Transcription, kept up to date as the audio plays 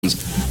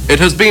It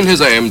has been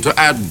his aim to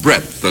add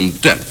breadth and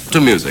depth to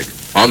music.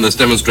 On this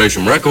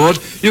demonstration record,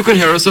 you can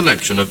hear a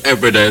selection of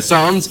everyday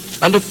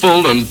sounds and a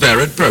full and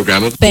varied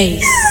program of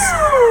bass.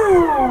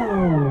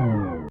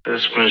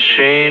 This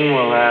machine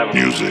will have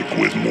music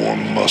with more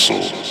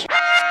muscles.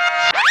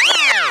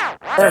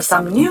 There are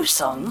some new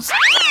songs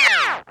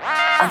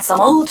and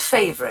some old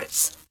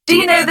favourites. Do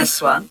you know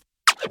this one?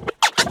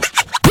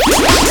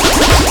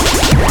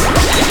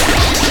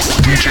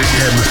 DJ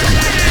Amnesty,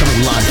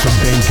 coming live from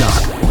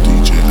Bangkok.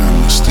 DJ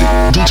Amnesty.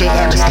 DJ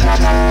Amnesty.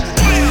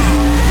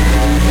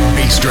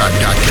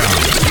 BassDrive.com.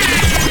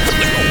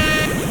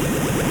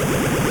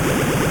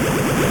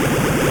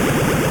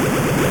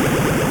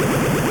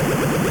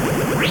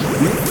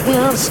 It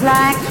feels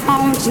like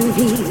home to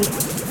me,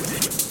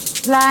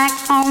 like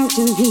home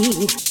to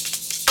me.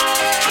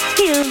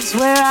 Here's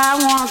where I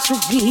want to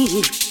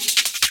be.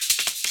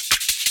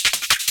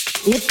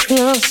 It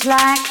feels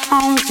like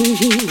home to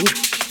me,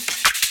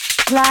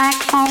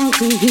 like home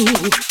to me.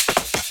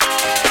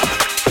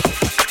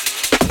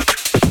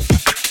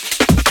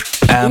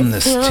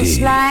 Amnesty. It feels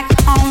like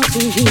home to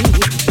me.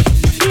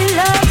 He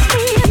loves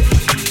me.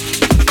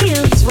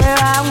 Here's where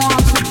I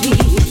want to be.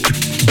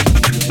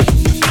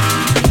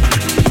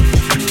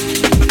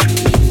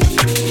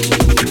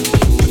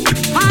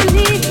 I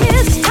need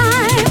his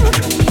time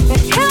to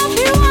help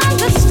you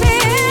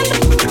understand.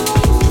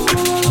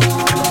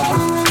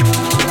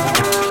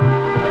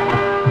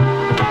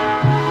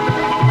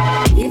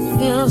 It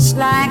feels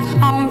like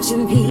home to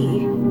me,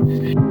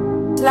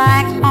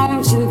 like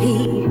home to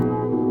me.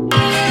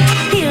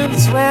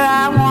 Here's where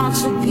I want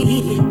to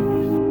be.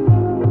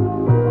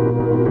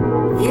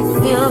 It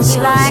feels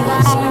like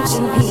home to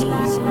me,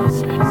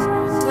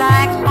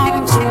 like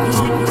home to me.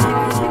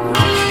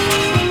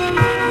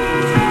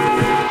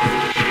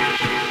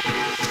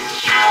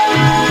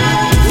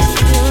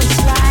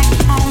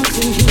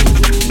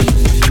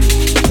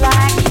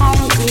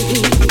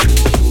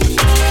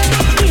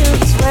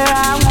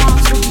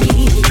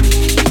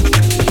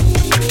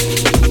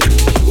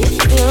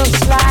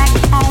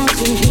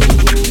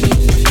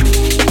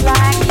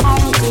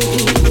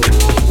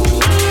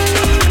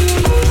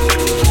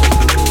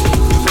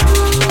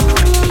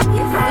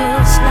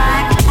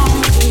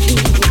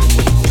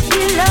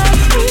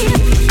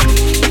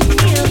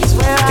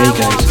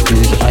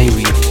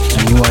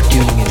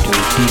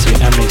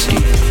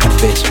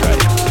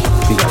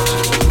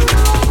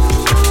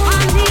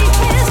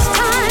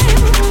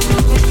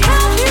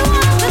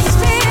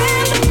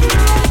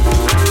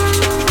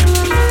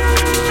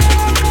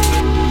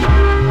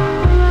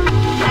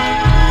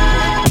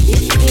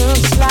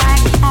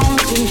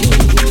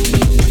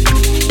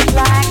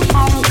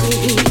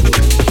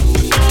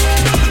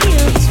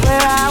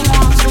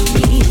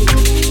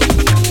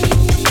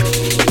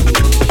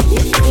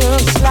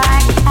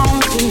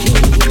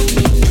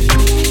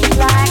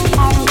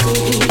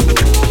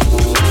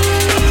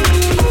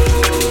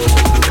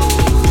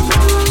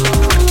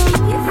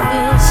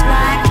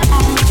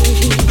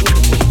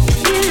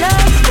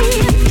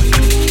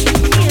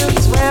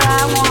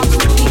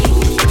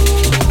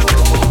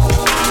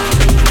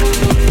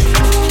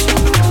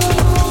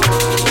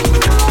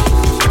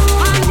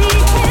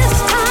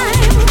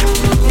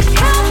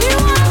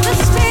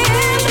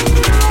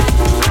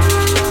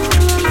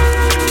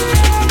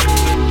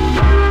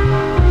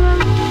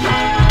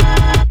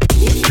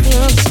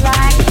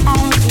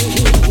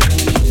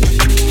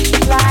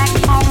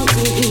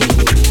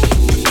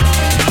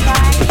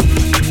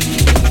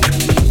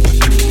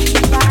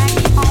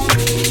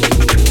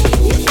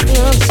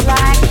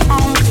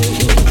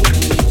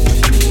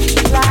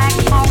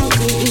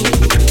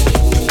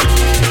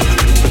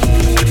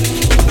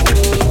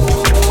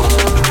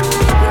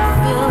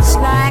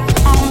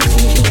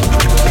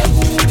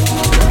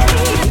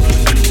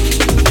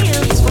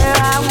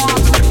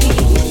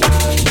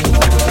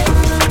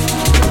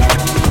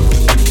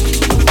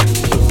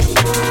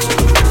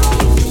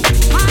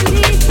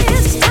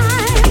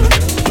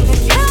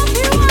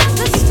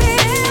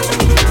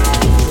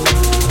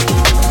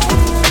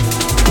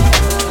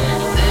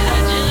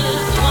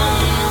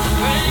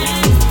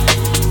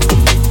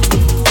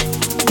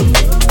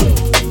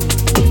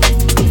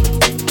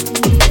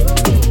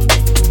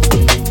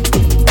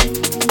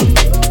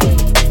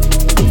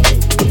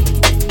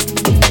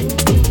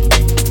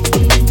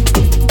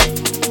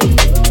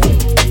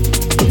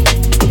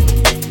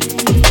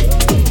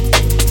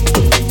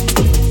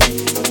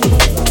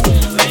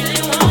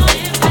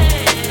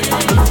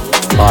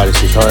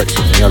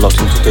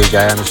 DJ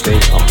Amnesty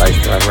on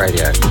Bass Drive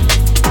Radio.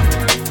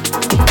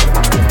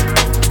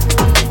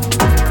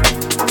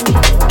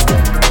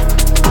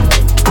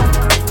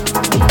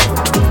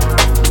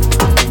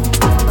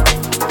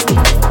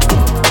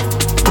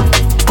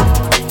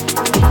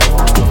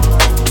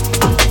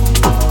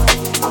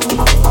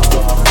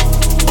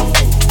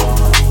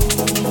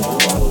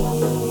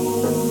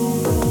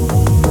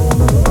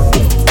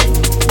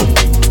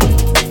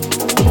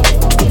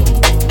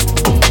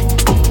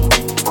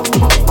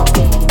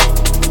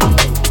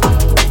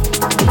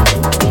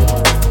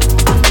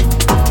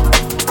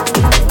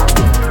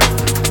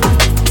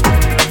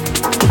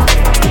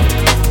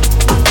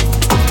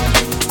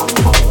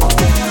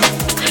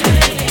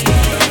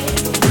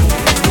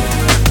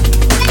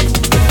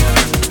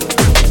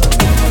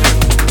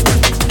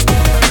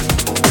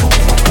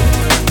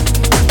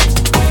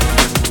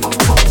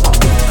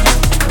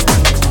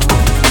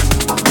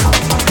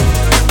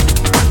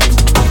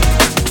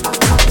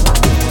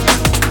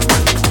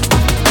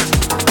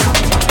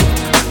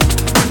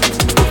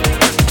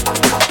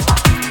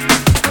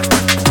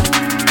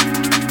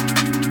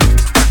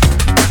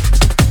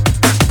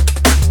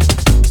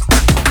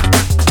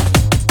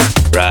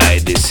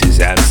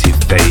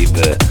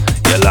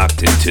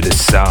 to the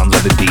sounds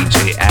of the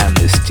DJ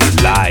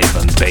Amnesty live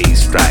on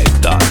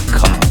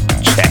bassdrive.com.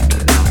 Check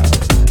it out.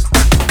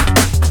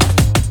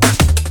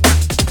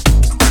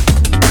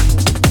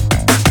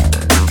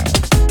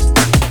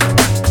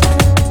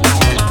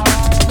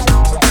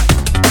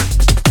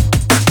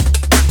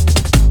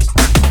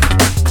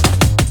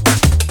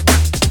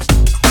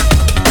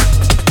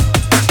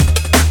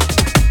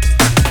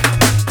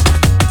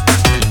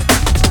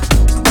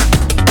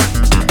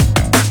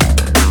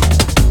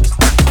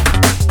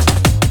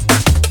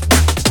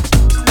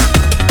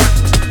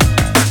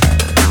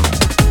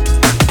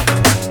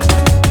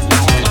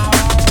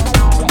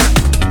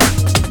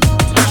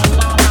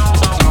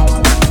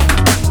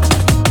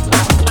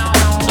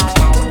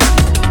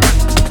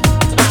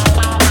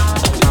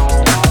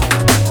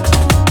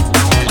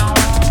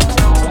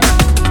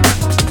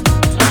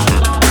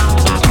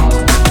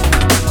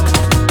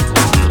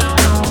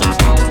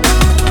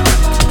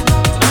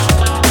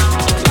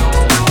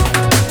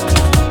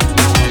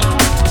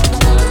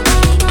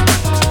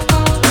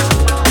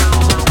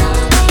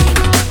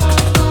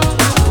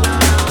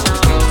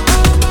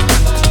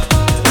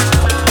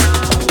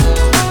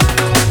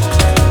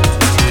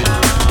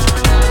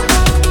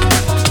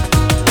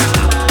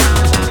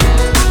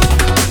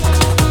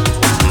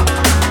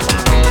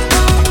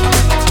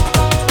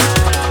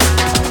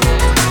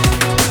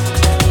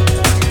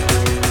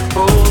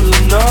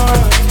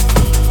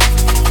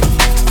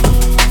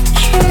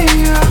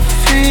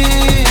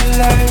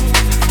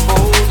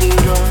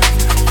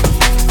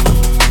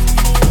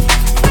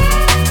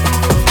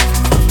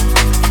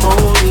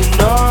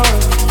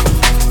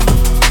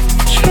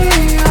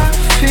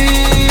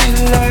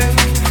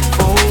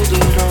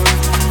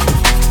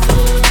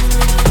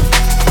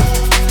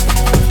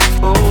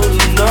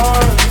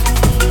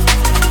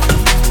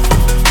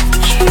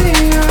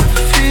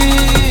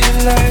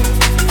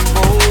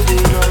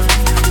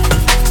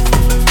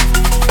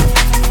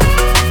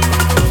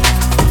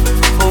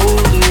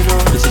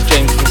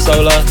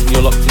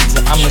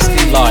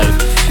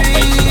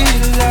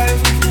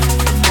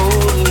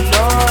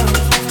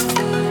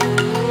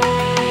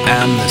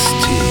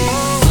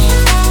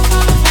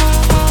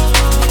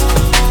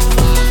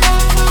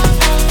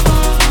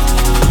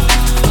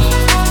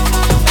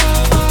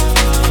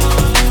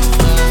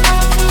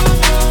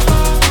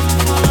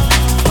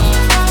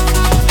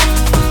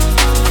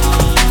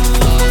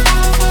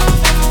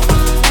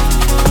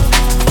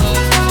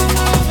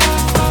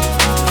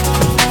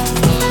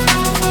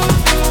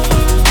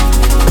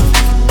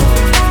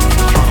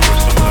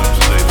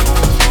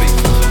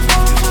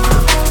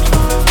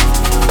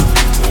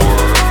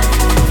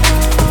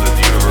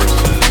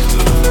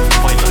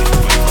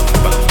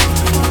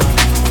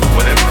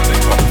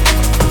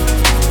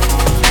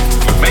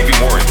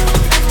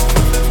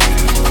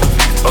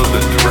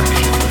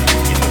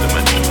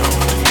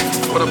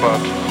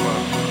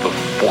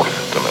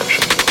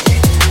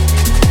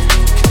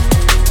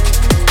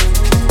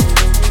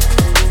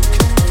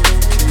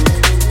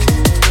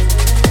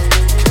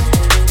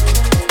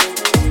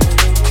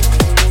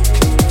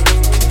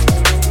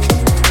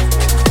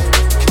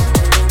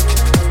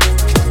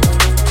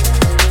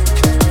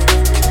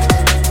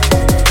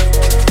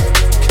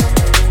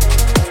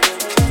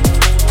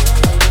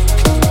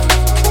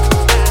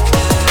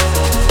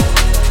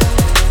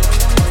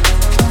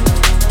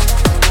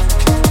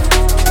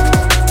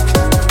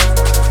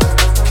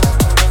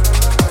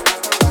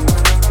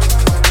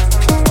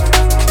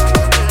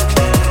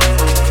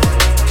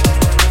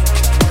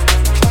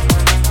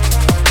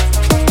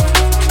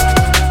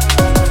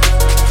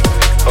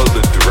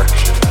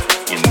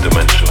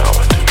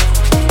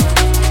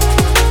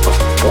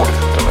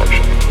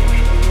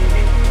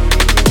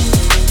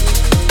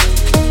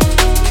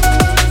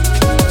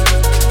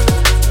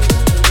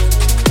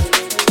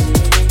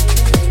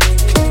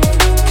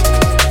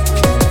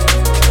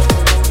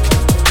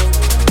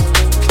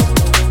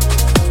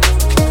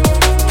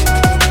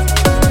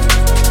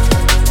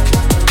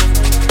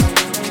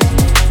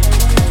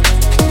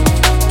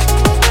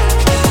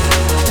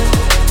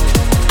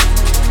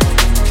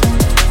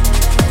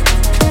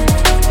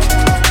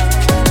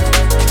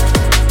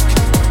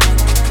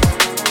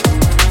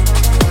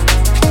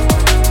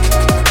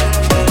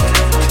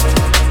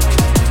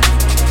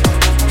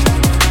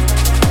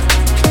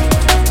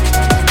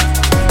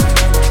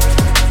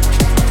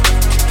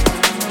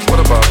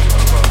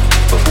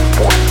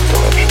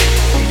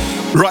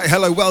 Right,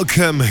 hello,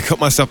 welcome. Got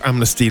myself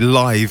Amnesty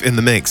live in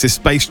the mix. It's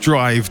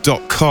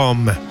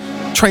bassdrive.com.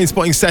 Train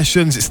spotting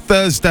sessions. It's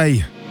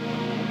Thursday.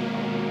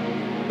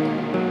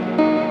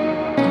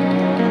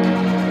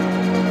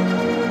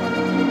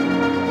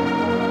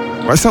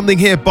 Right, something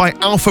here by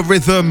Alpha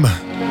Rhythm.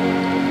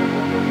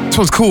 This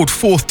one's called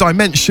Fourth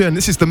Dimension.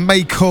 This is the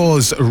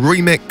Maykors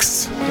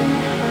remix.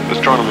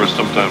 Astronomers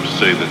sometimes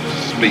say that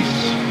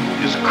space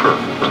is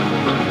curved,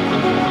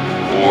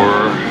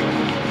 or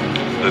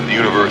that the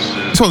universe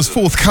is... This one's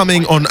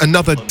forthcoming on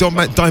another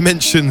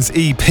Dimensions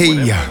EP.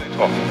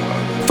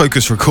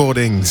 Focus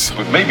Recordings.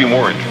 With maybe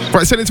more interest.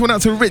 Right, sending this one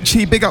out to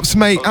Richie. Big ups,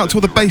 mate. Out to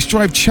all the Bass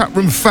Drive chat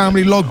room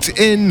family logged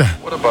in.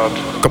 What about...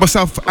 Got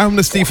myself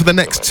amnesty for the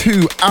next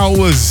 2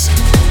 hours.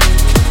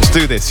 Let's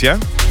do this, yeah?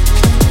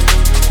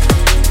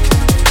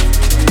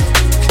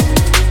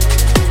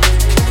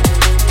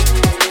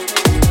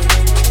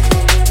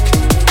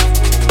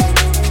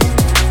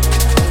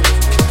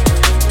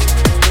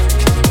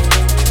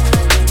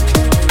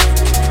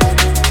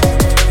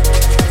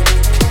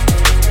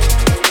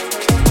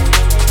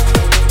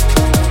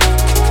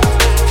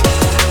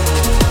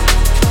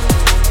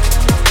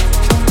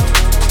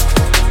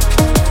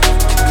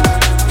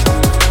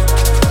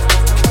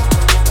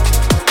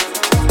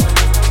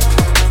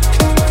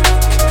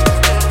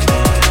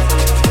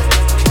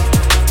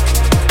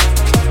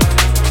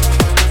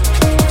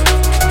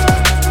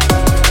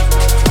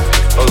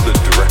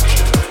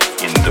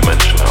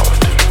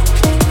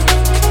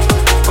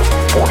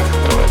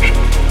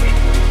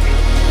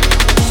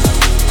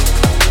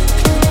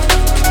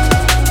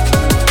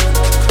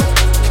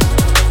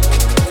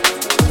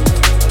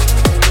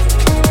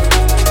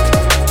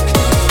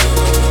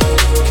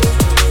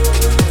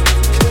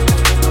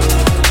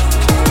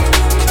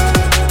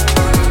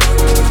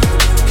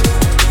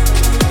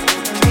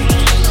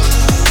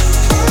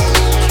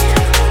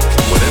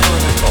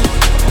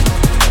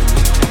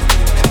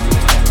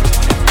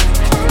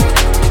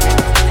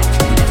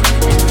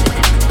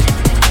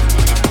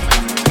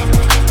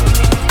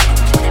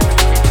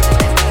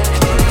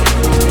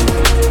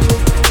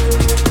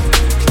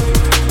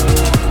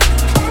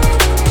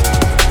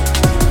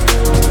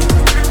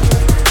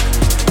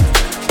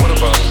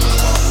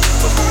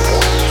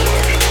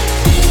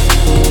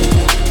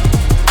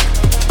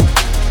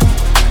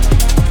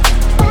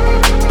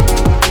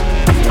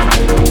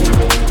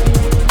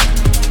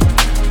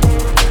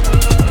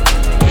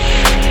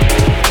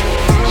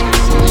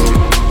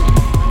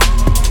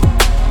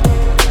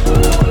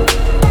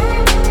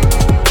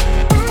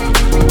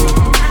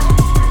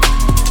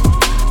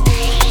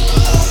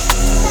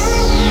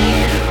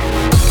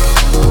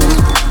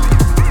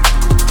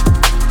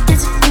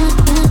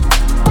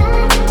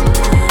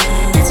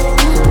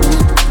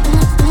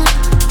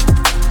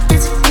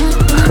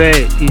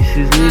 Hey, this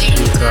is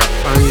Nichenka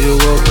and you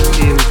logged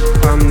in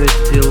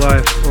Amnesty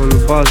Live on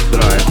Bus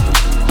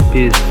Drive.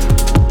 Peace.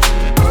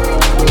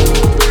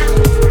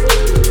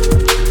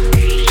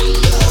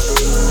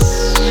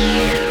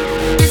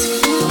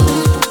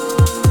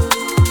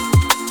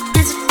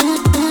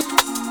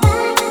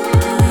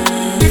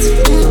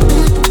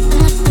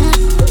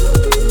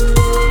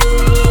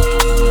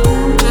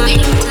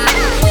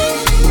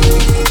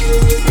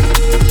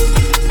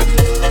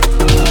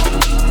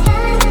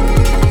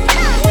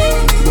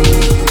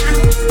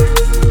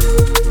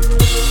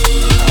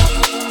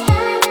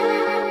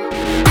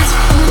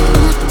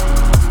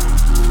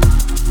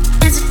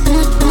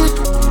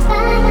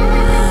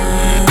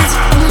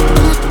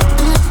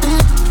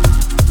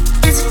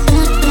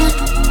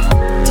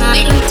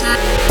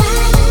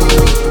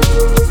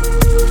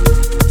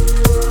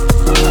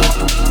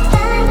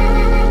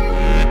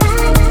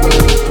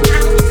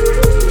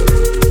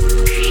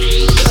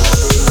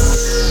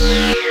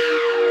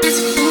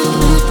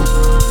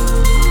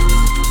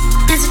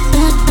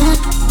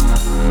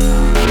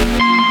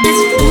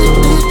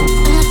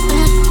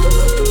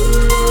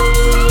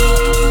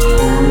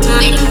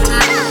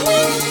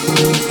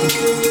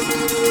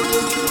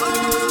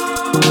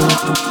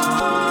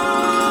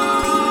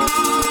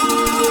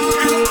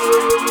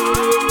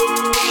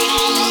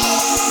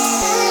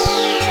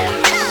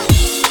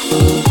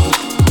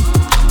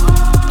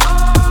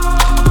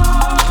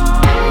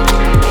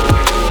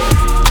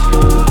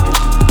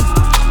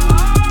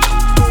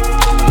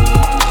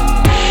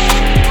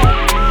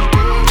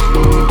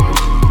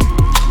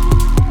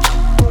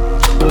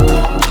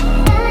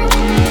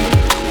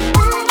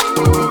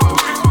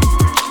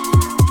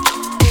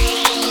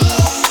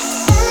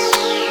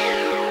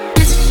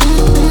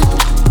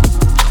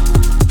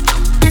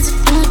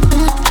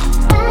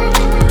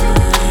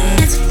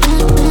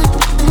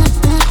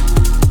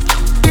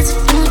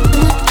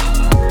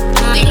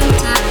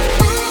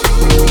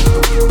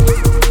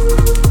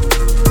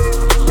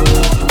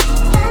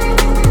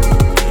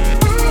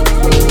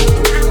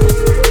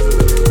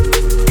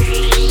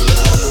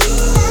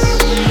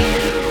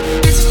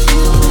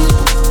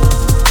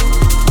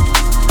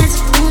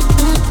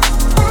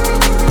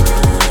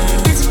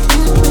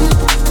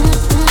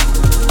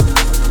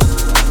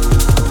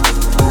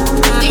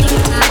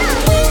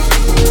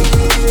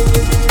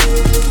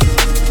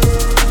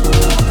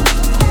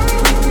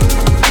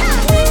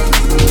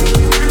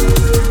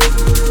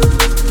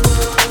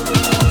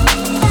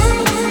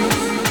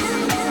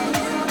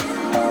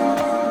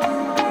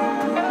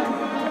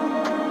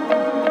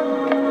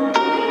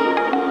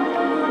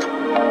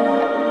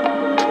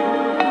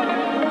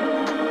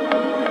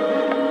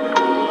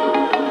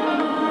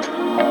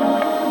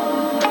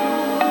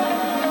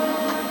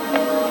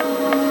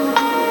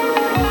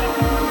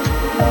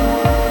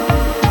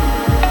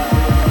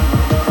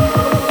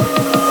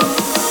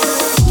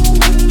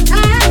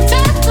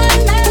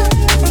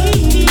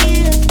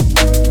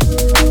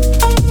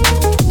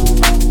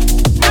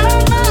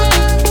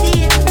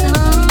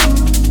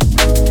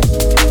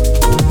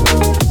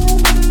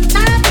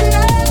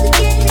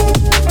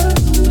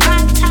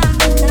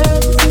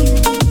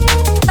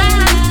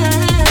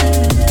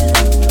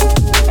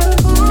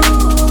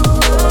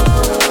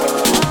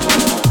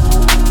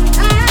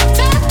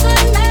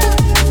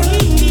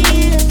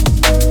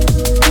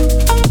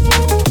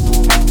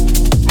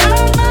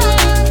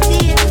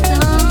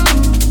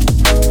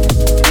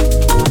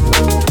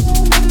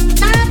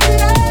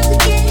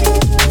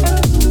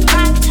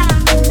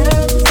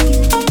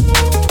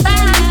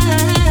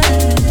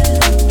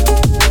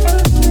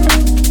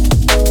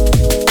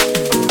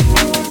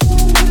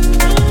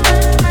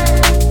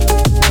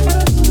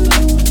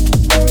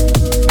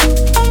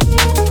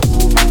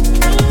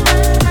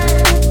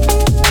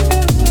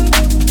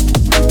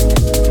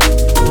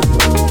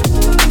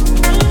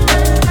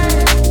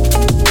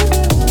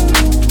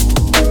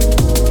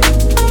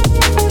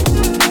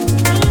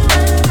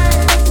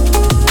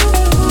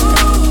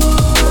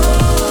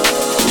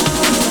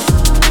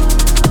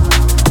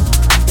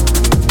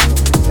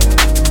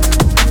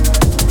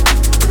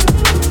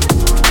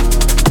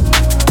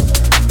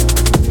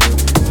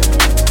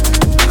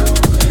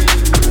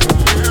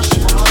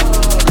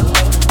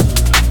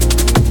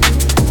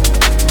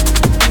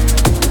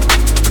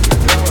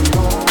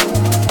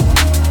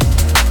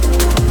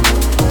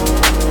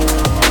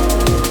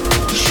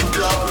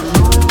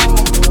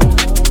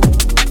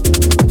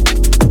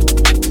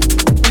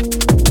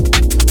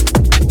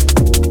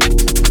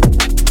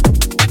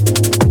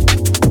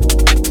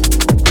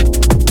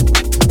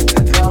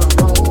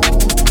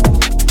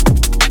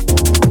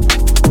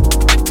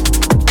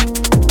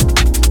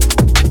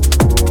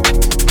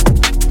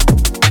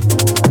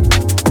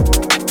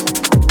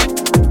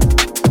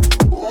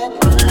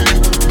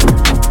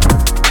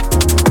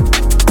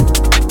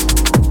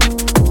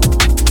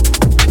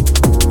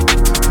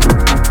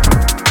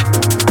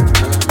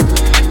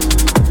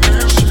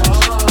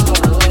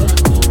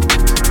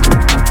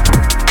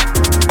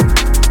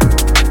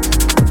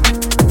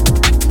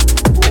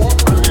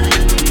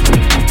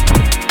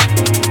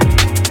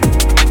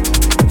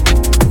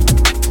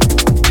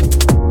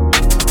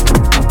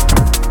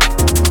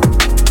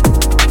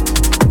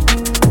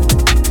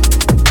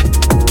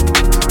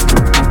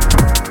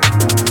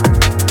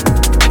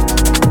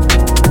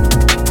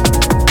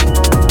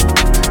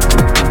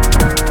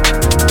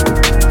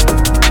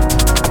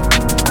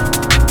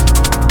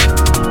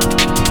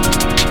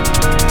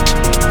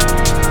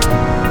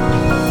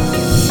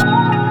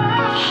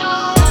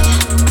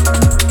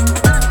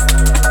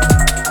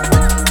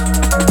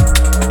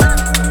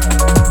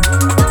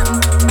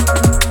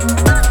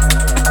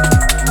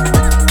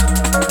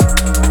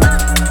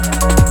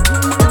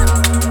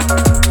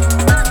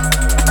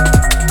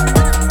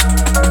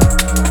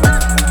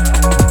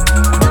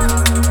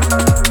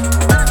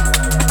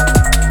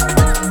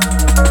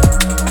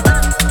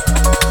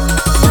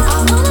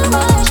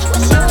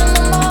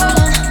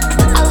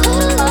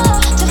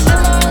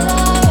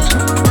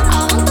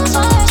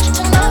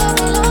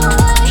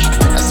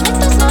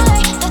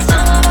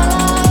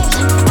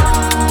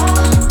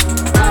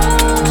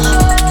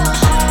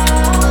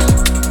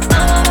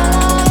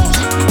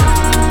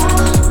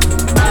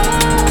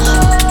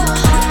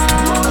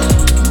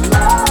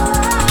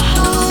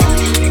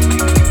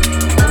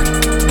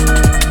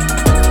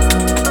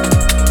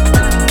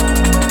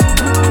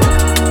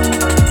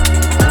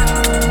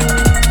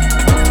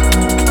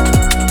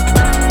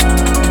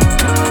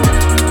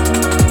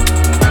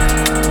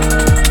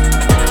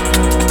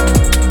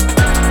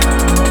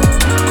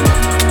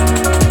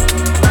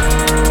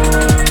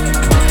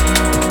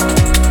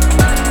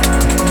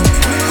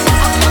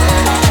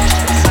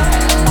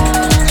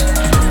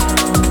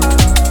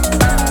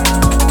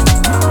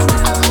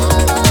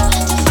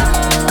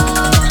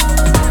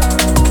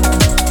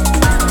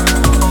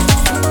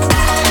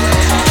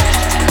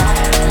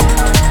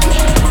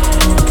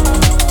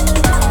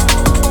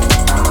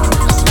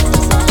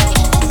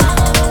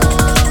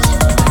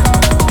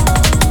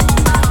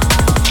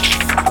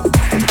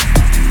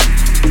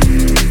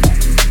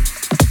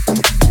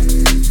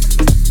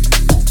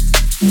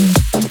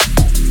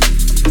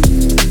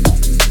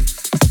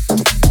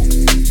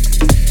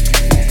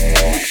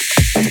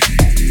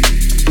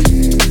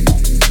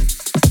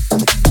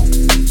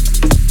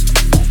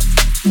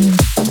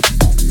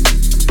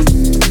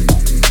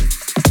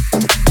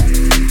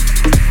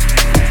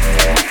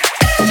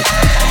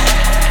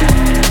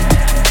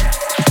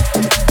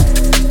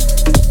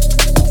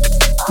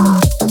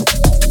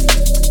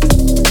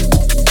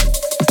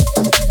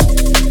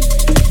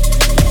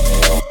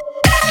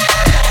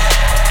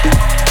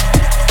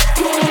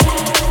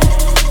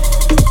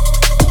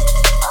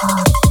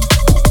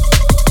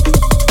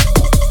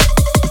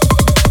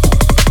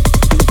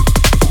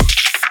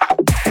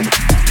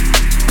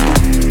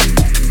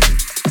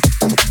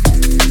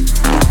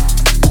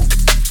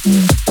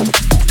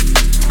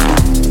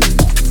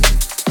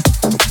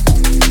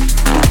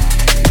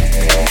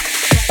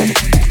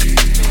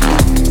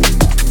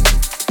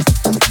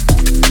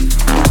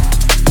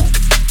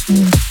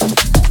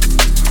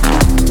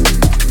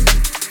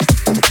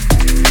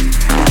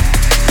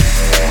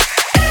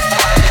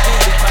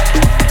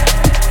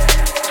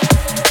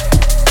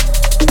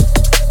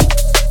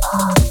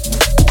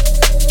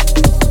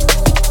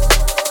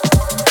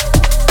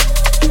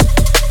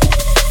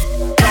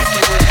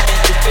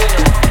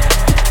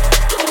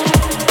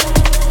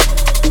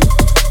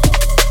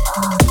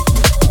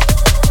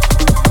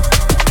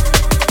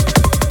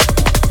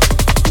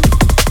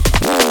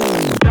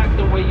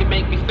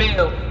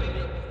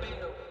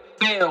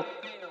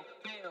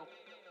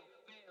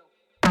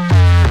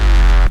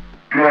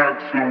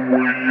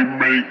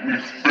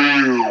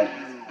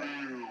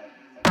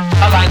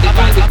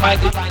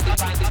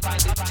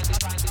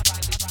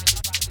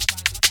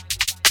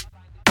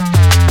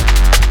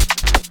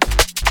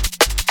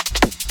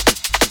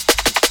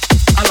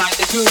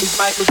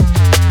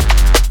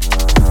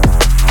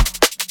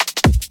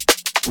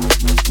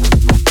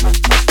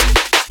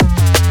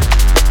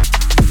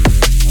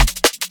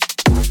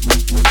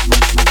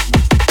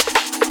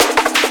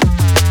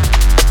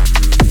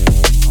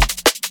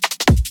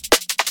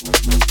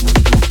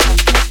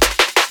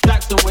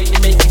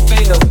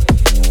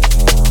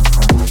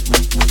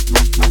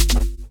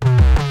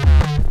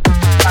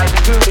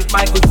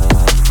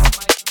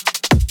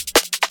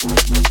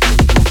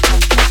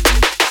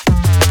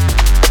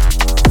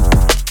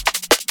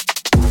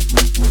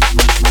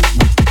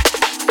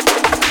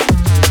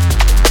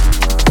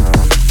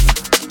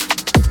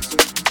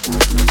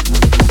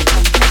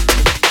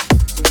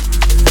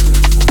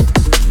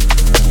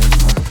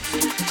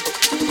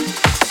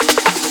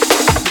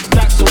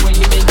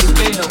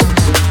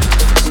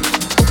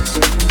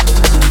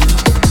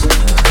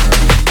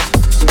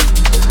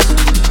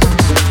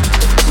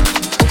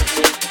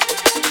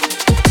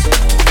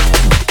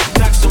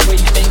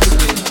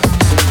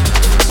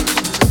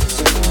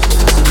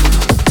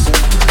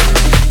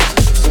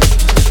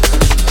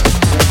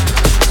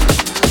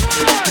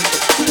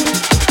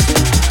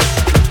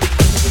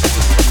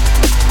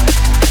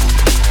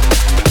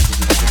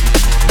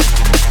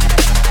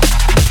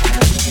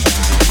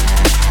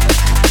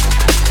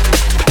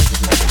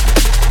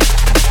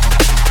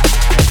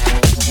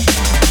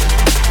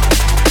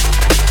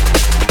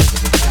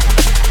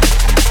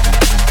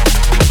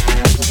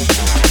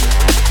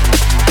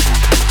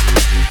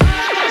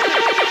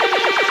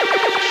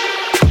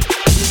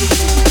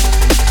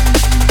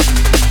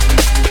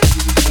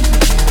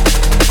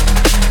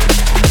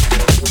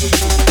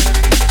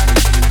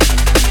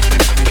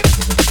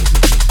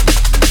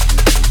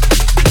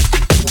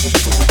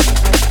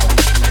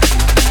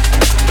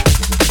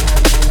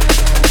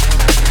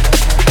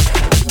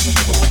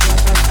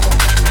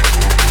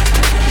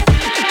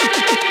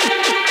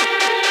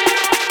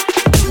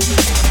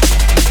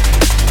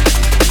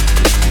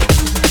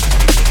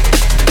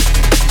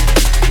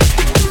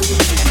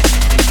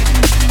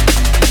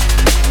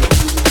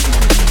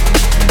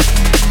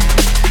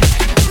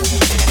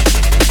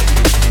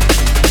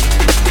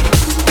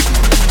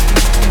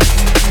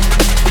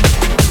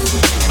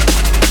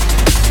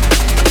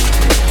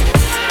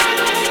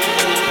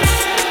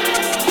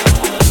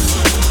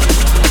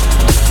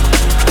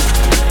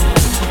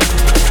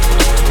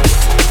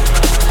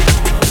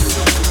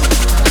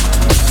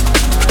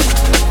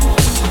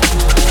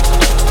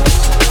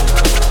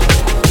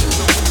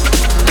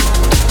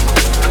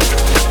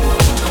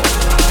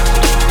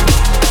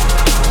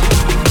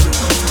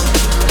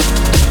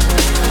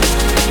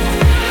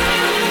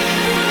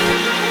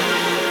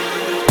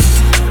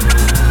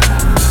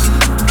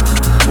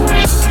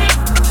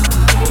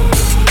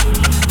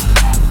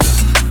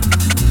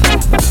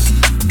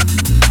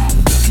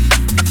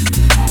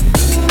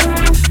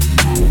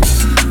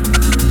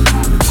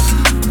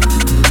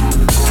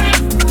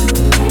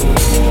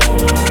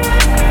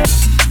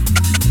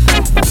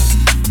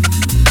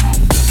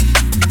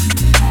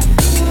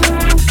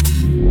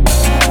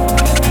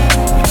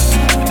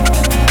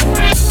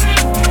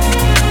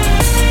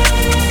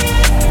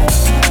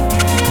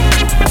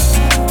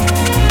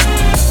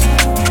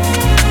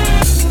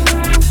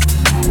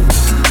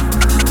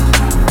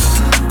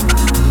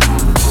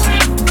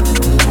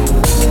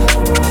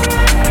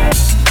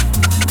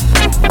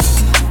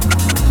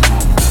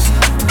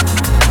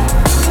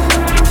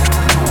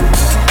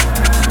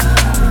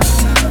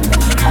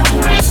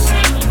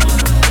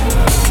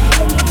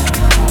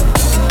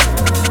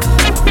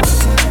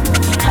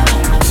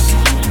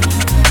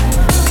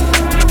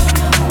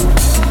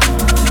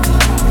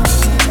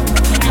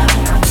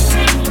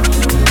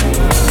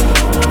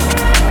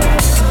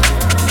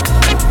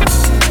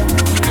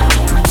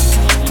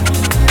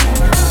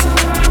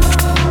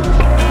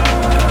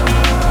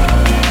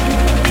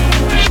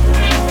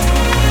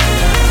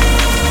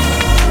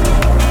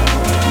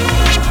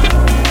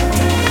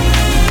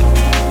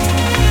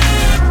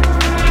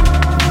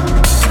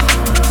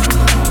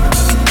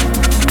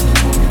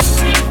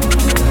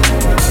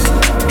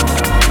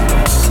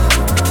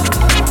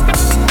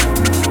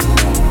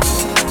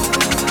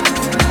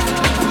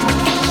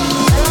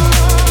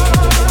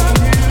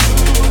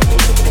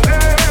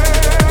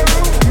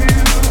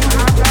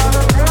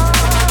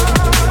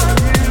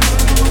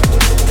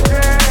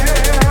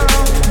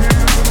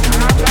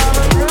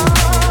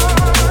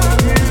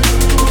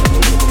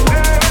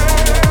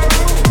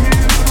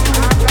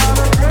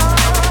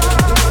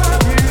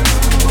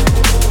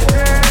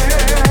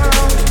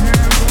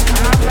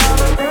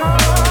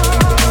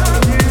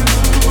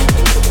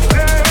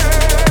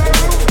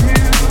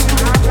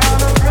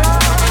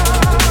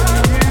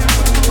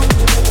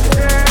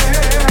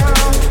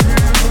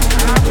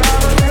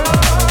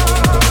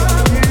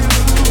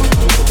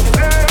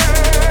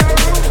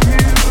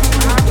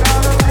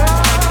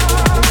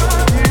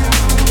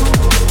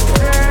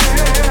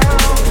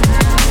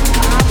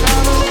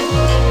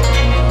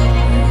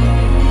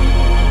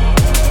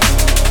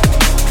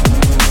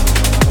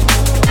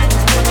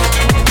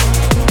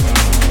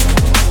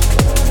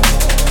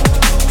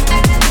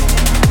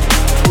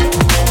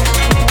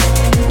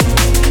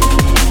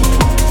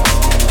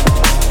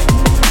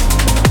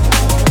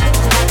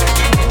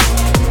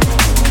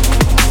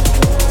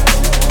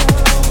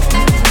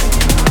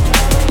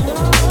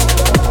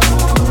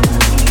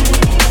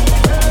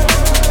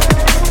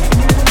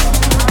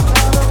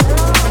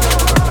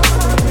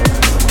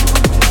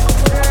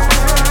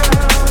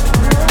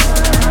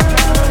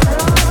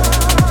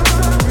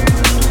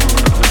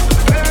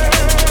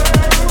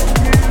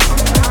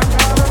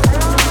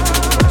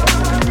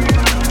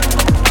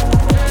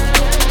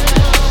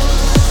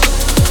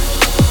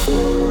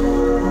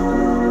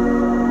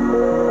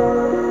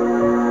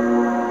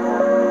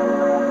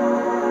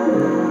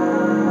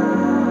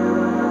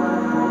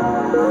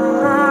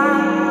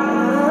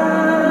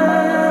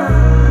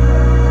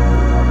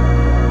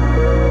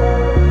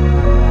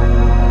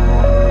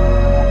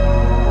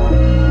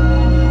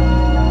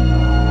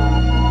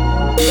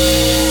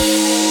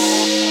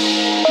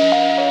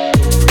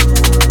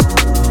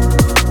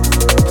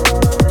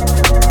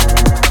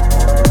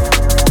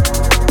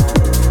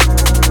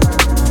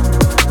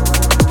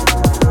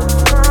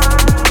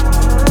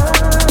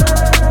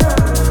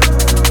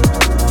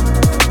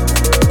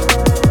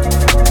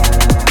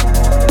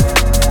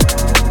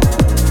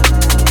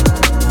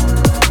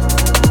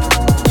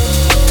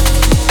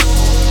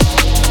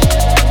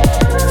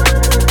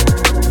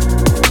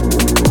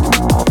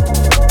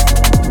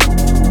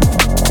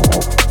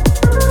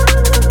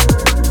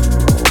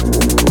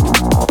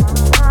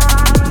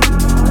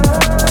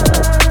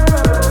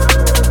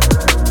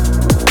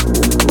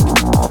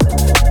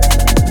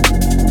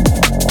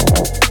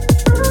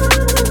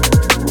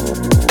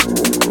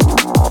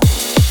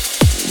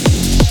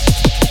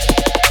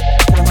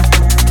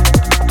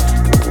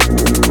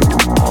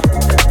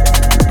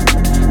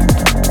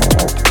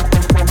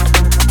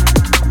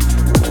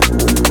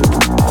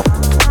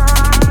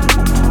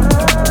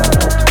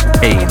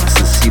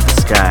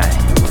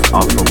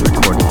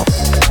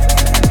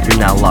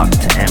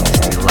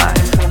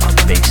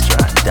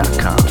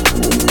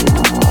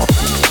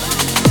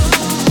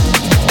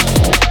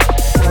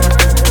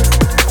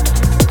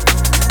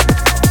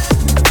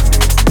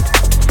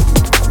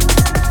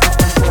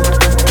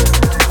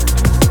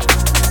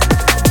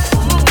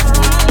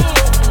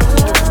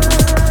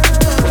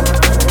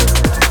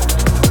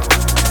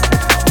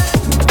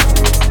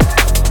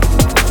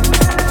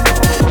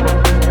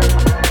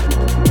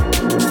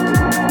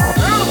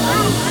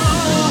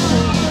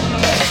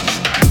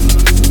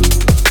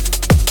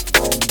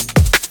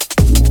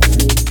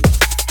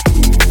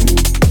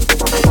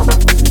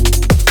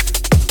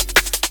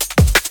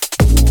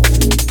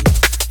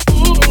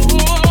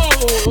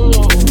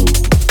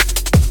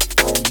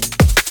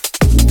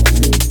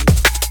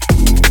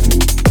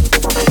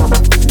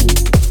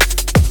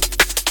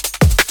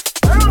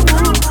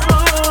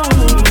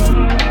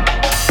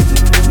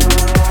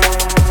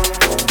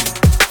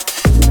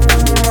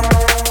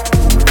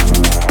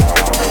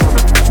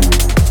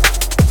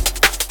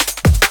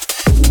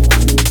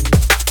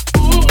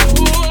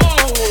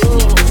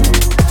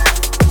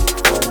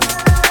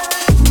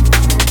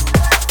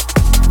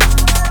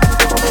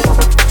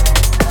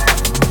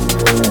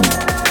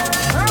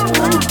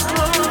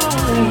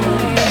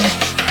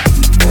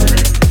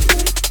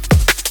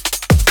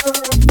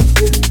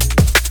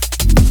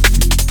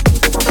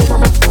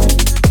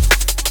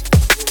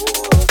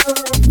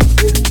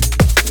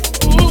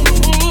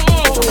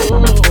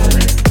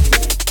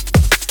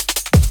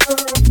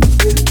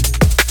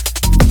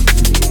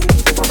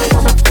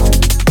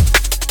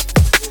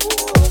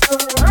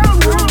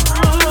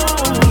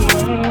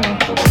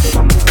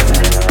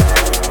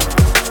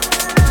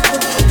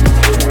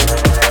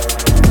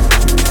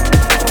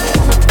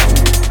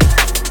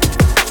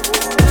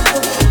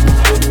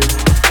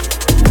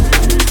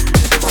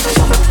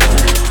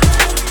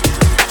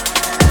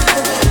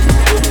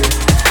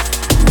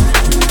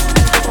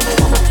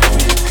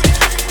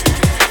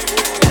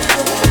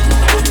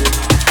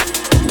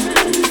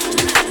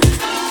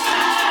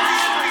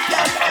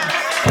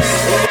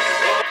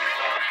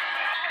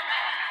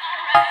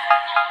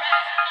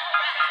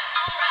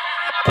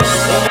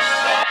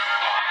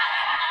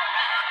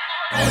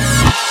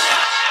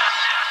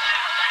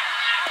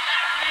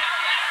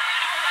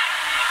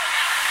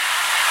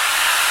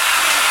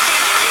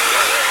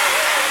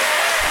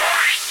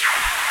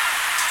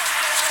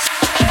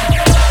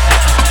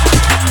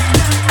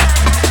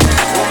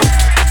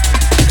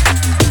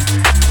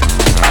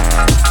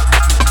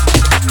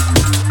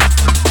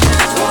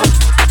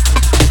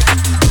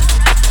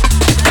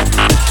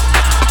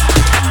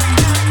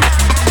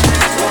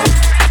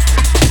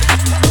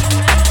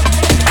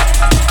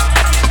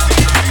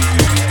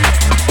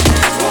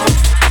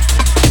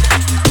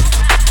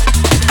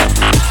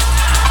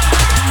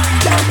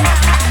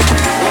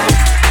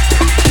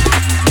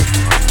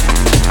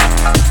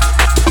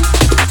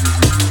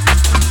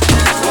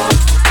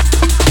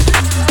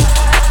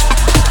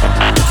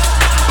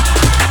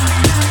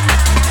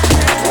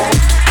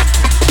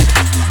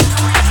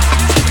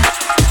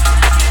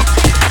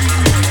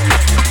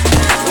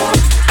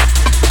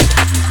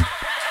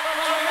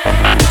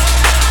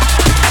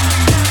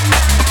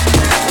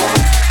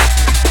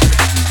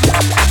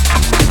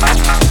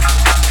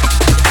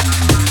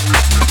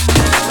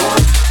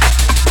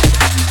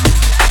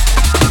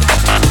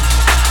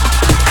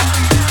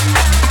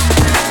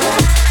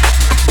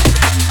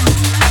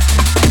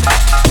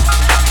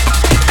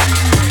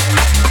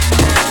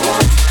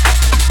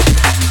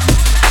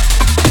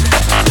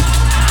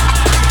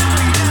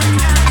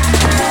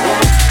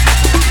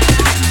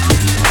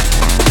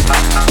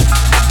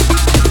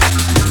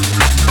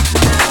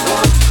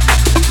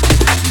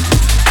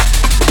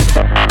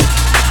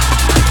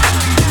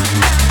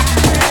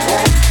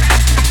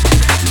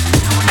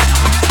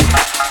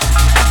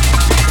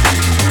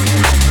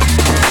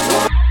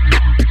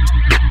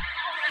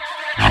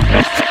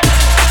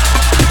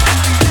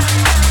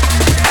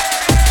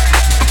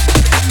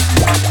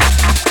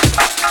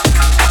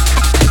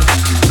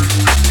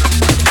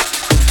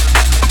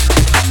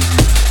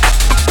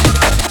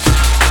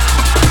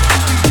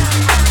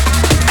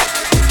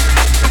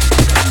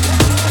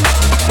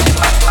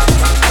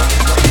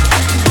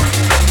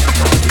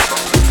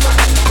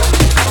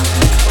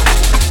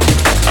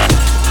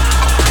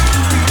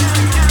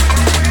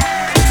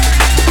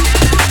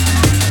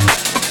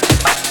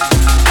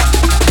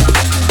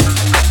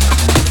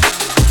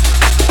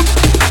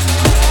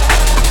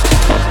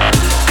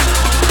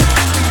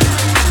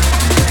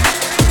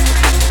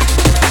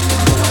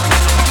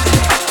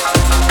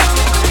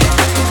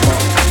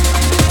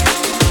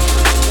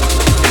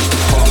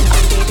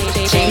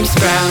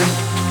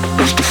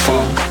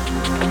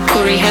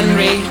 Harry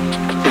Henry,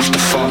 it's the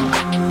funk.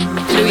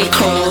 Louis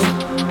Cole,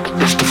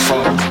 it's the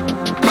funk.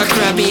 Mark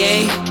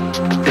Rabier,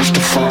 it's the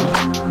funk.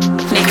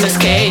 Nicolas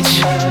Cage,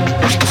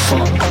 it's the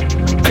funk.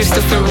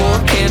 Christopher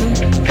Walken,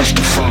 it's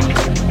the funk.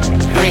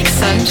 Rick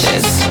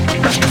Sanchez,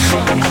 it's the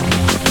funk.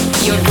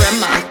 Your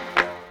grandma,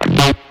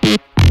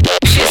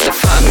 she's the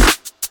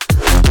funk.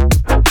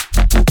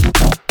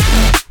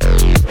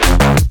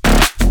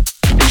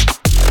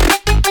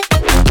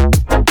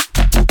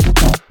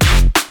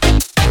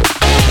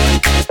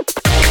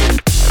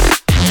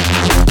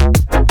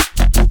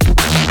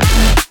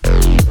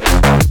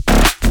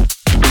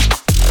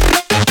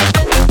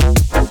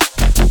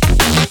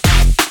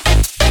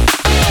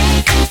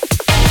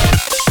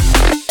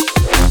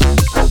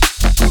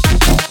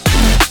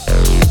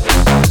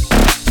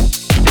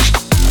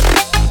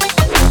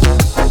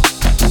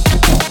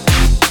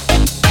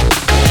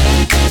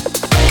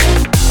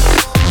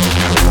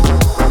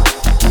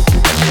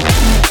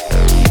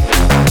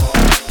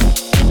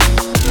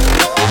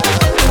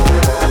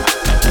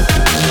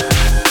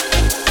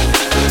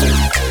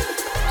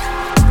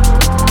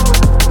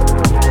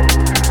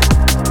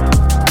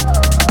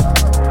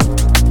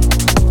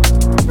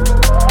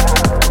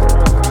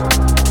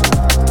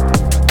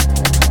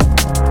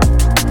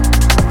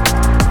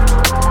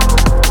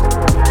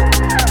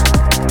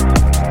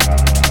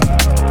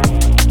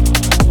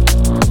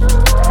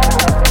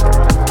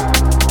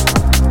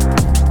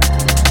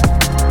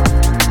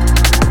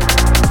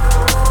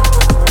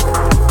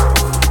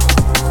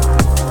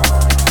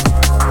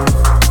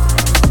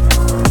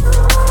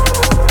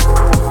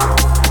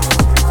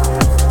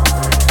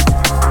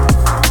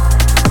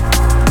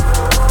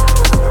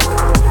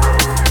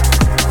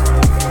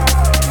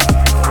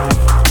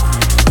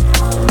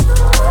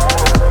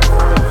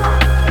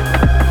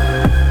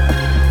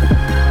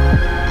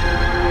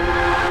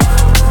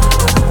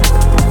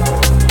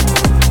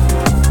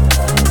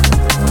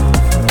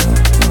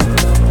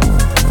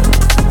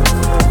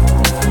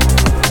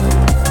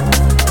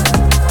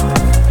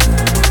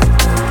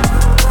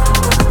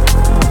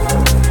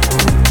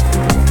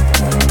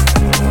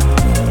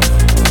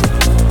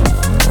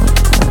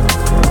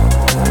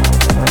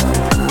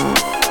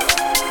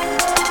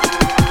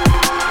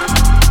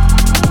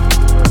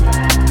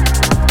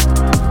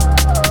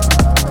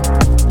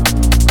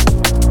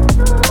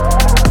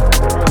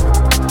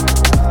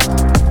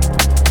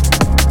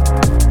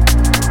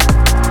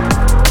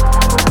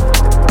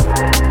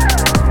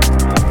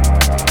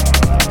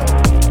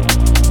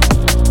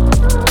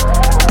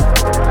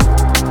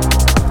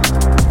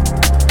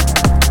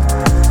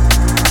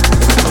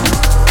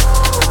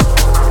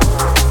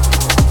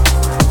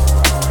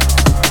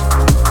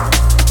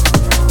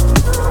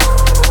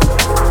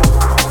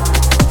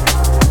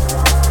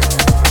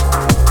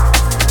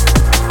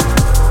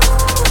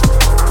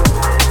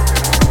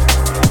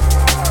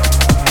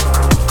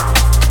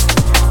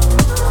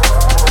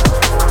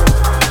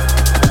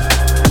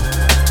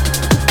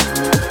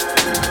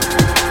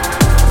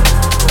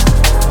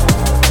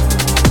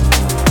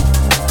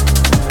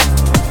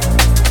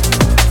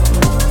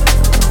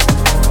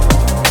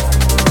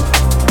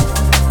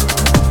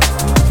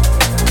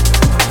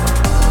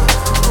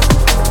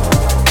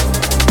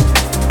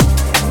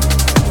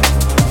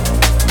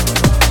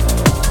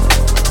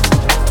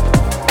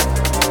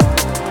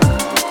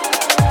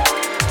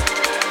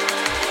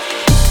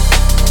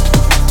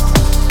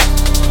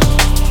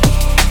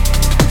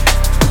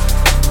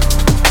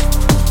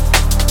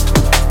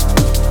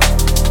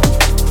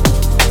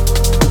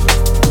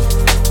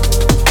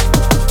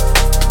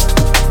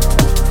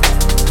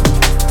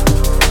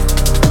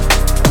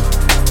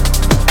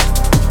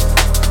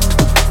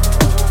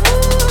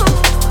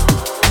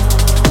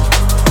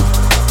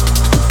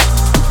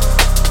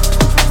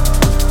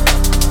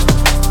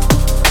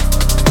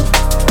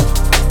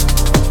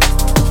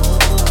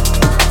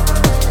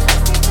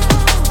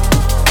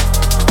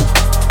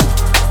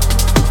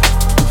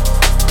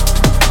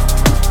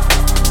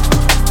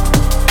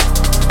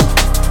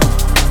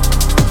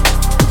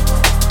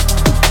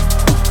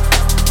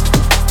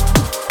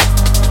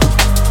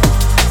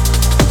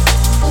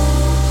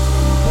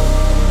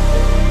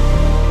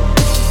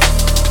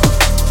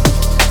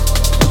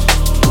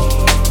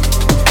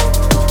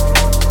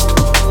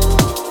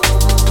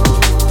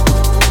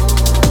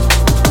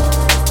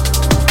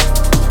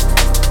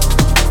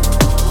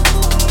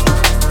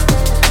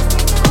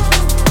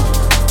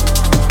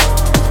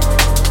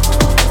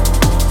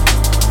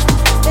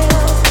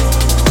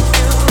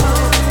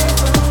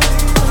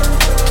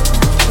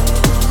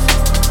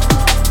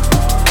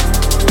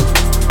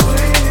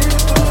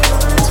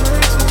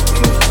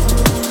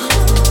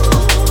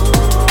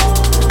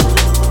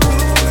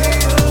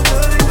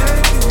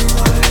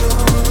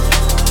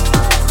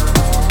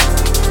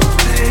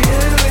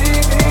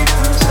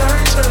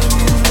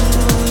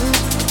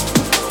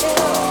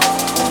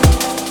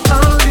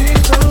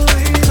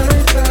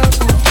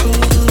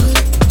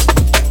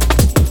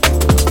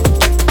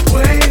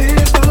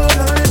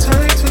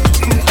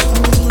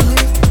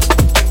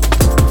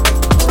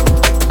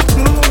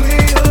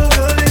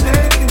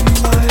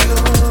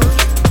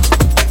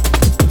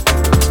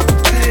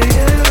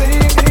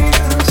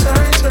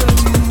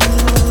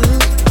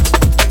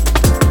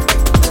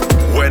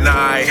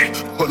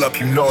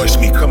 annoys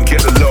me. Come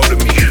get a load of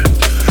me.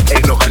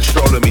 Ain't no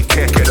control of me,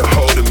 can't get a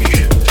hold of me.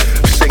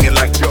 Singing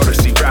like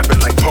Jodeci,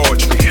 rapping like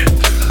poetry.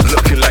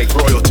 Looking like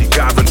royalty,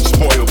 God really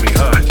spoiled me,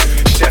 huh?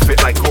 Chef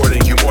it like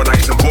Gordon, you more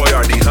like some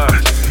Boyardee, huh?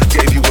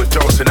 Gave you a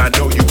dose and I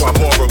know you are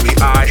more of me.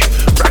 I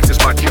practice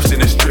my gifts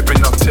and it's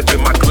dripping, I'm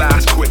tipping my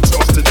glass. Quick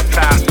toast to the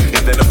past,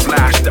 and then a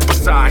flash, step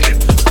aside.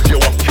 Yo,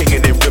 I'm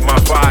kinging it with my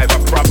vibe. I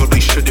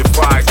probably should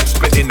advise. I'm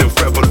spitting the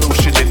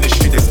revolution and this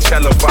shit is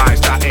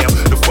televised. I am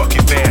the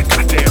fucking man,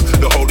 goddamn.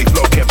 The holy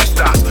flow can't be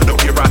stopped. No,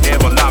 here I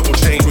am, a lot will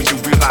change when you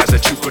realize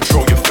that you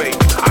control your fate.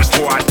 I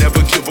swore I'd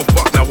never give a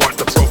fuck, now watch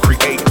the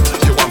procreate.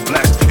 Yo, I'm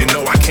blessed and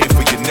know I came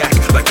for your neck.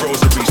 Like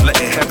rosaries,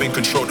 letting heaven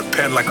control the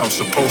pen like I'm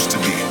supposed to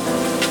be.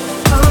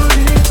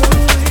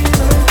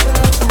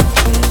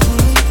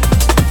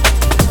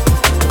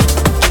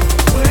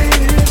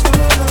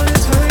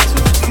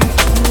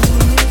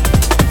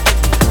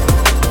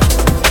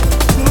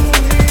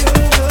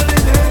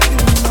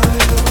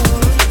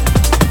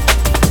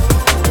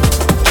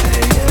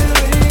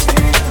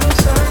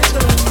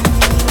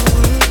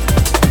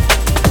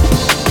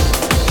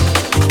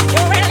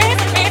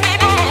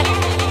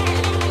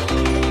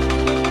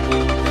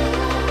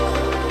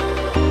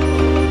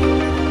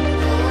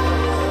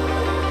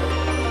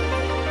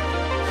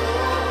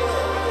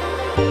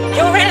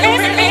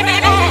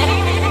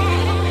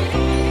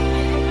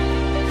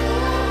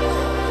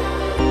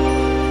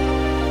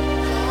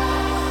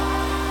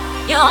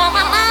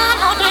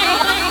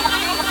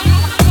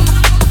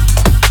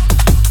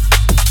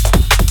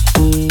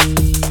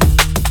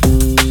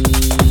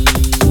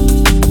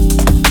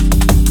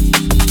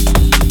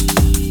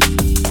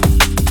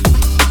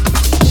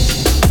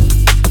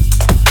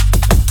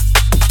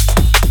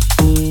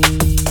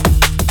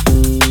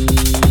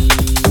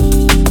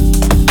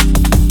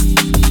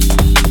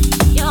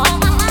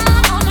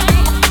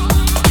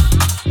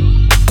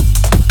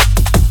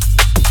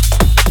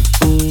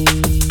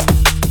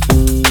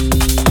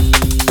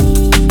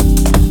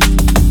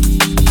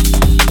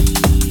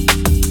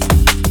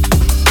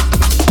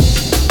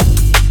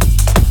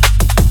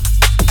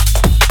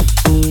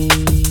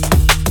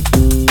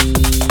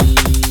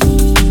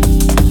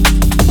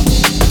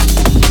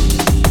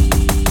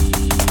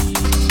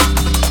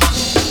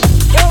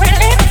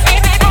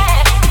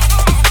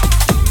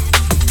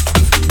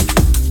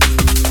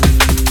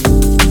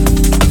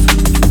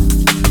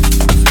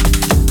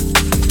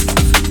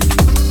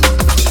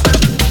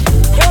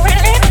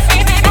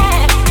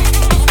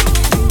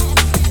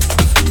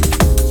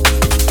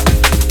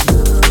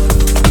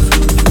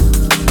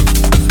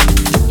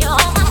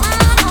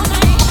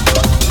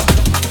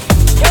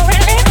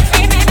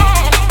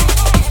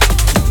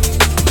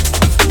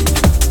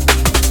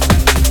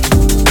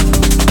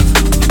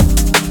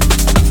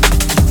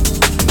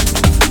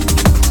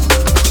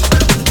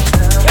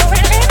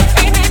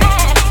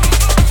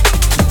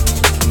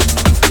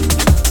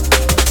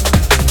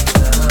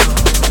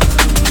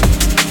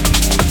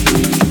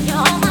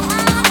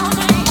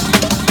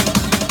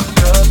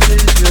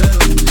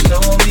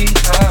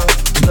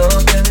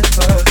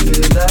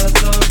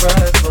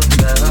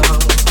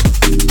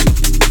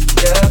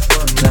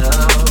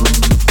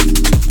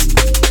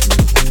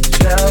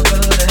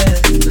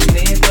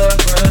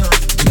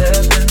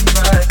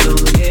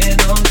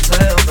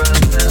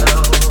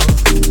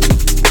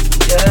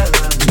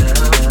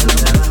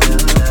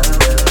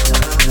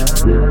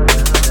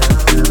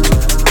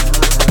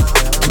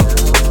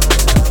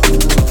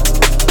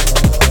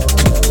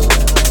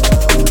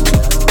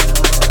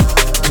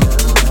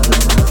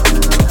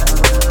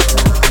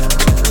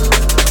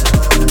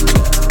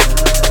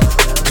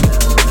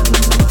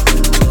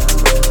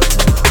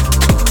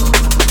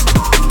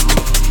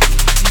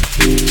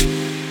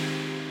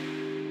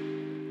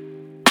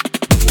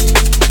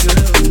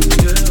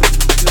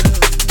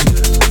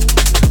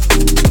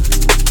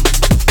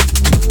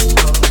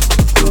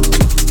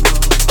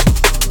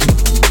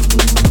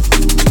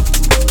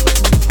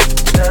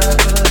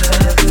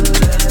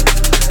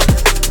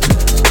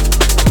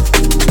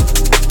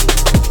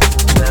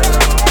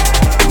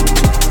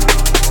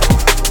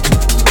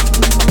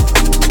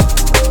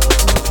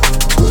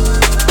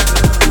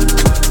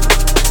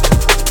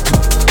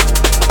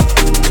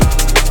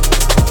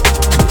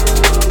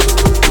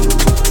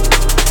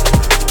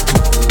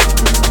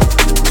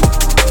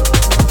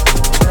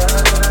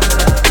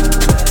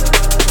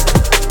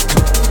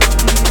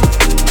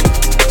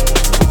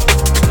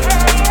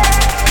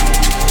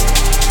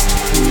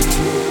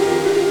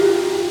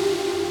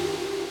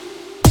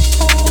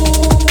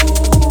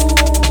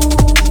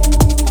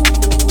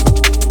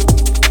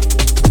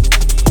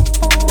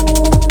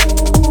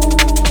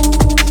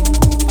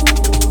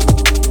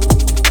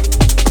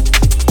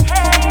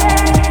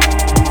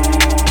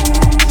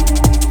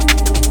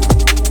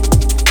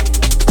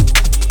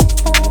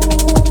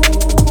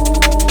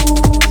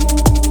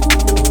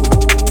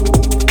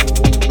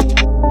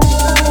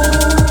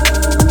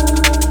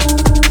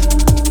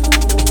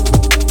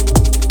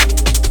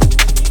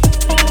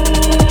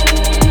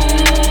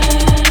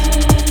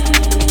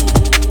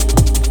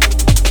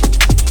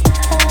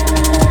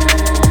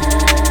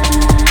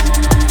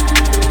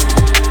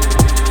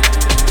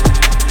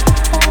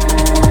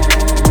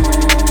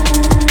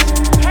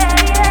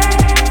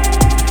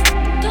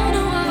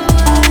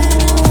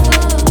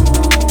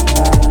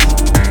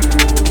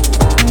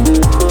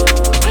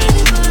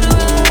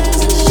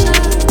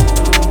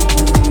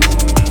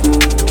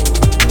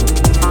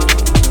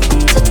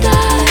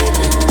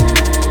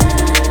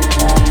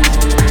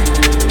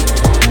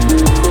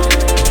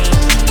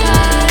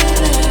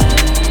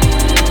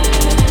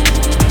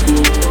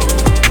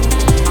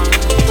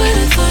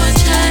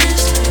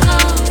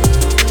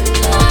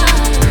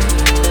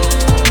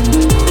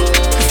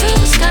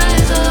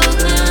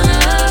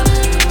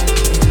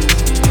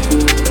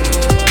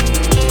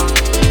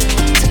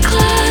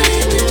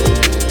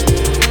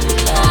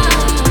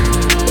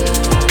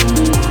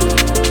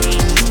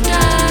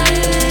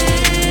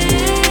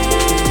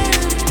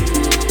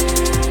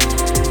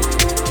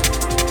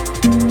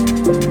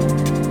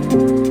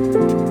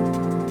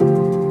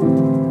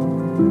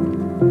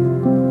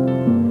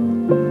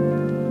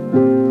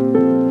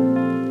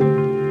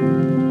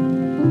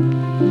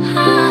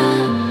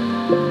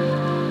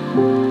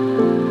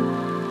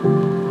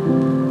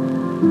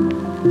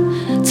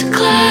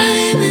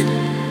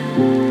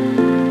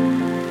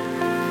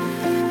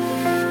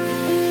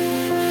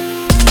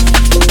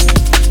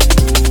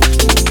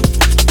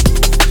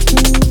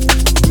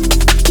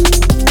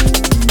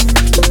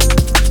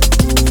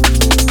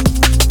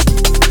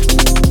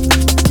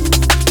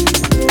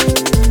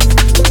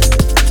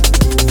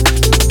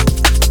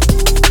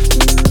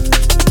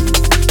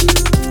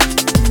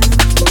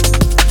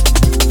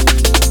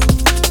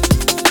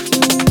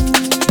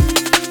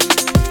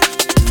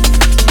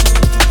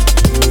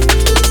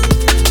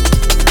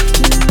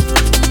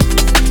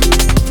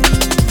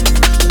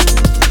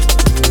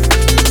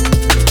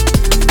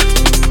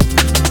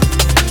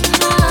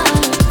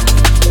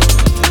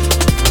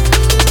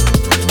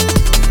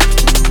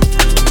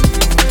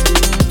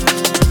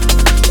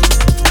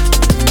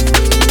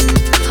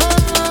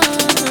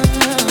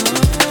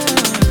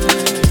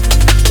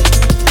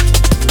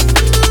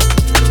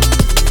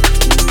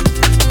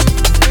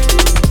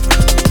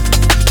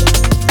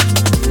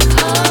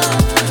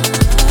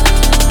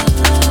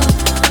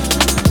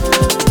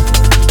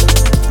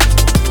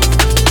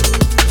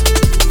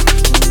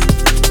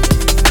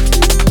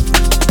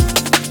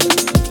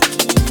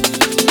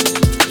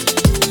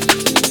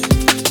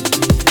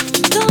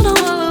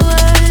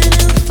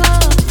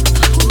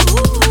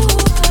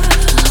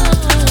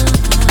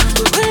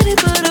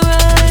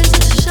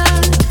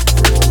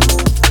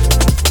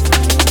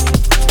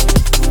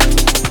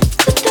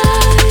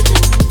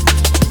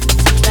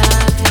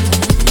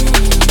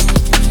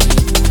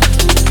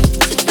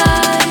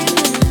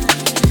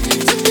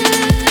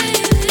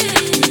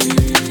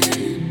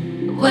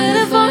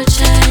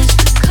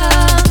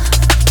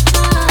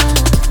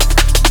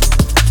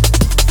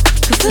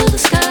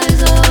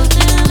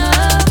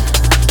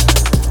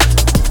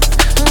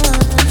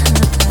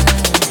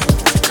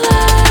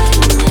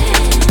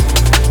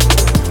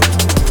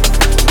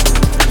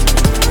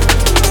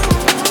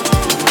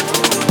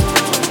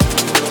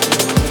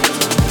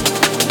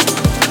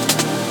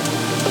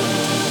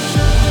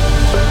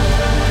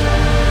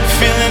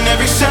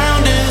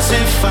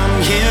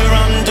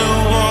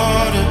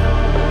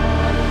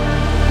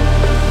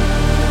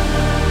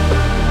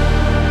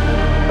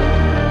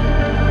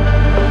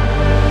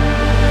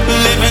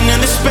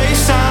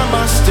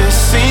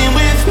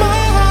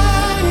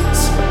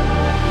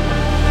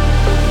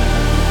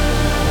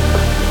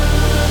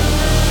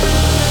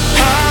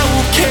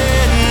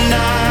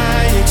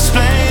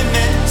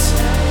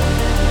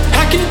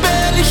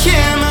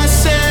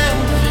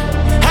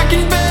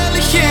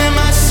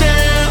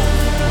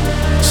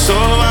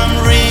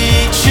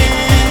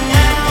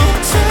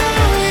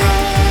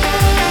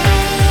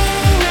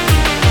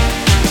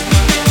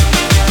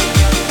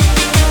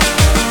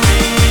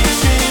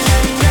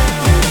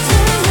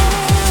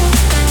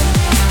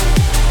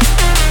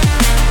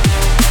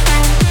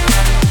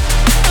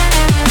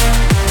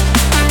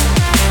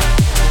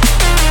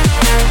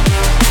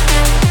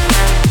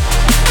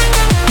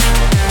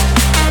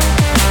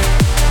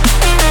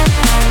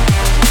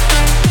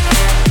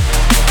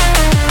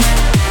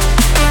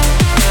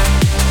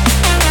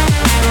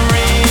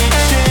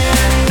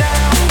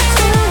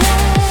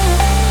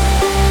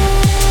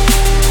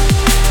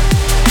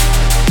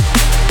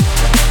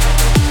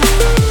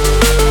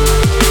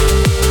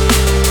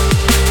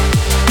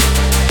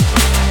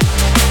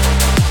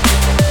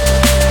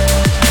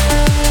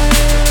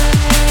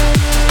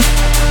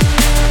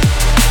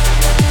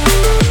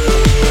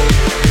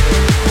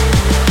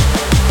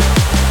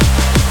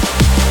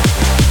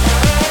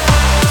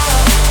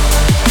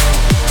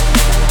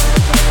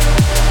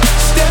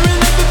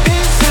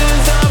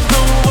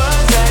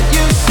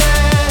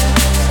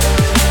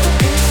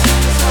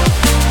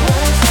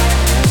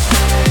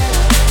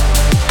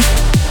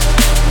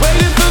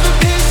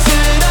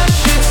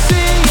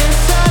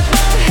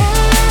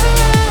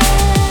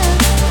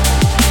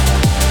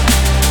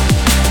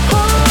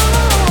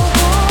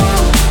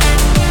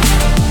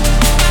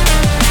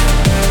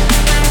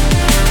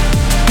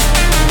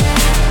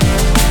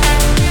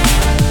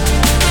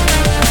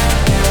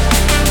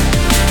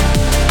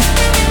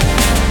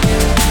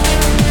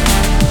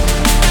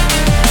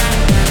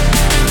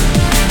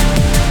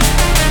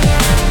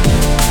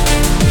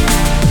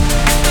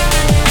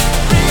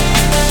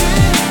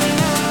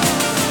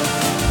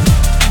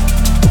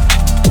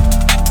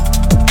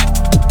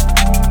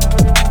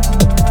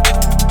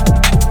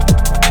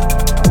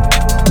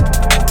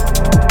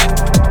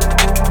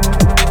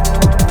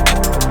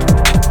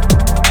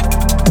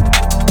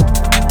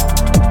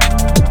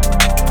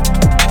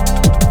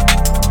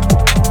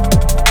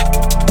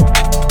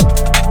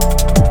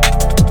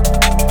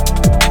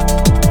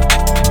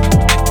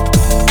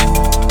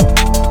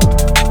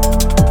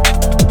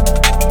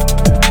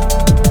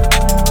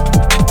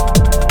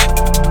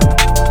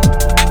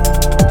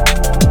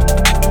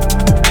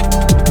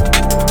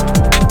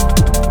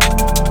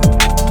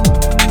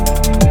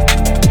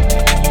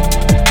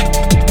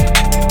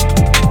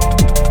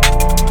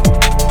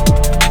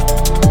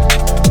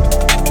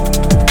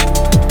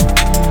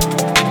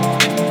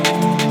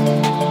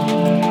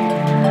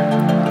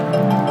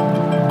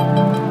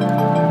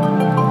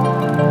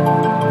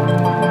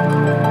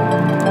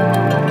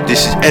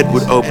 This is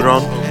Edward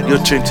Oberon.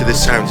 You're tuned to the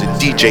sounds of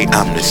DJ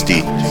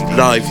Amnesty,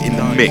 live in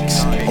the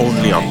mix,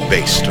 only on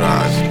Bass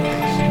Drive.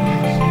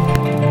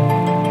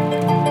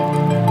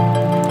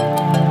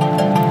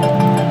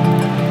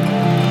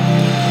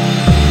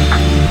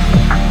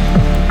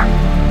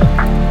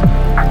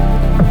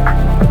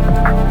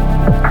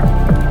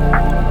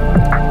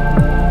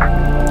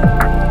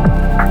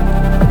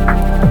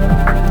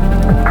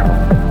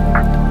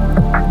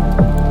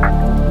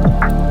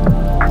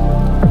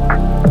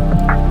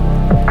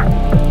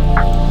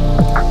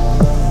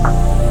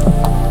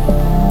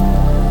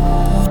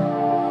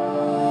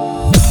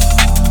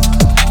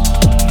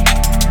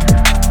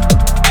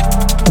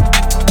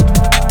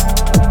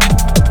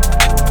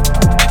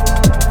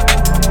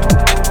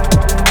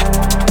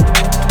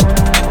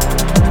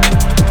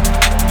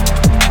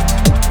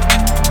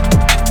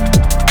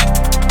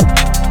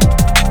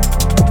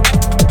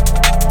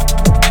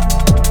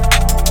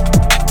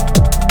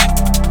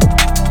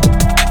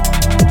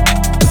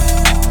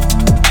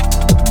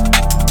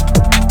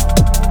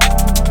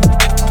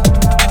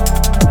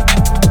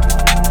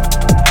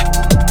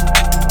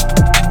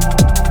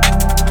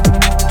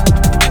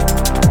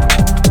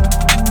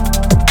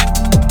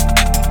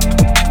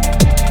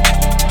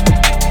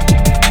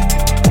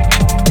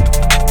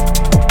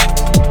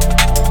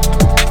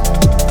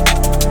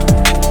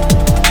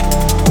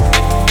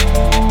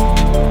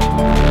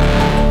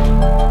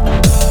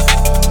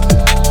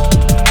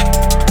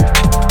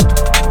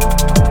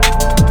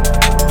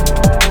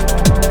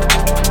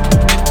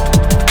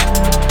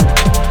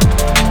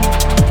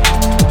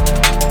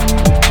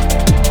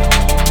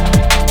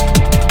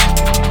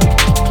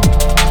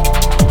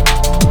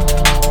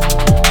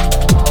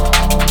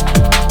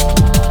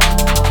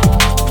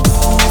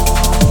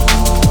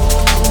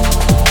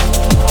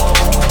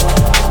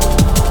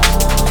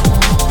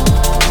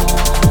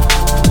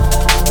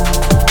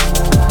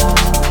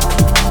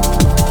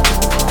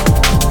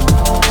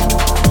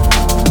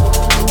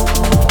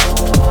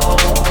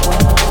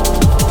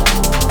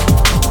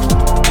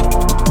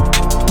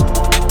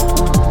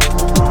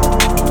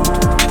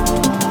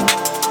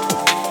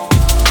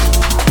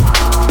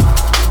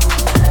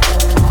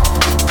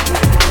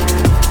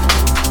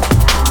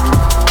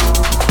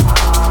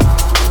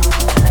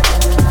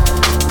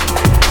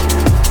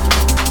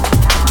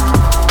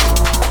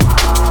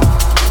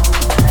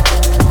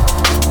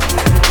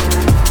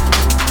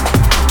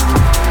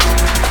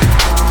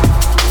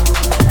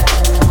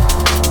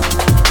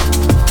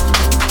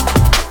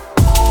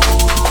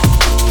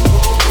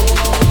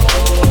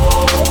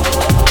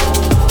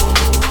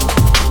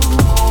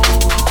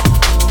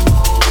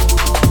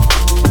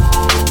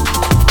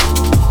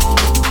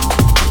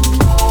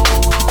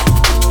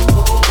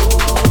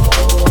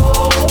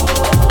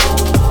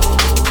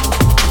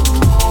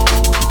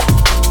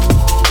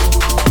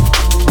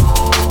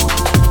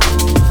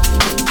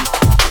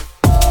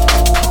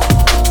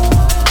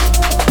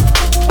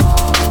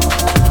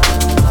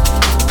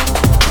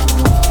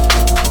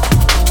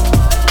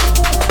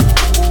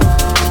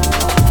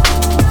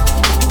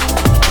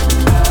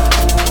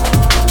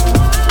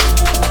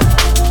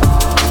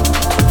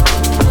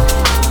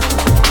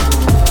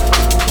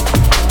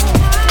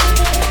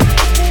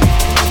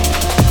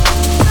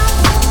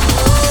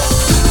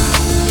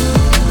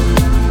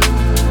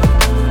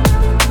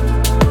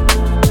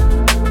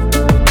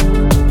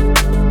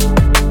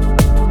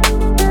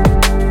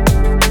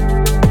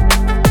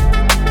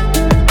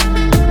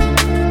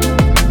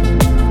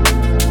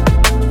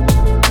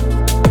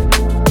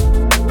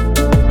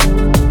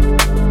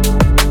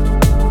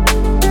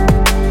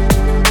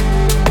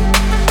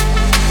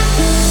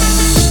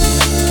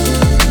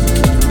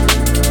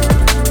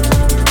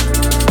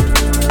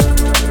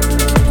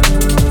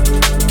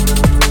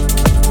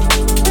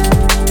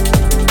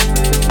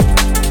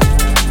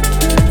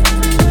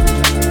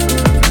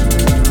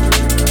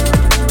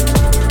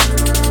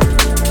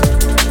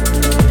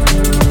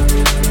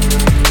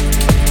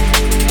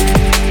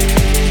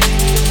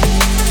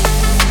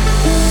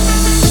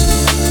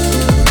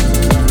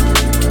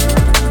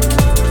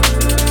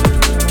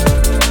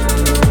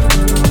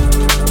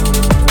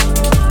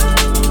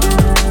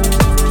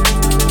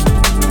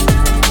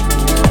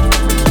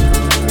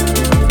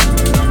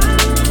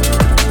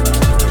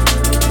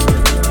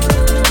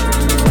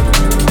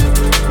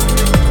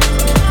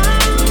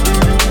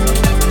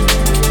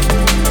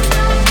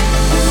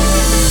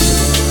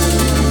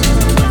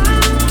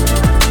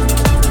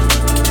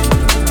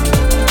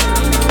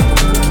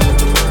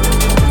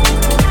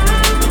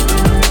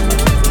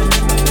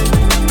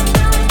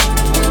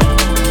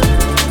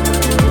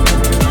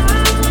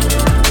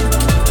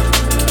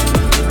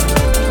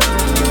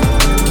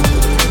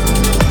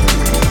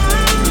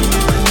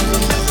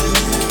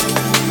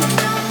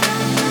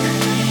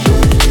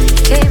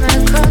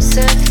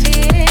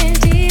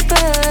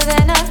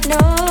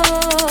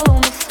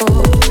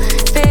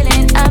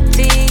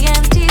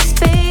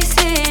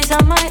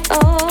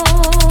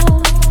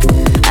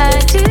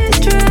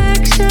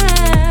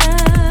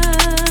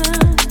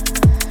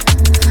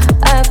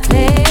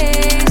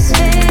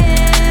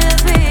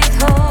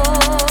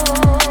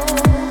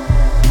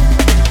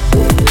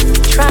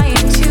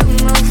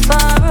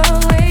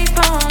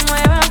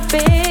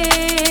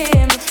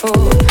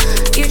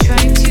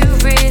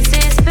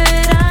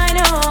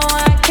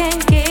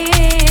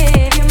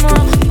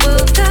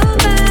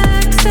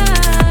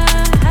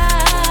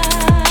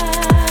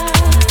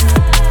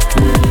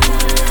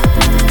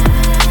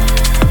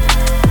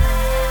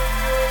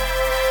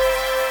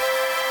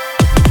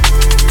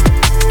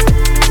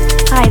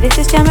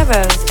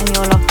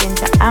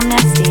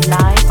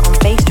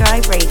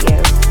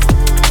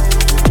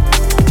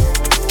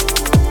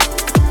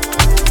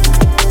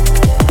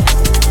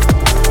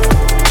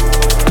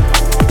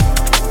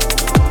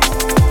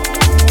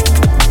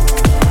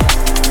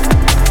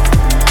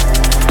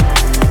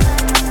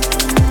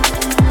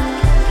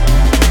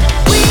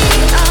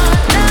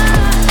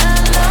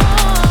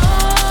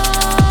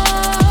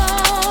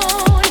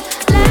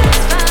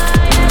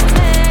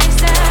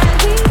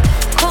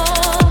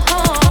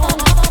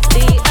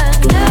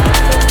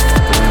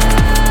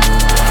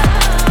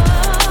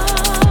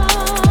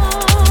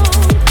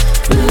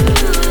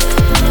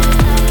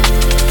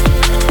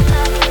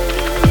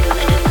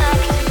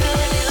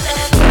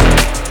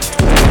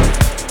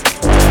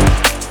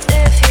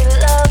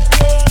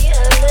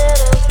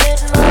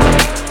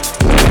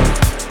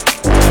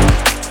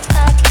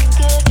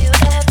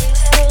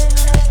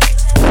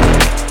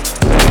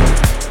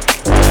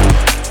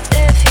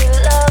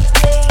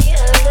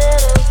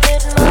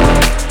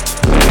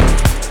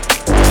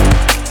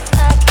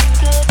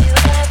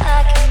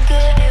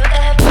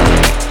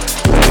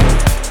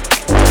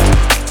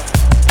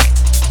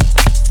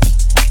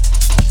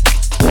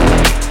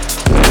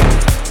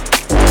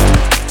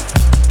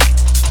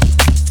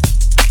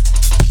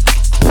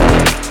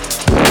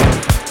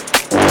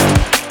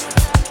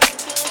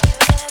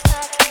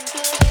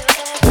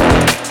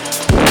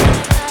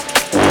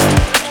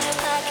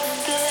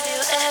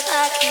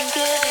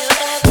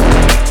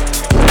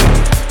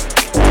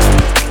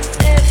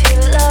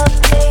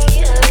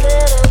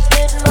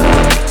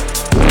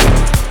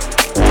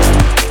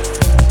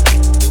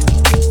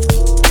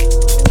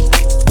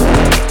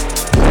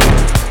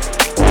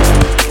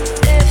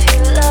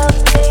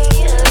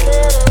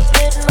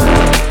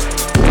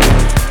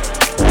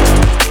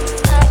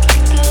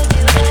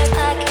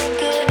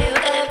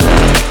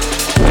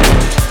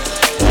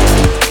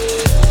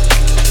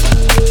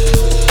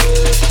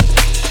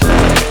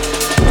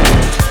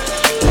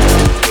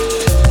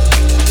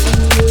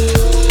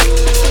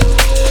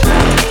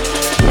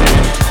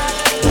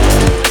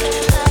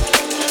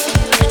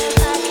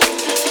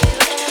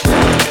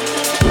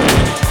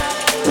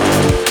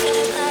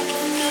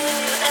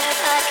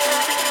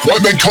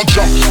 White men can't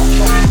jump.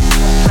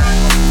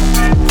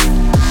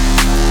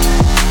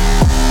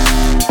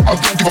 I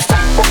don't give a fuck.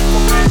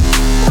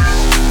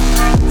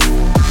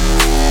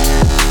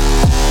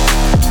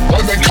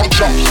 White men can't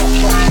jump.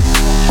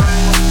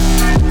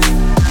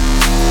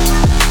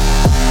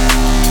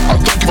 I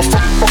don't give a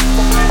fuck.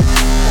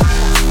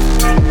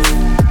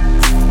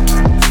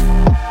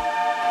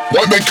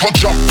 White men can't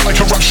jump. I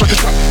can rap, shut your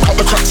trap. Cut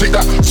the crap, take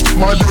that. Spit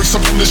my lyrics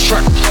up on this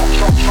track.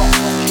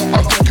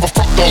 I don't give a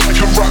fuck though. I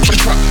can rap, shut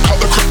your trap.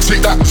 Cut the crap,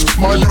 take that. Spit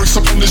my lyrics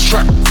up on this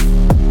track.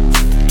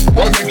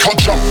 White men can't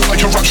jump. I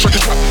can rap, shut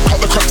your trap.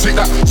 Cut the crap, take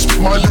that. Spit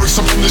my lyrics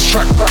up on this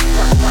track.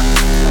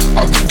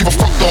 I don't give a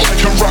fuck though. I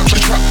can rap, shut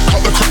your trap.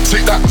 Cut the crap,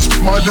 take that.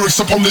 Spit my lyrics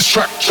up on this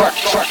track.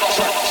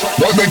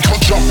 White men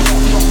can't jump.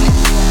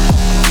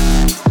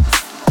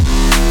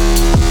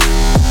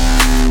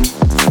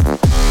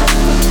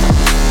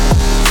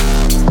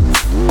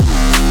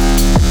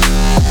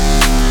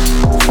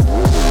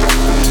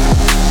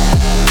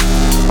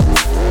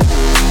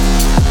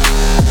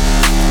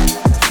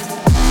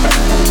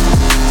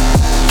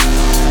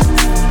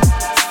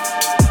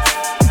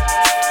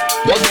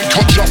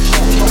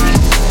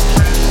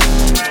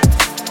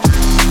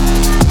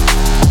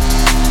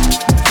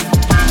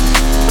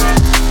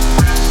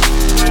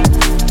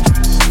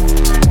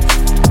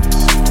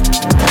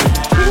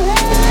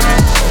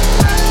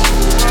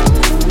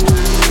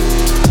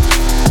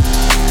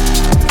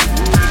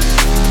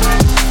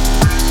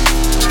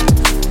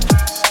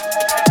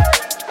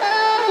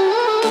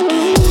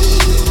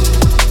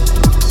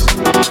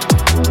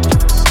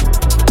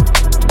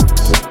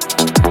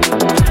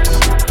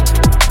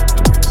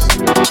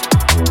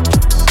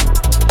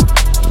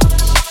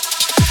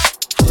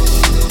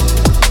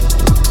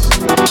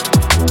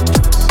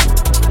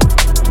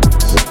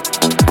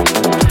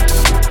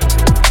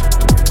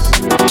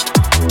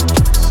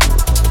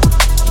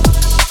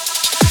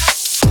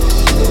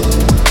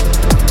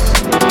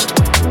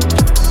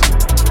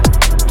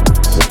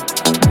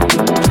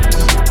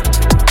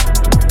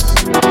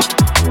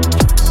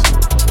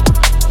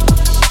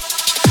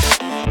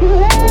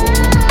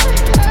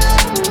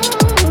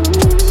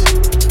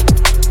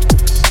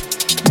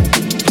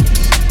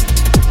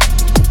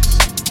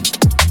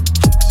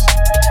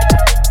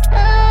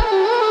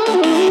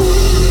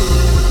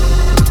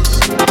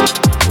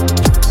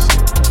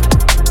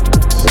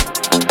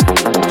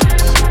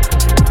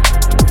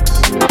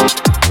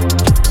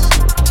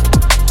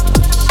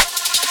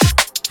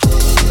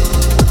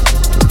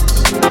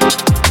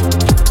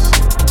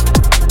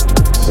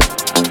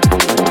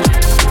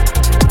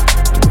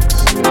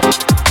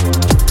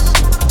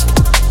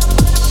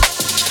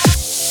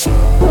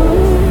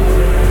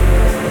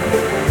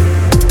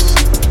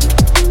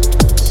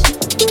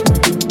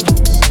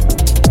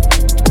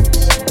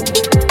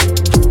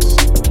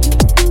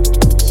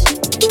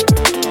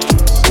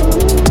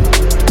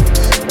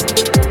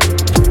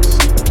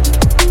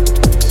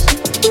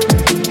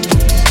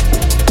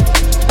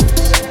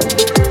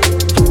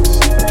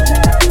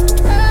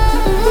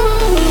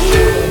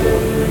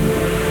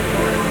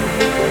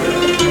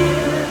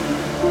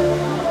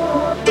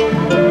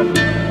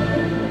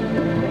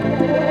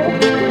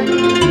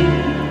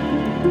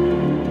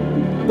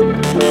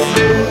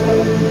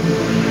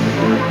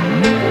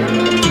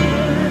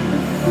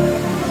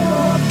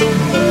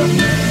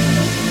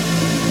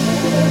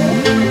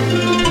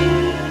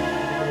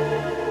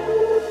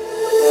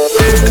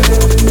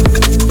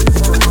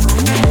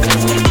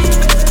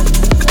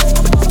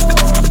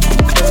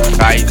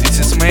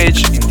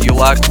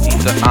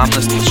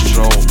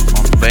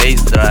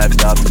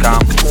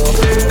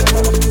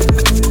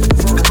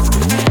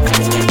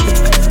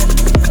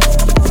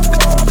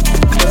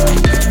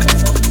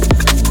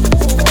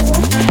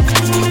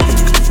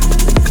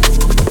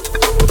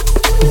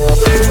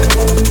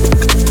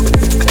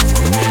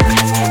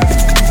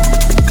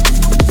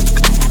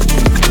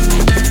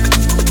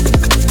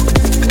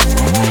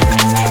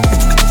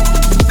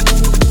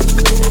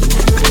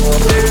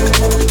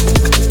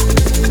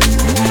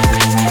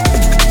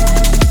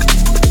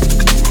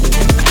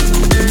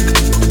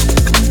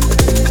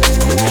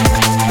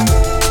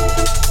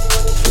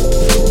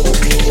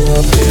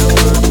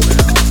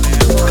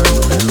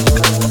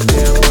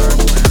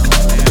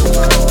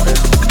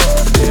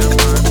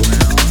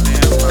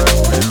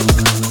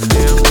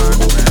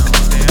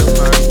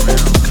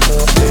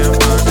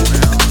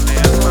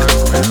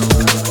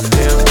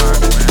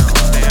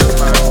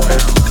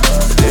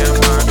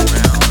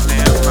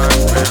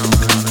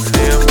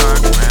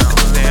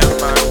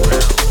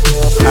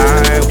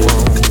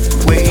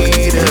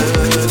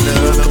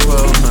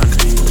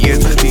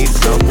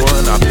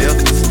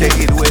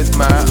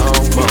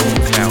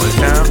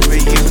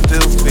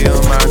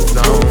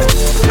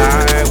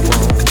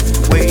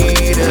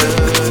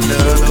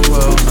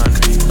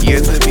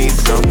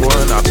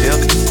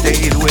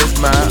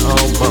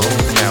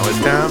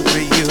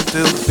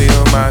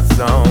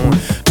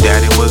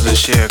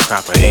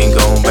 sharecropper, ain't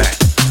going back.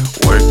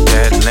 Work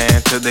that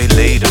land till they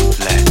laid him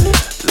flat.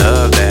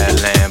 Love that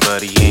land,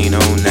 but he ain't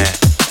on that.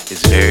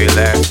 His very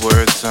last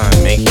word, son,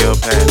 make your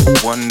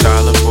path. $1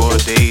 for a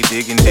day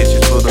digging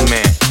ditches for the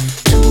man.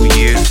 2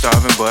 years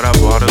starving, but I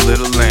bought a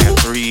little land.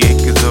 3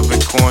 acres of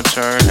it corn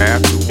turned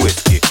half to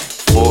whiskey.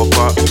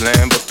 4-part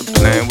plan, but the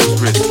plan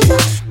was risky.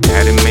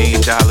 Daddy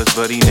made dollars,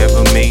 but he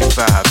never made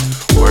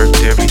 5.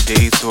 Worked every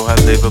day, so I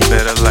live a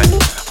better life.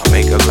 I'll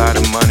make a lot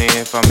of money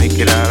if I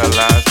make it out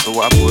alive. So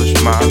I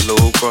pushed my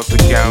load across the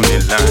county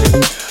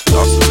line.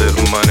 Lost a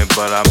little money,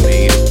 but I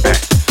made it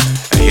back.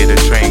 I hear the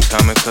train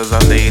coming cause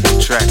I laid the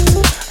tracks.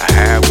 I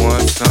had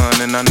one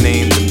son and I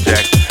named him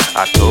Jack.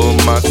 I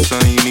told my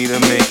son you need to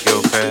make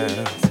your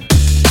path.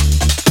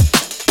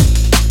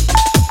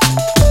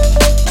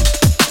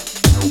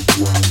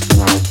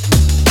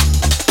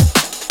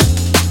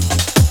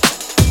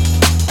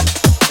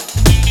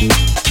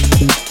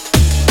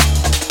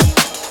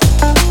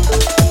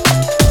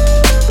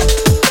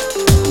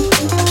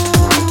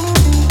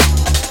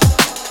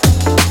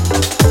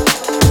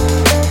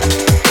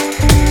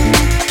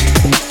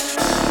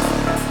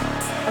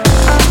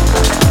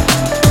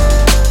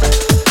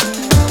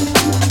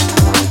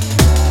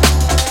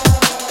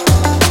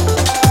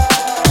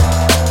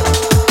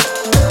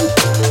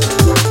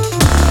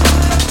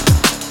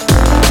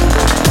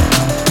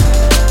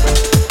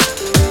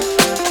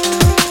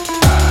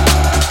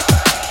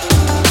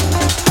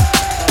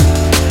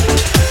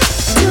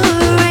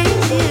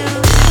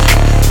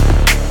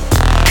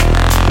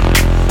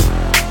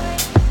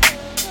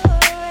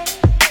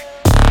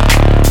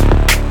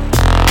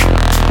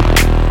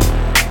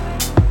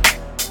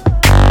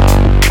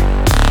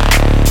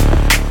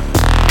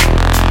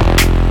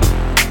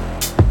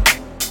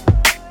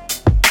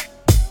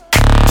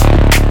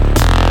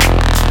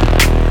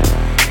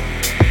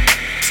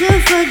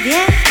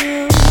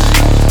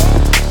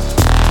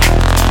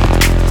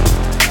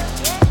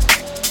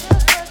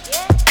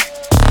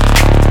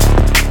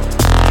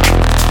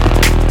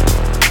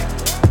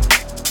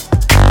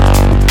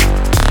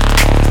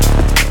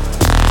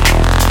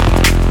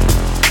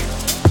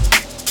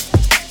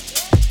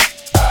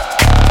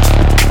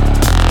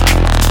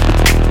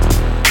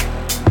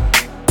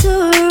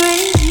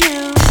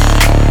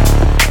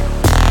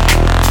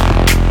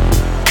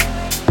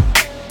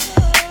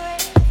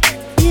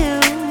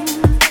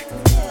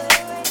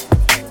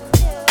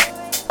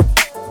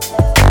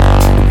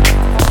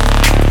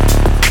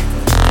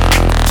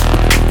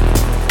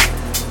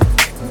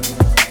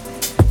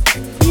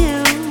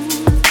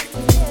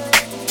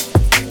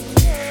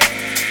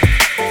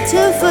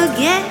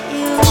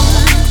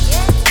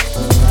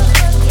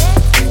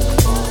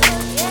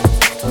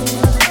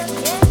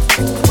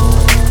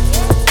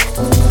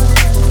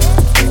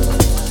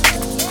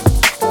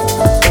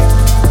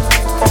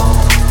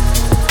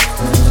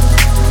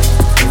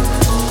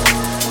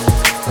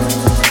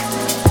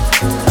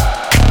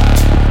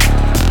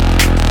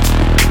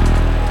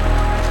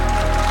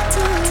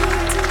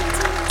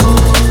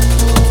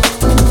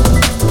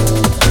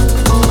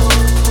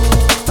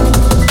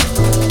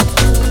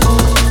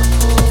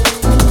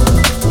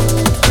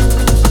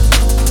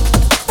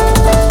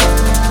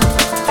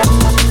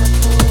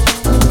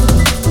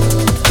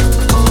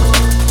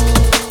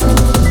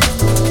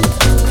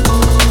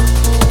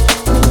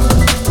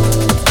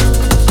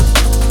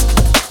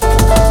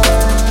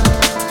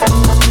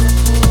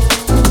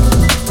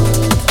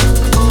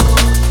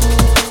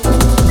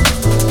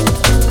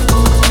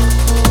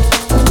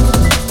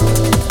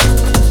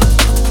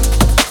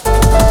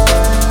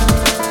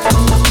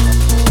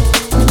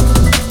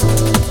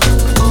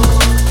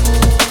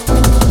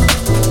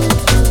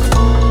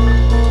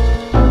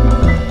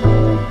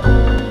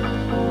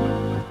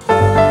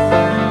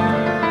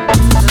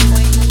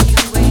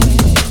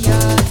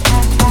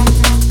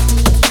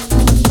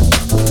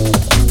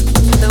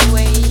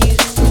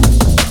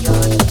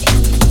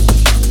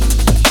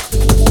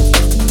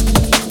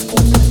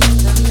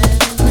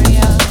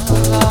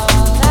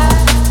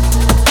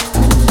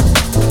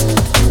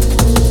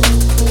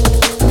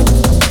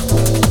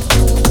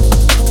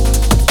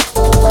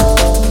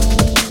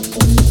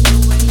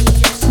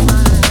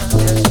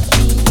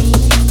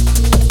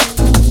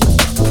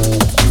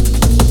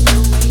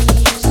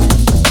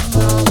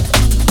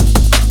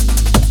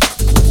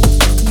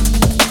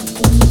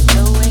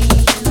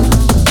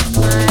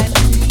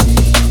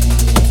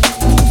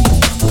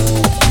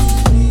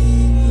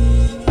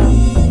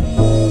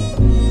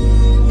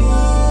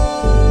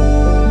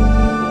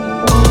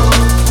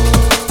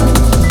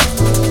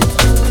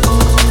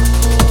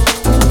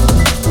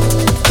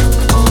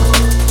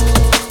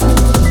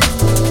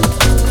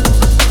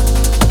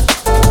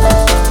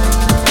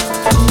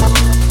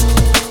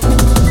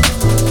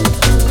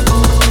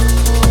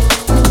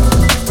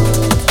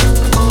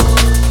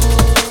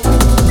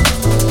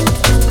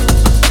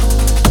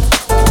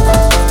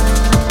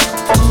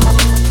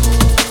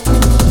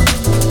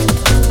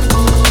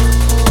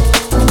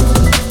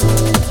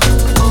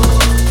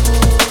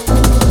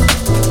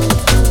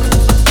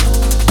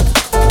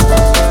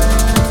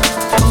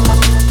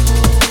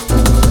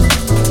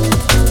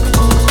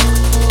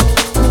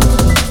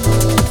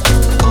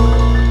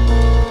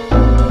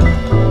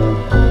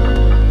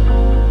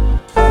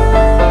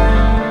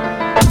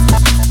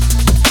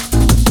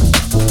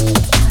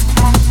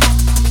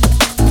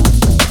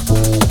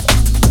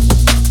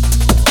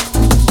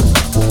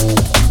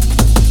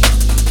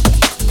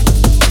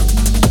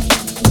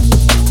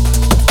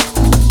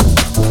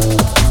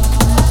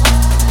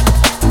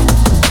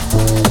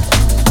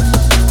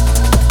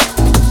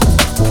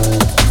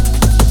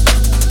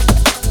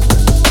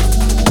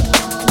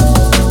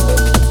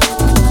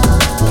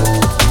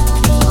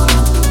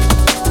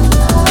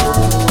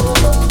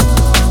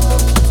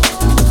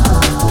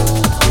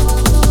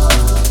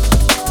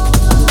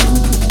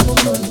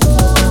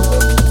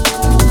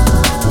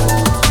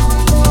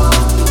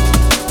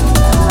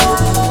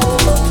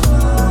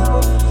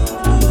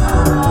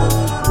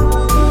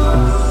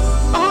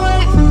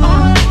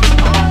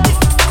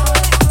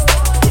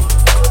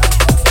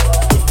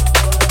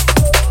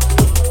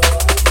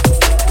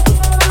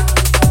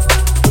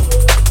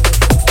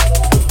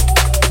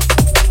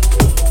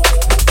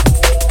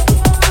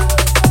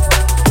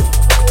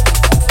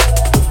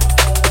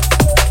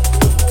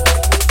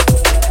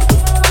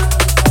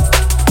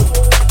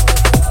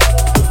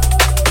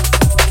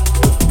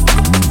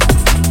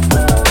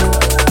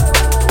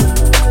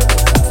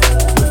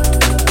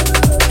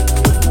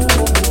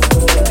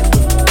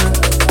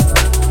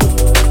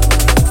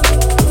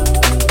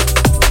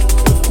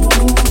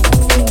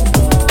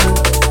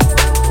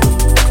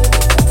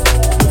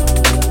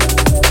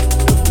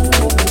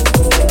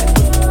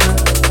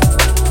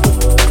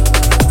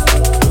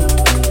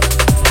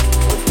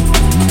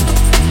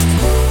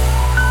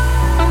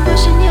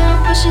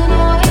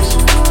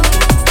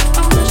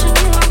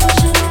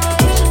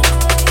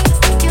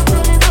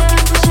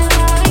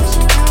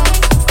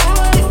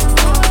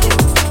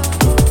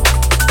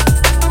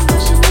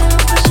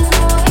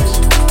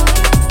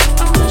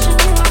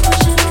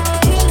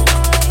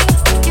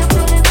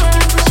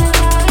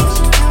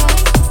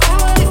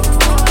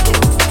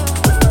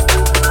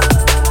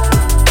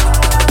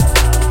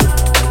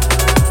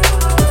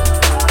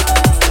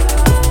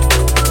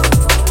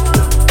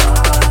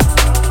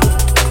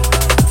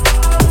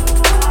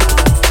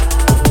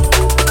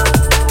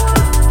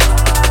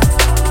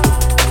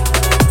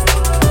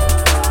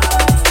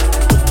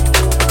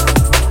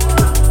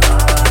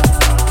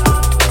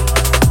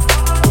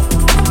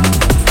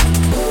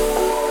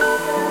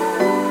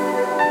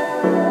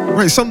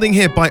 Right, something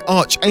here by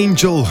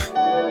Archangel.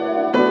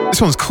 This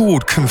one's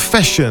called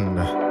Confession.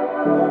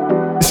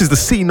 This is the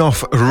Seen-Off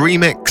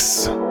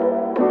remix.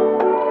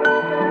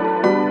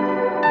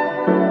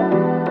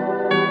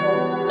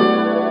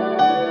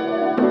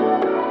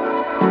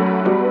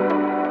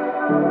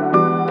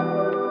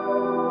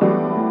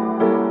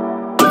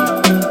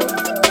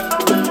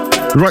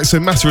 Right, so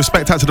massive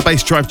respect out to the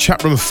Bass Drive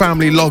chat room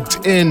family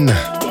logged in.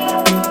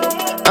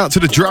 Out to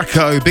the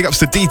Draco, big ups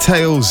to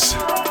Details.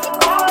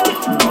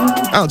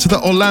 Out to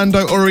the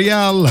Orlando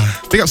Oriel,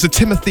 big ups to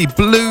Timothy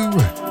Blue.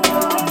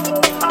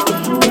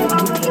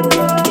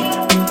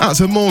 Out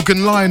to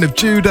Morgan Lion of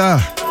Judah.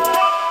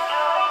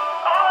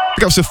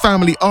 Big ups to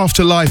Family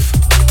Afterlife.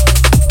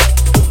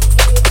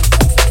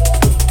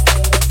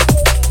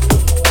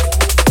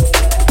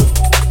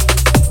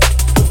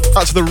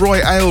 Out to the Roy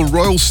Ale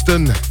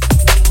Royalston.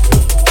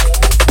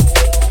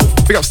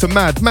 Big ups to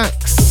Mad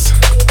Max.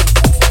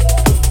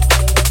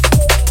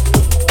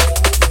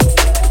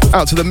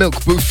 Out to the Milk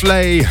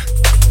Boufflé.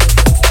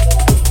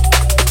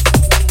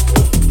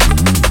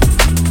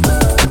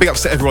 Big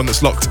ups to everyone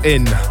that's locked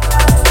in.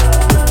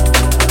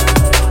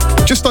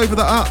 Just over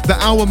the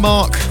hour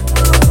mark.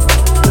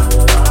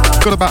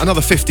 Got about another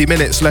 50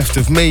 minutes left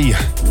of me.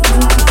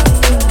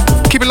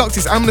 Keep it locked,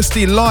 it's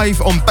Amnesty live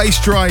on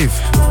Bass Drive.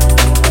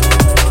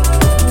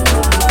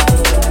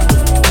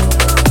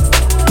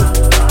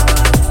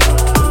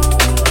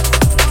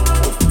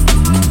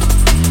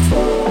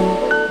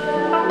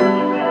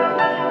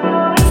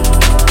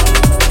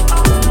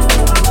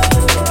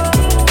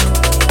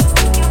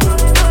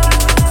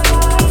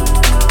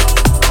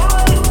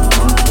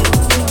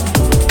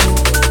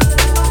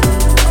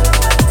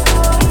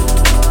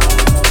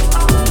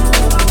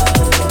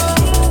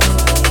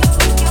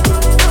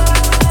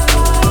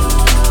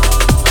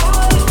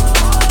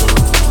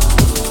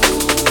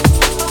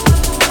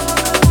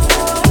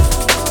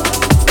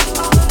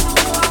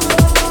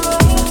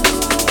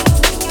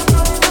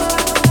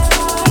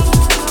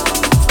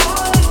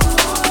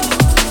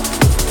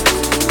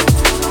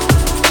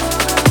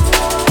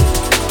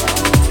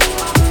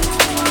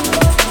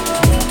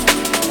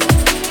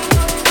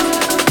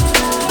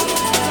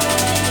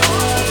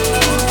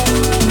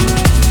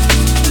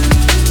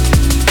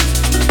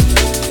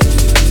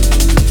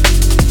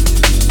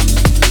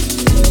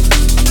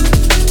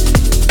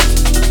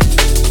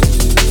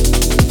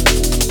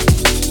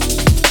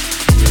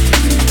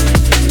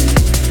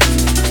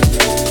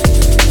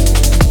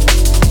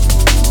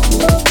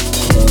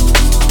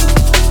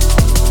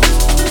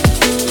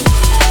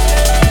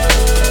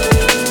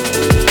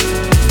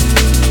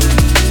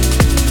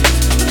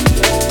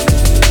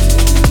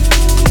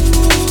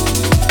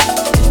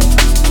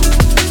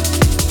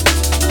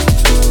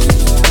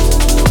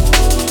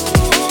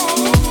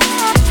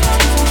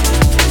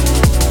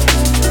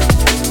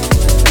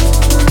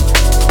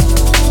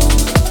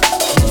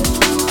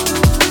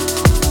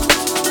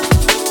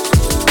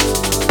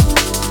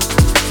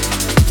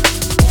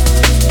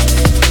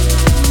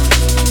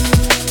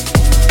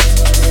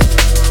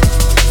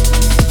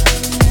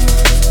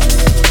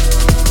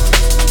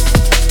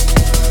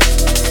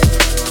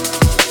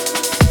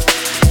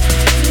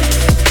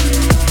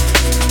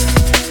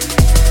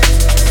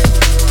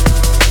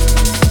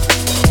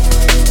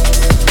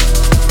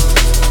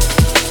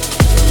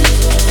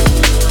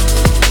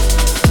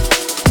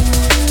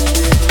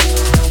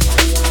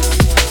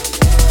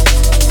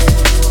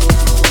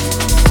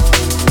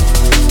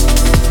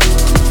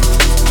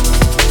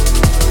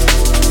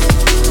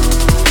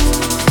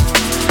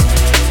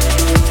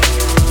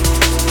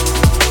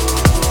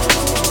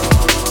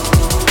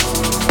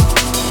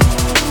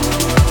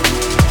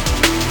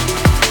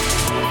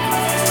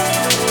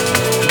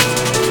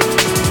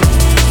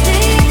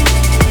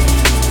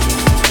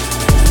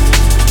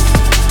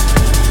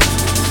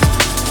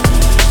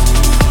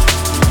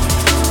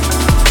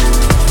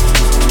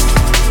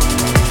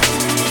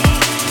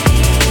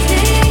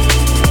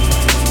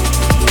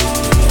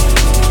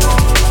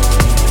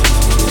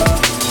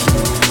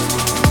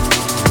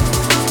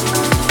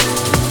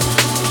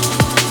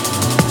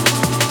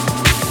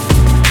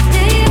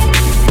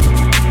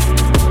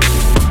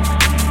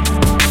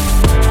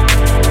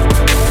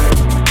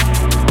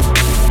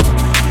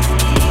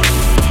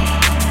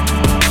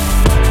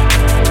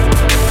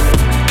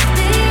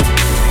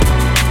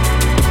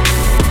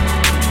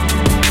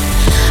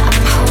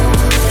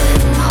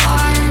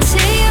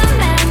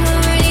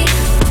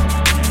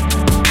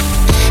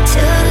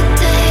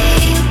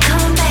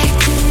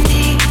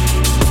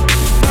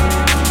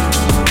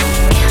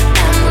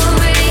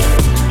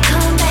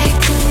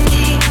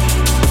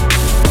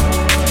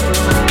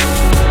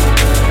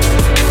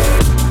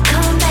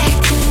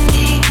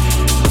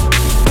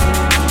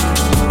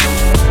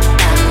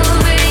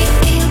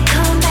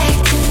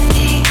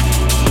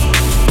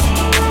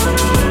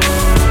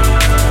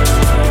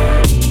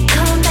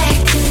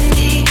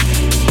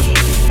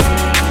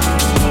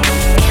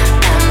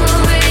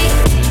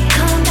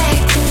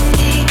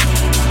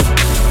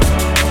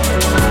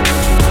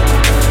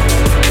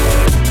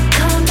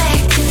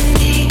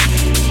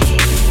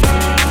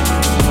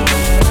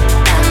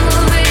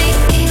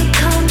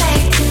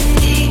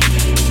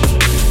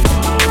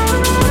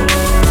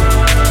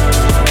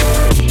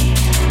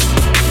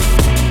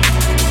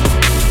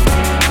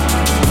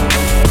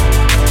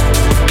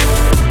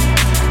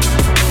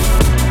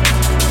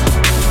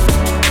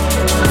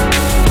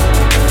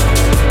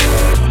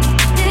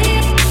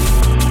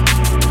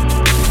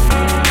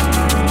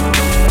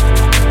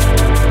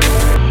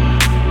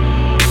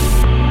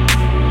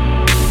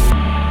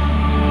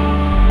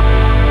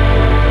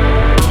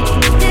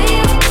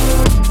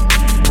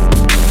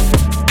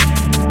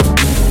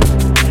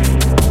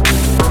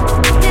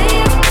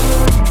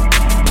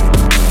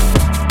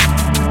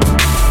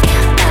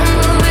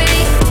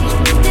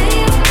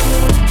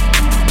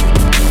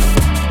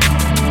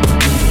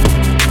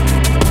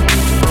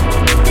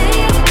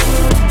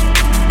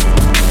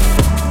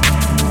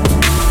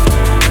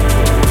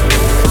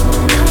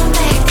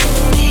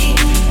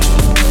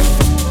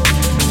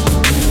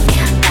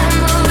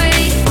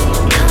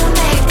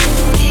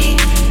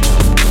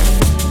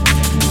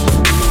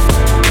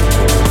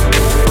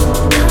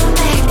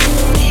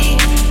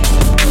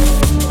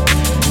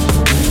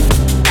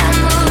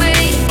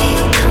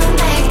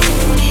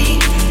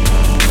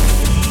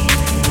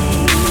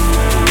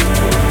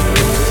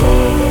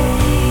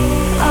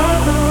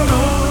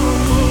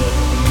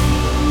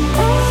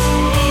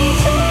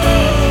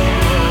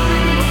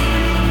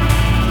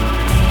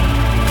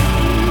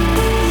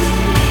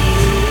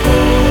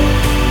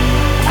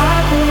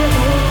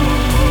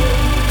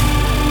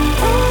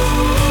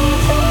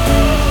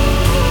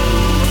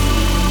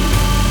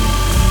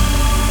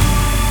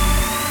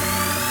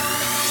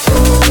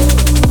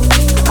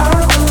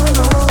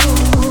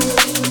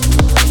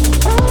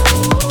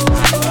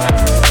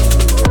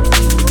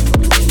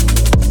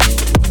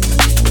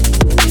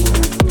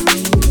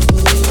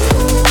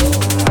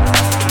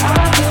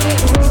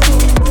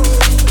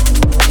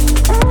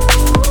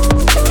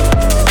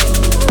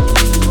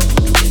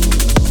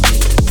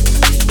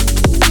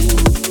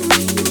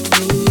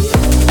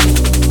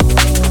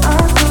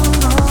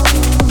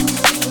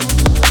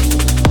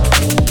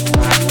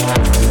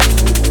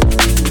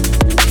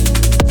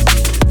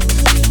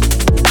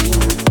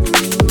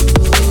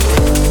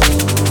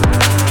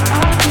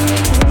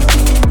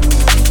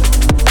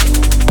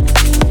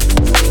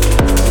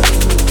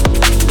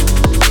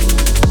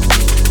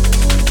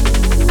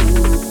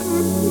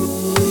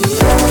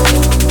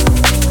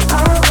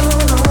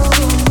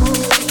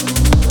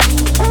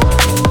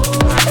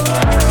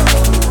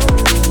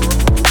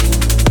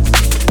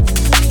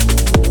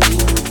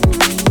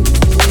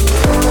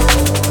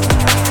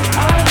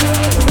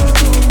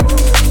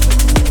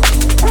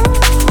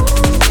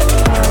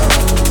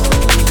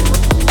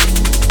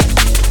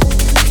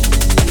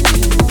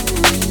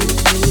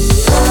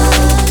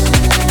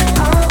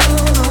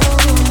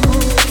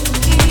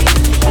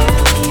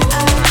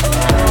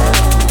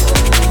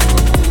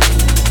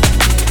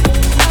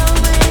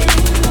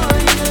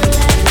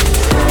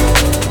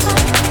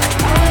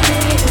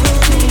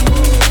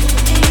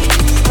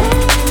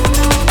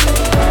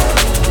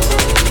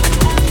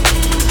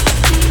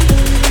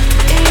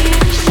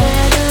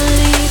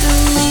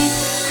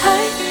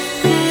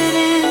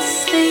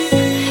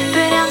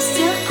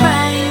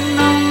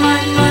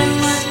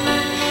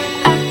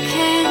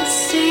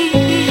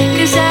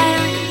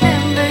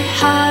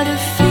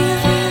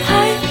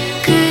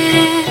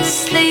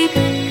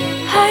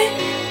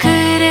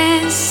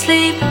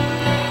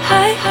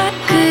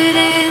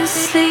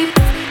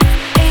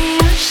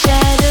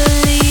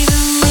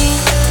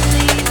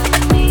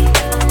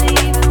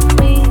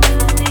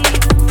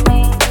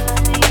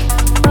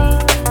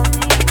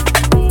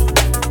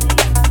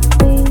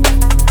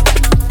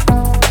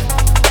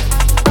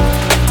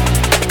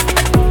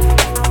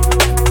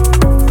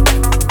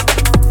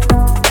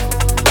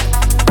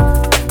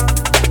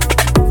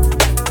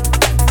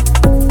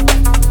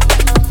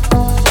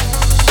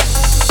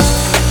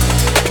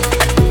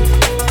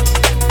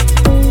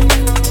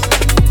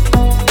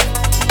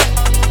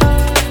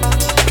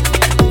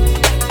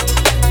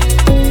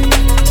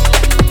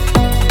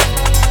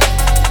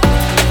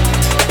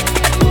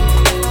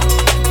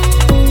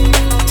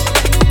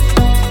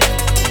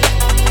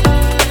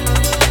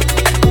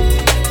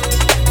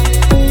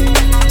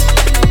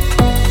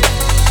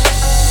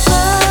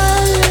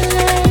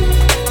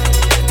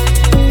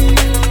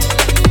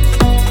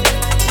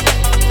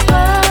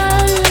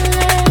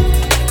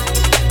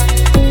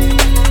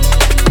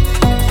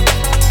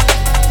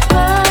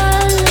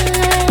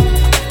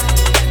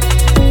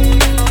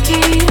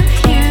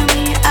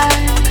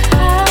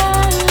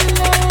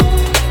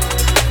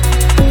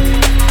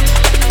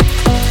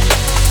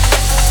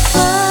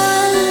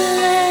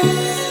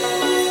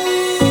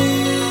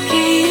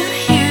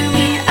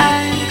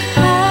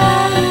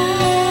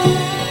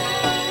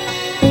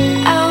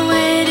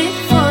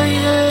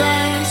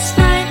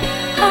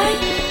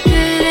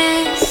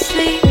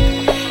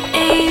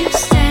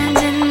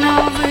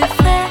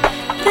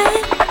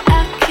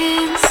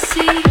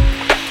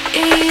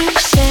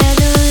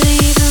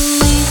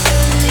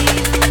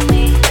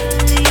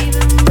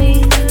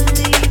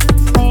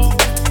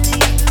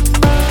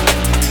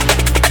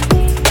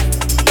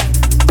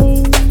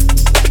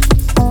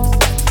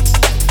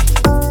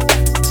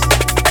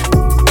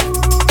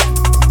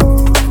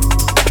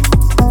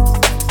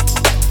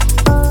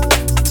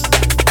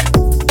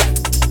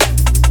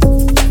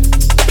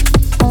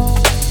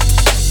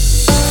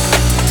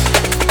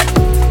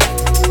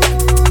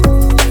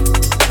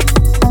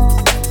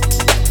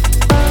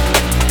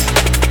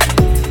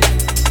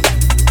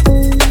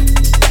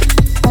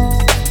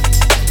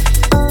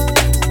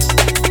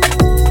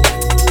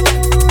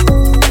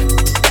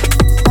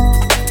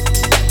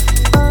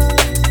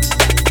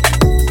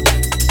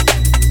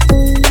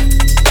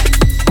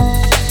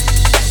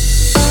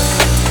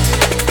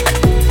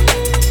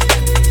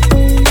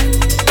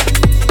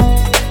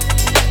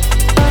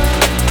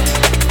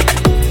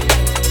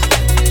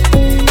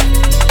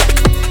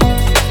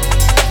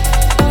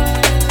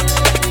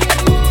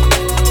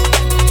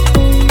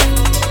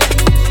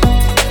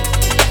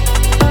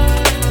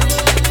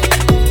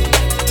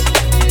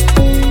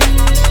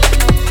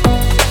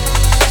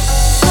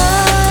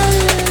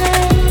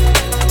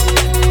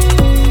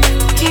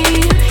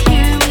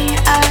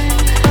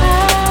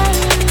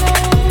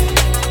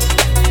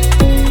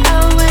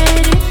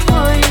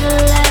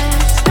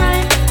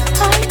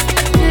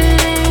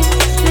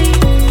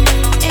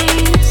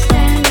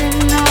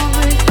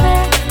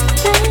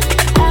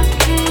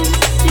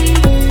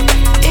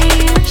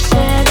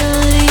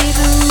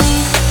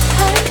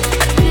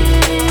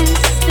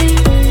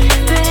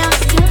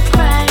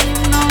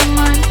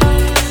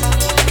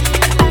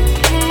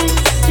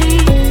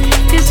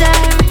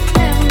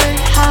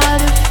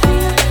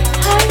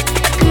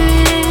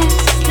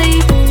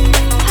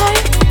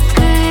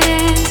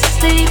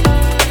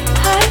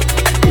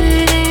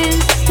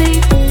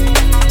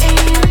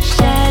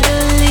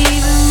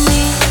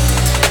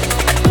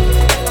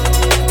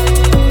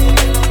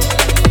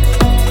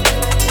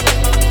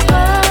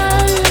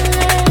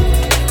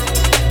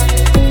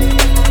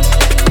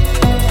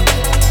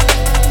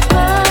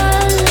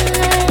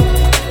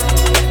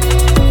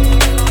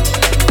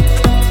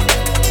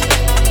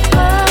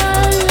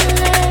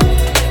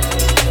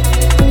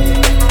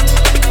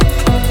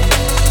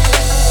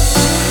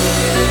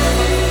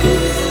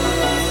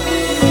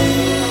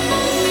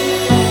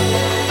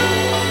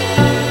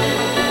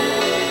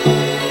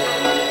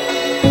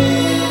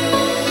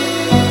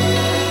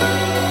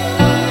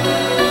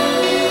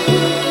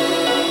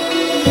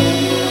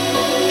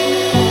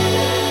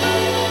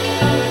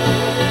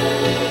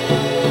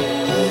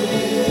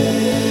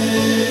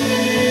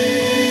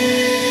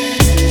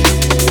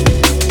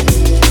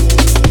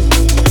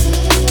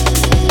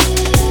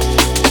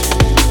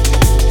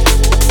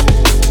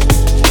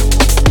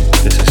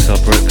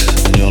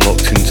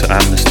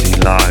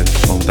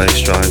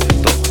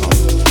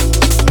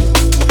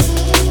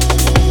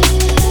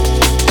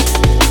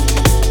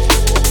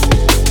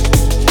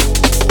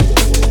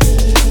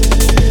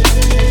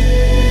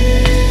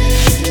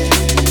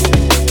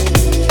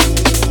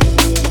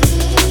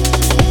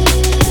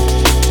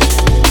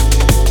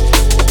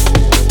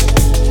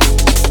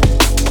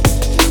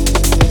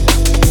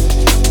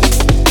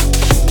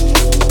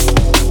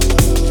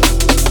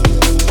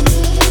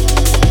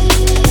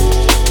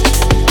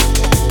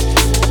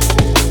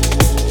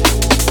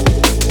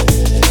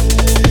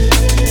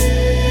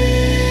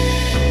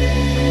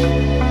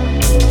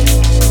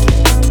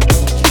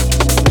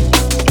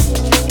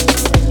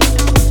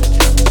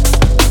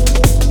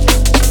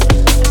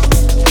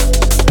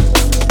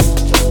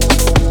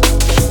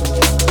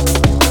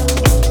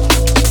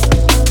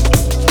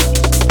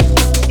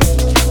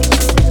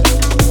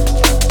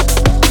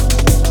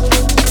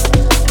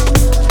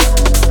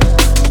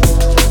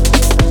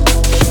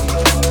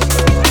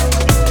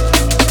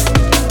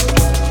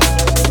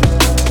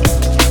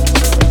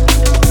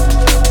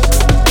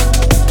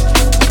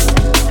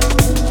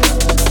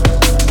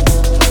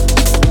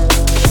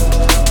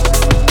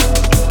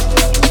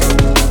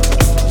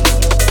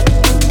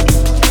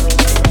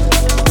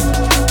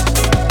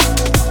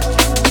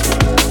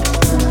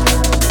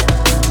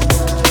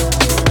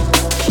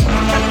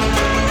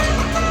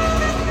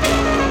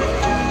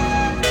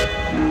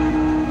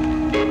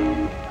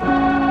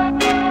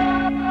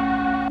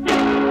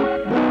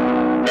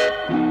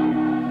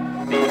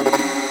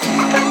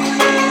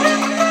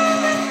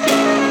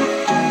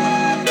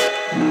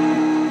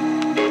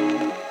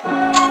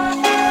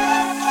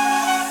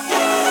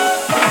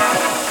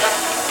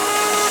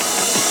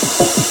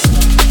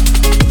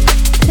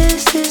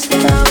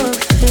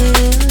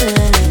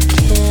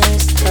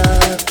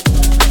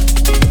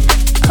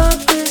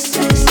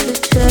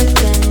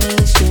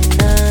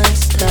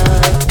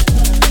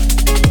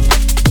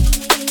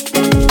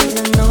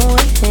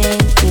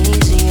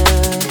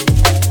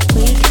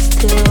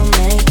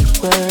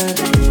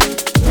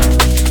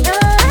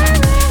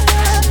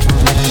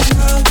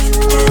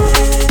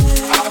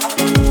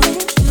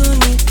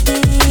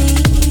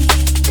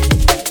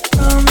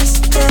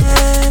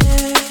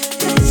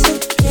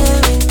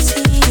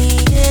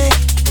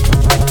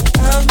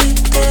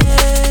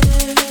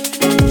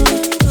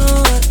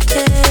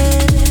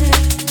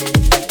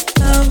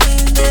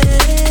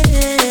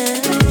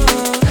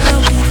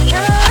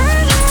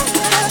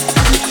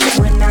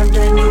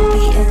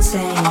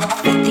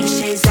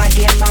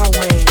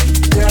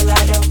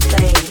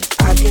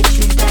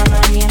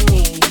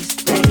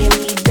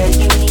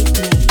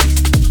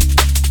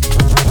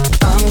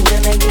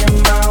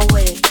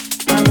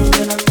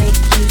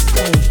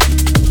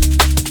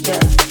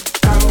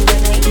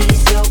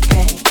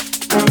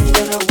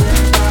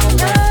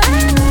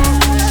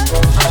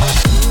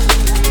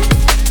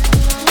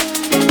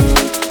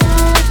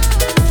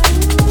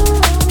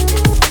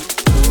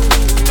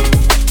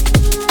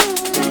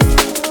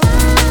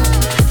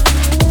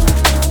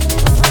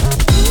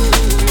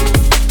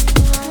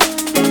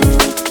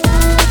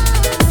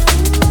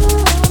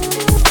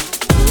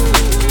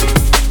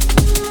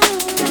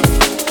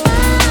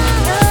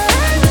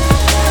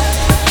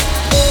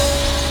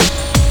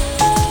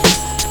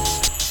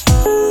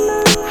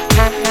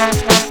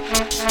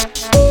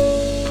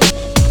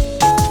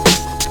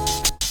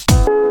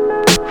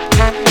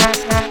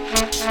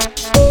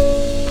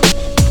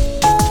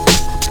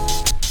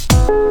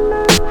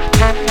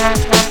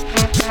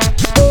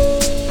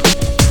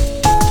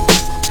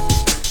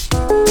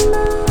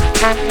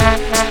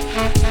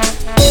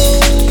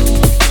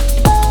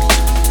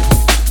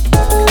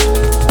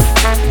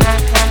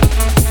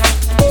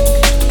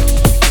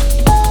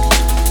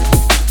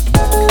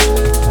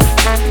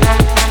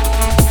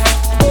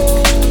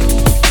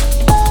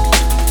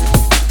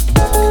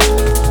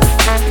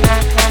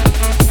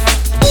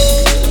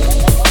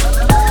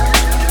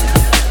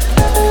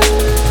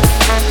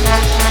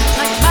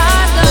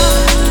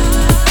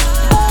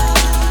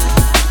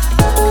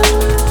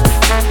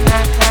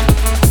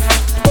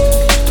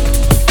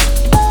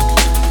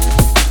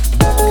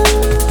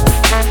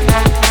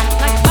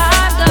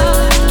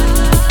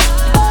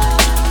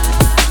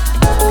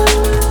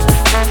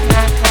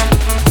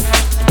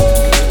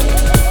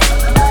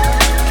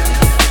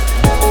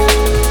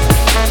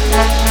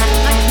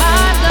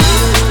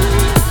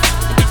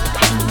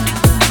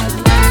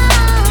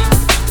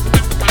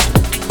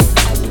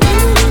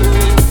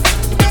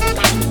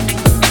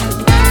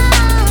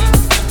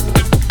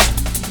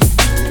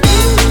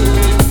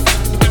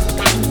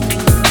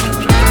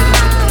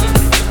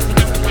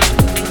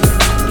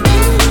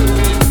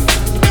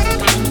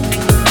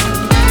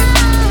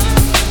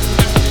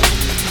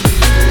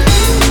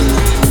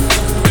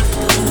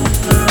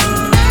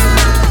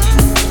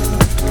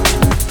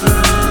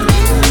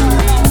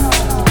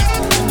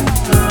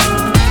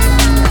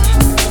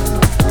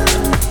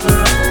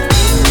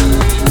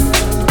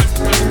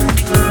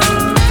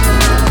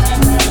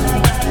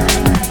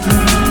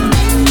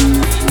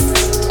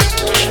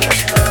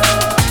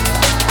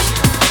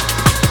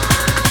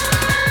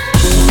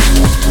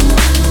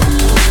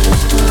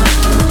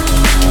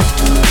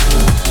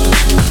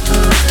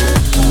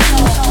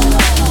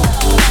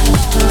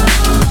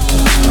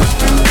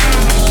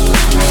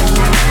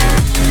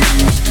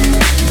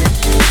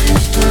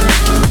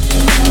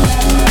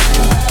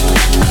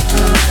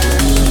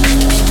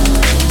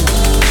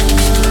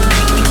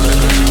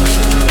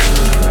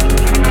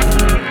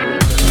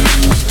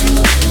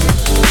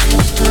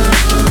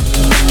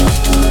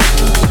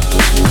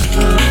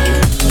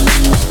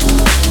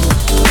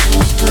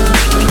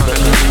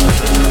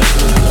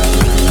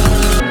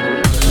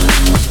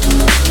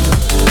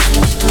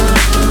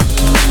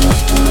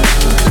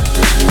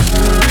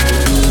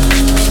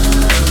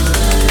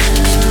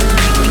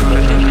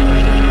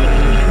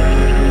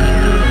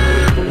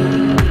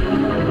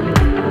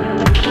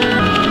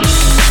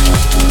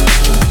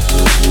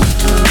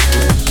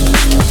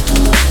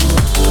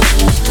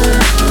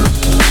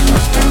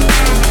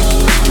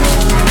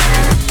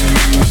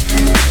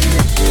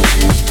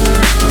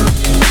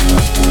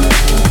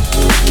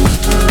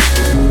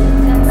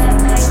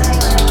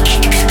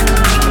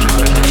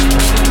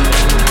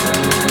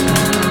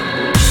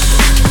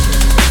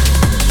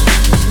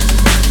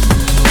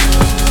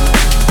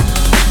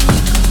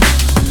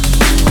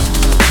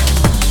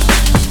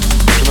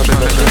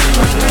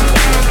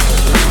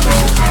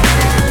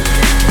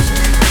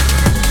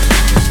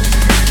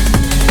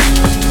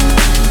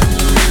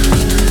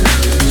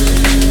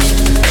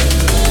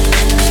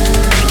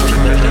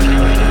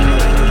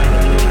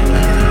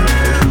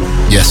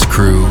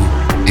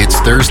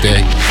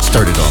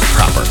 started off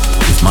proper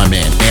with my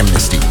man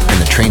Amnesty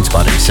and the Train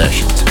Spotting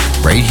Sessions,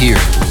 right here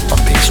on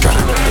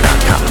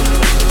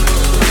BassDrive.com.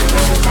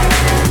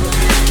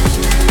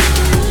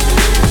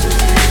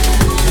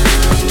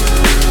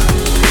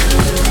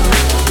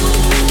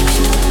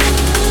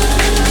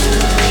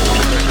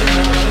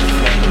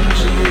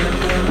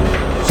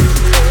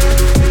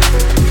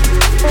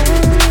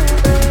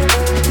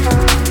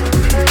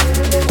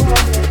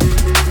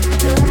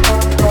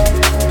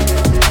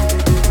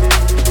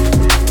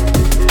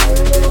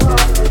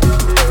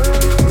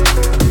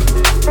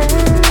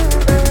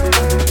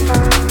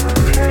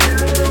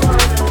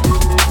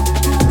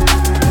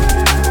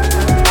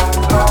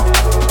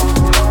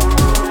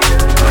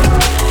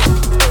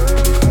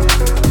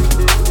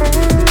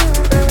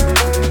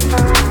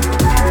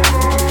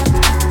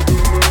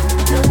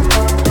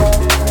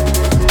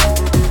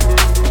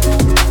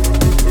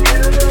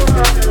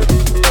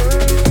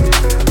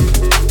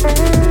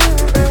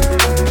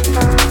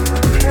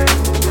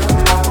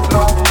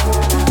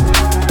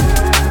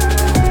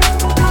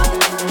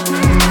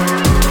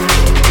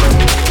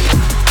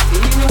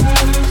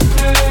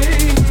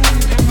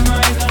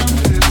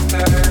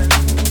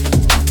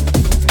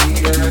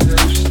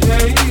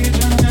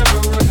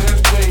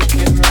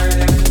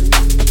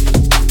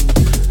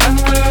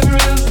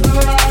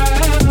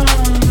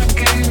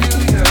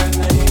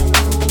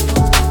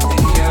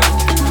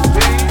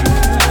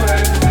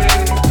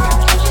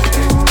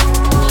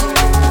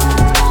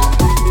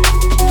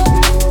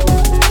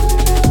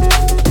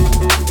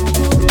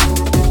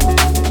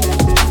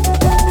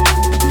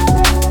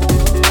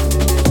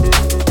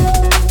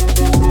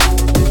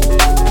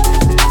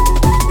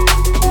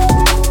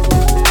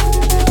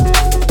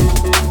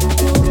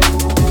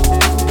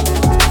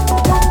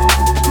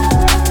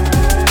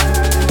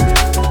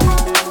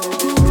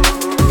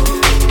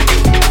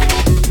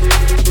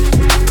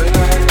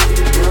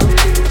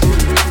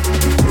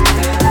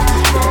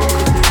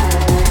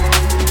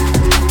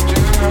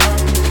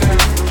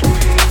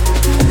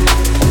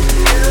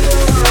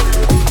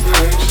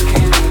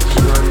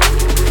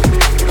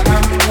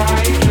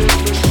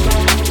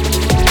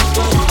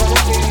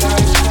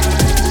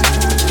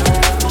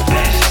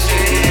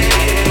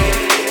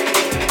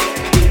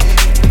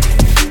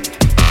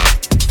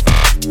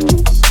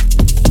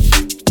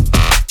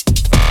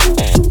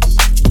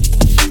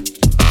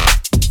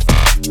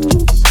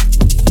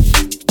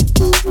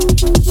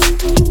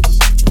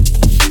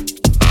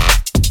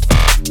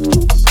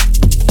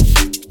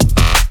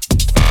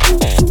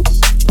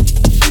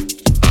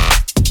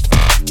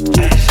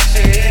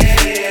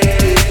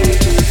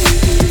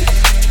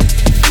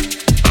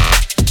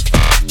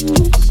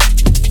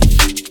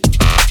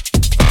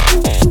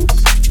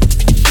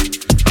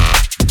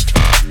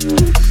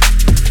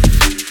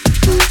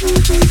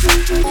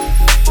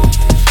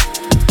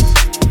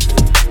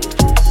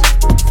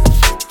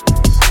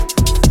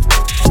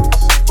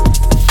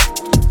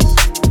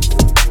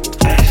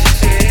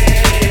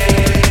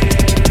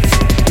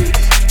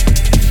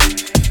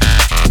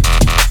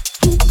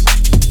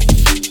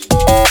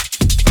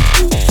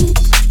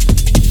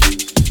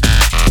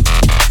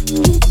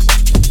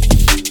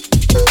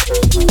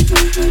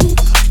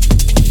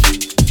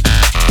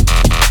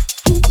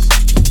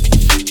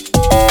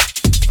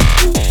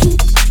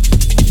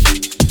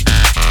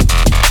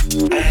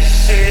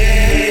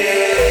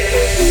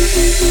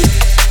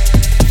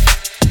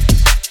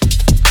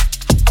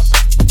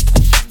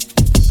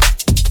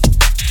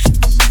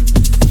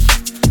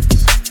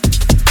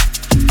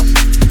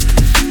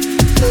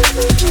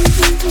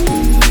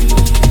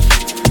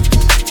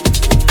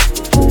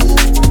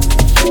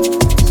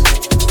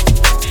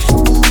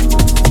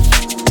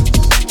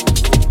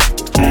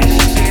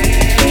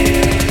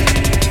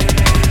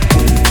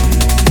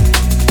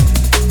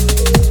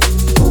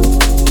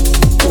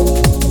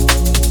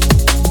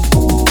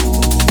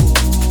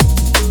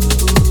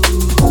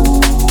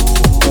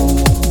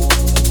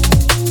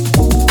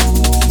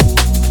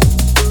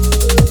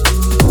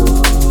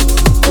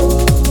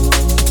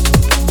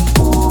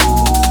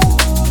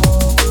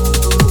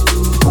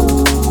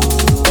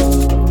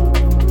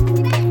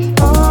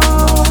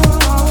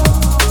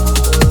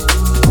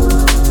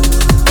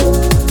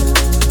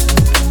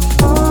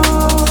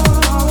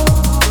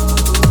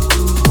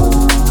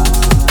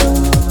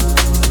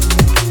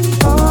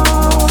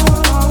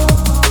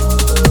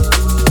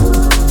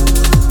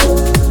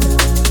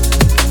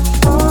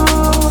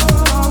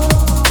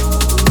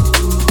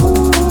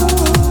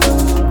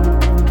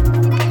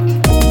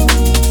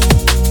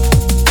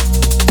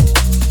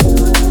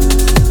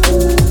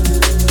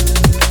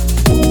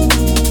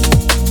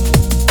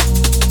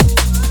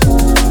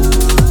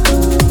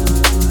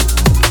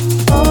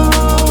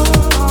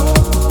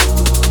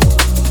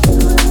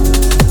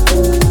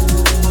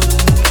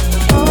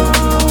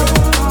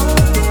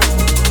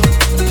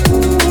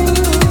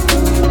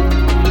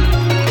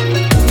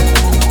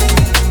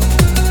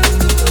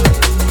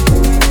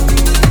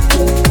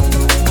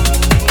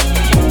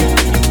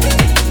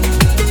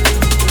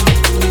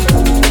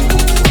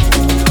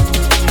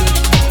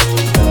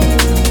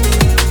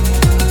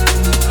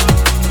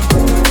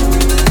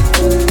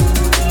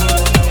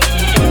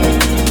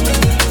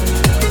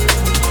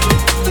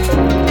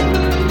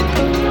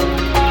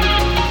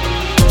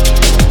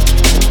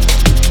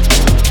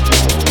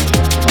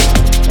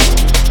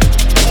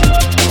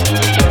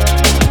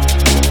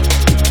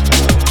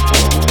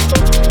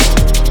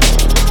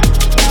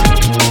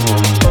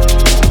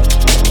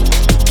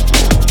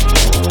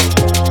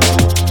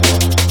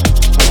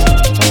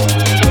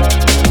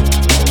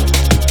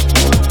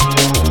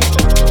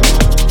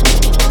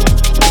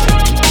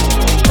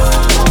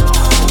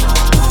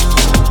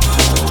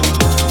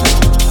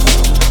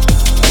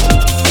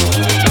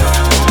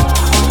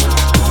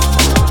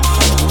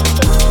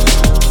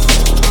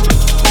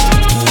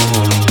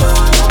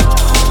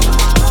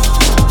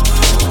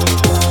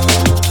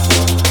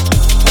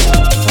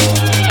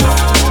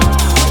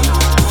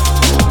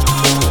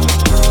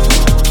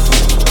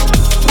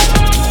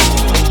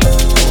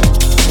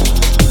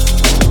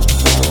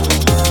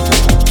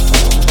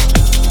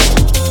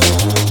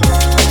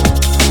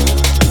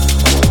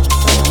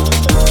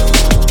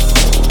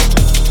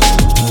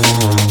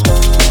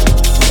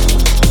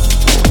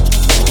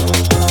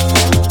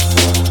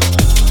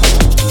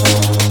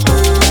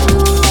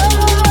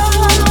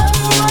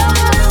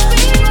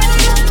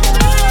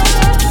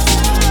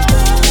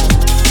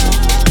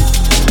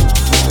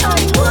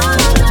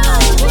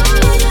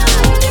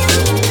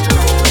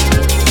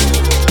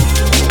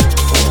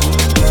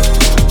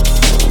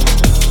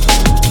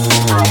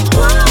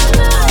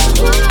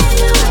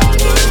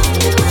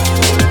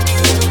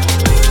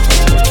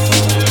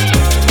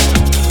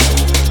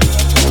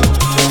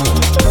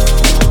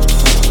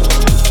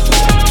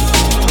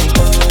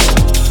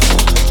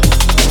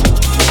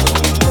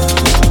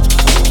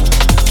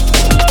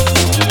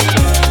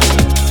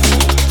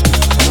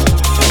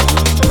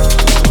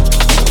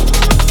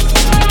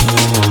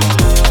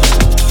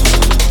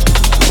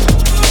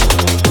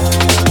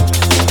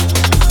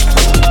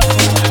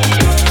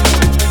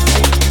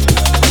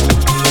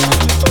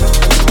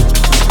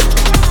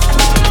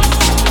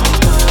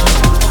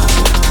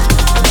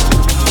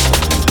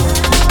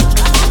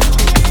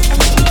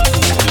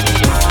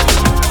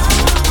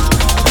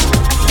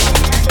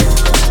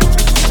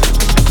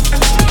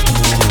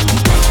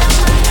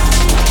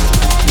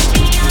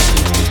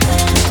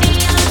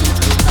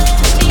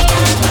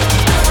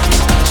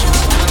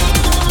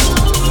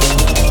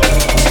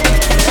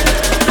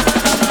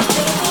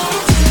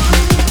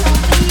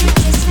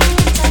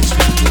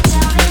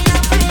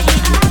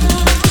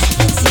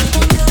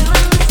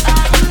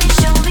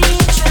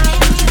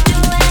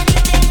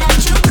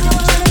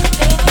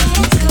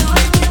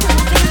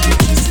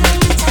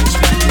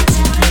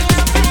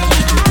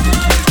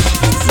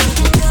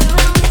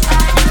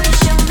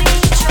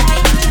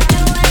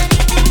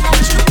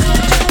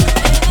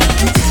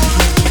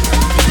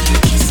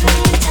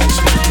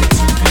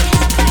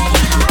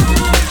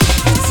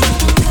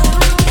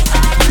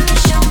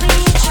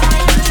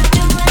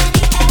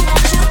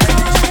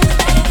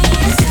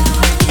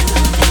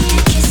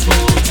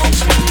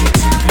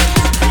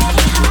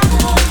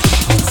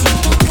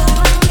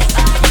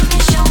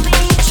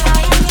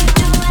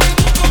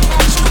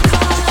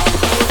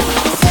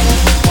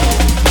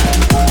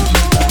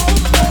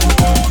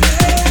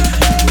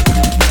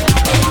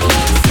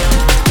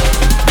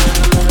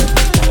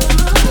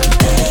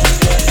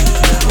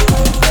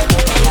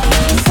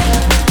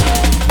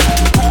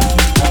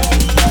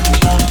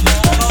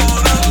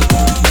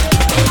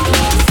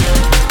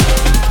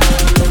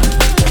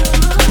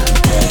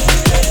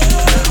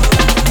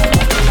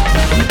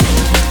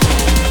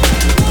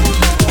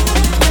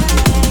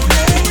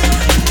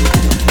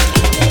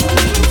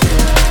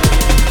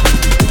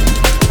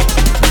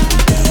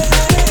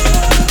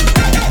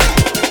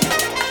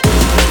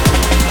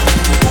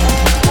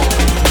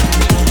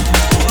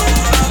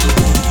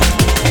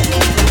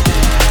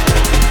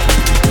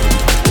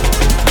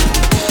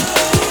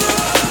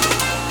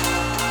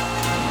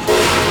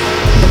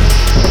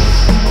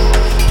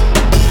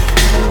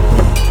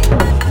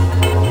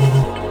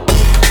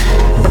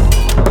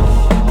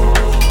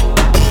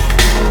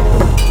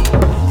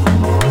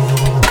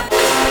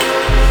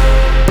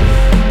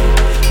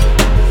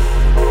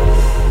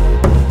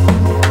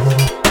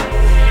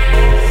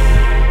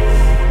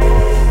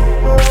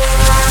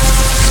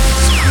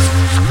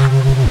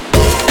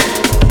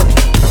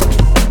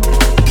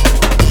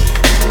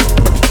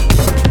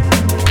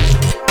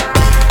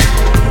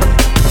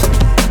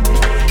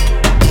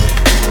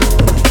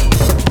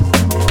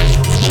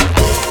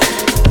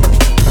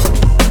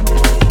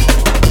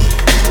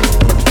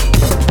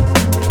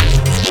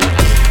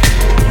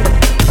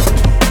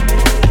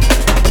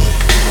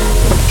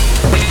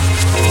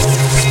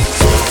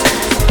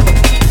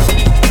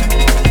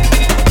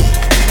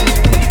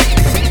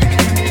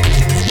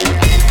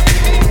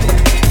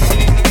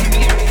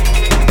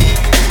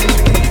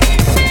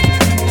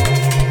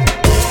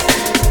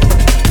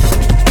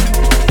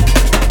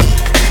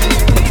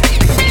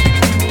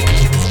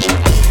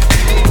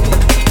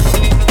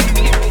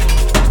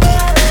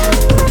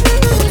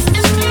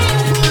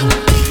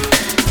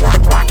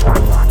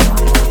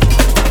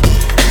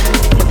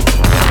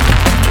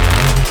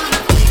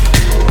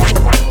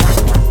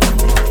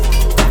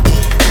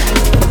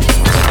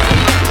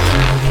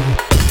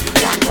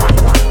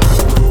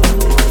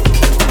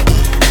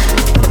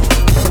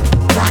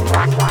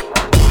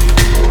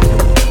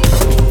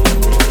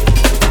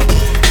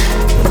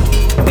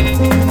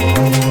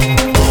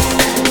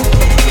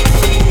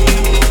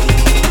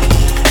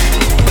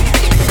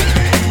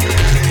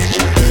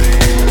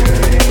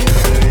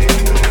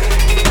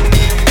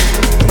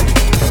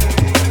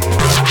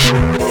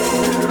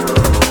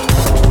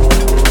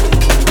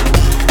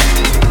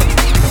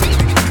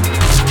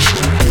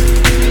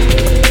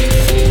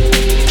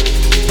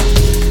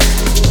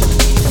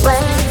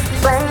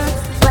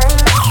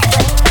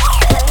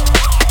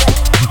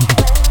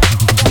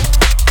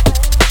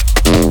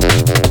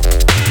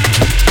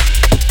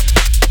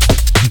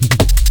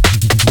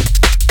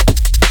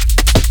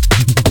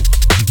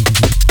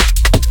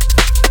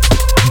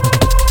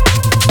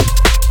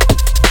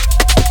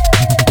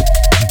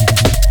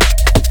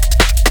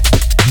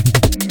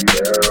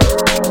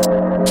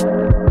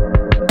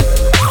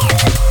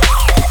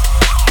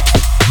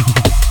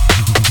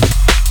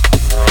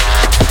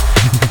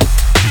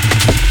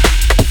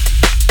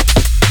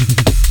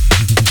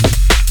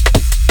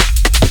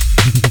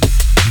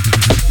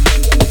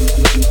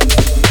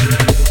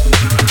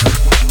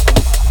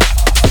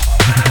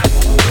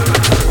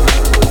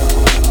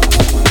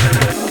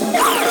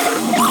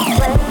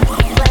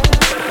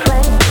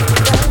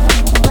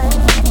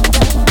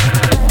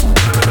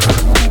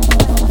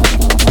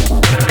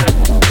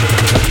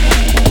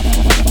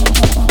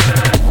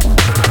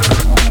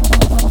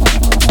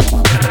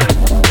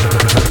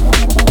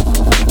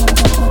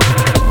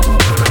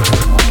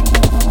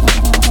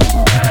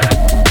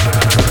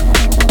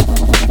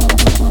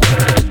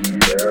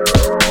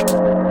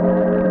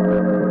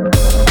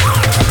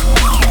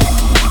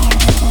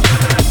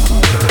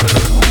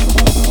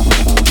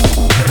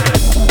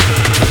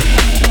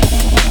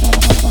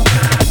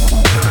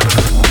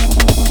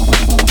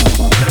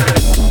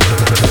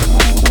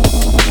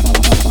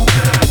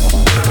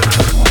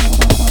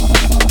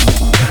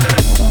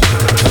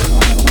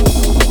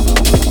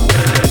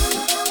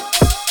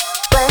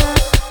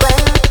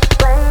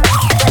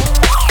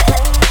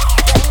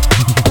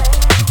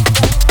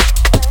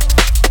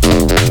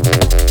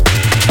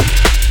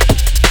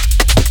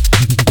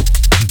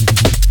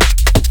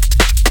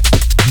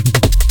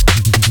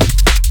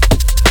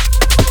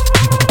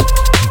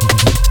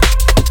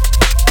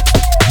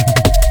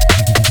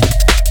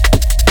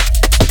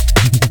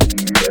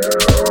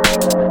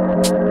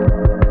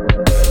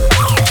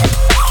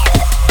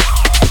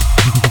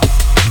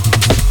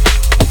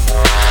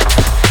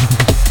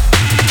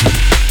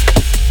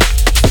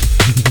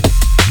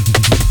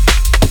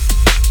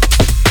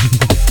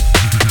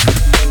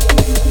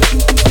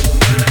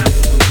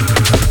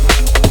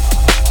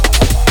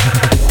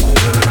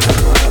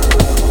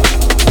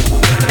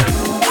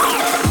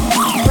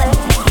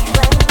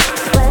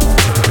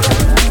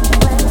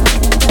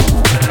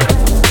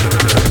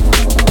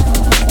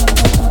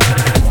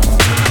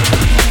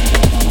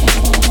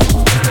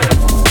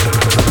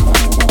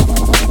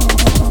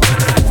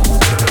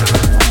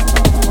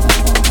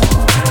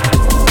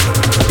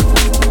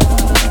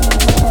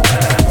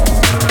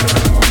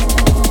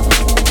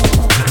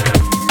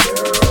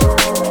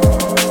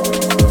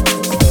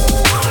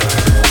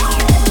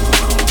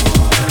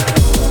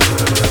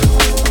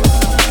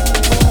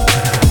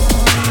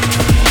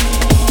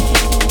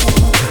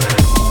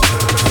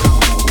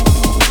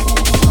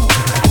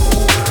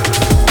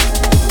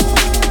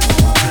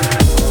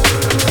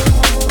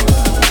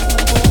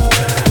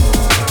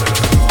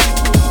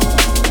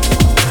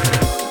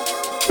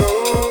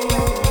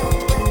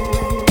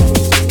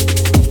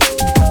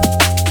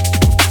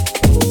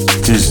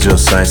 Joe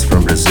Sainz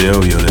from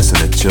Brazil. You're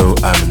listening to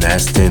I'm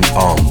Nesting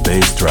on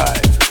Bass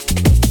Drive.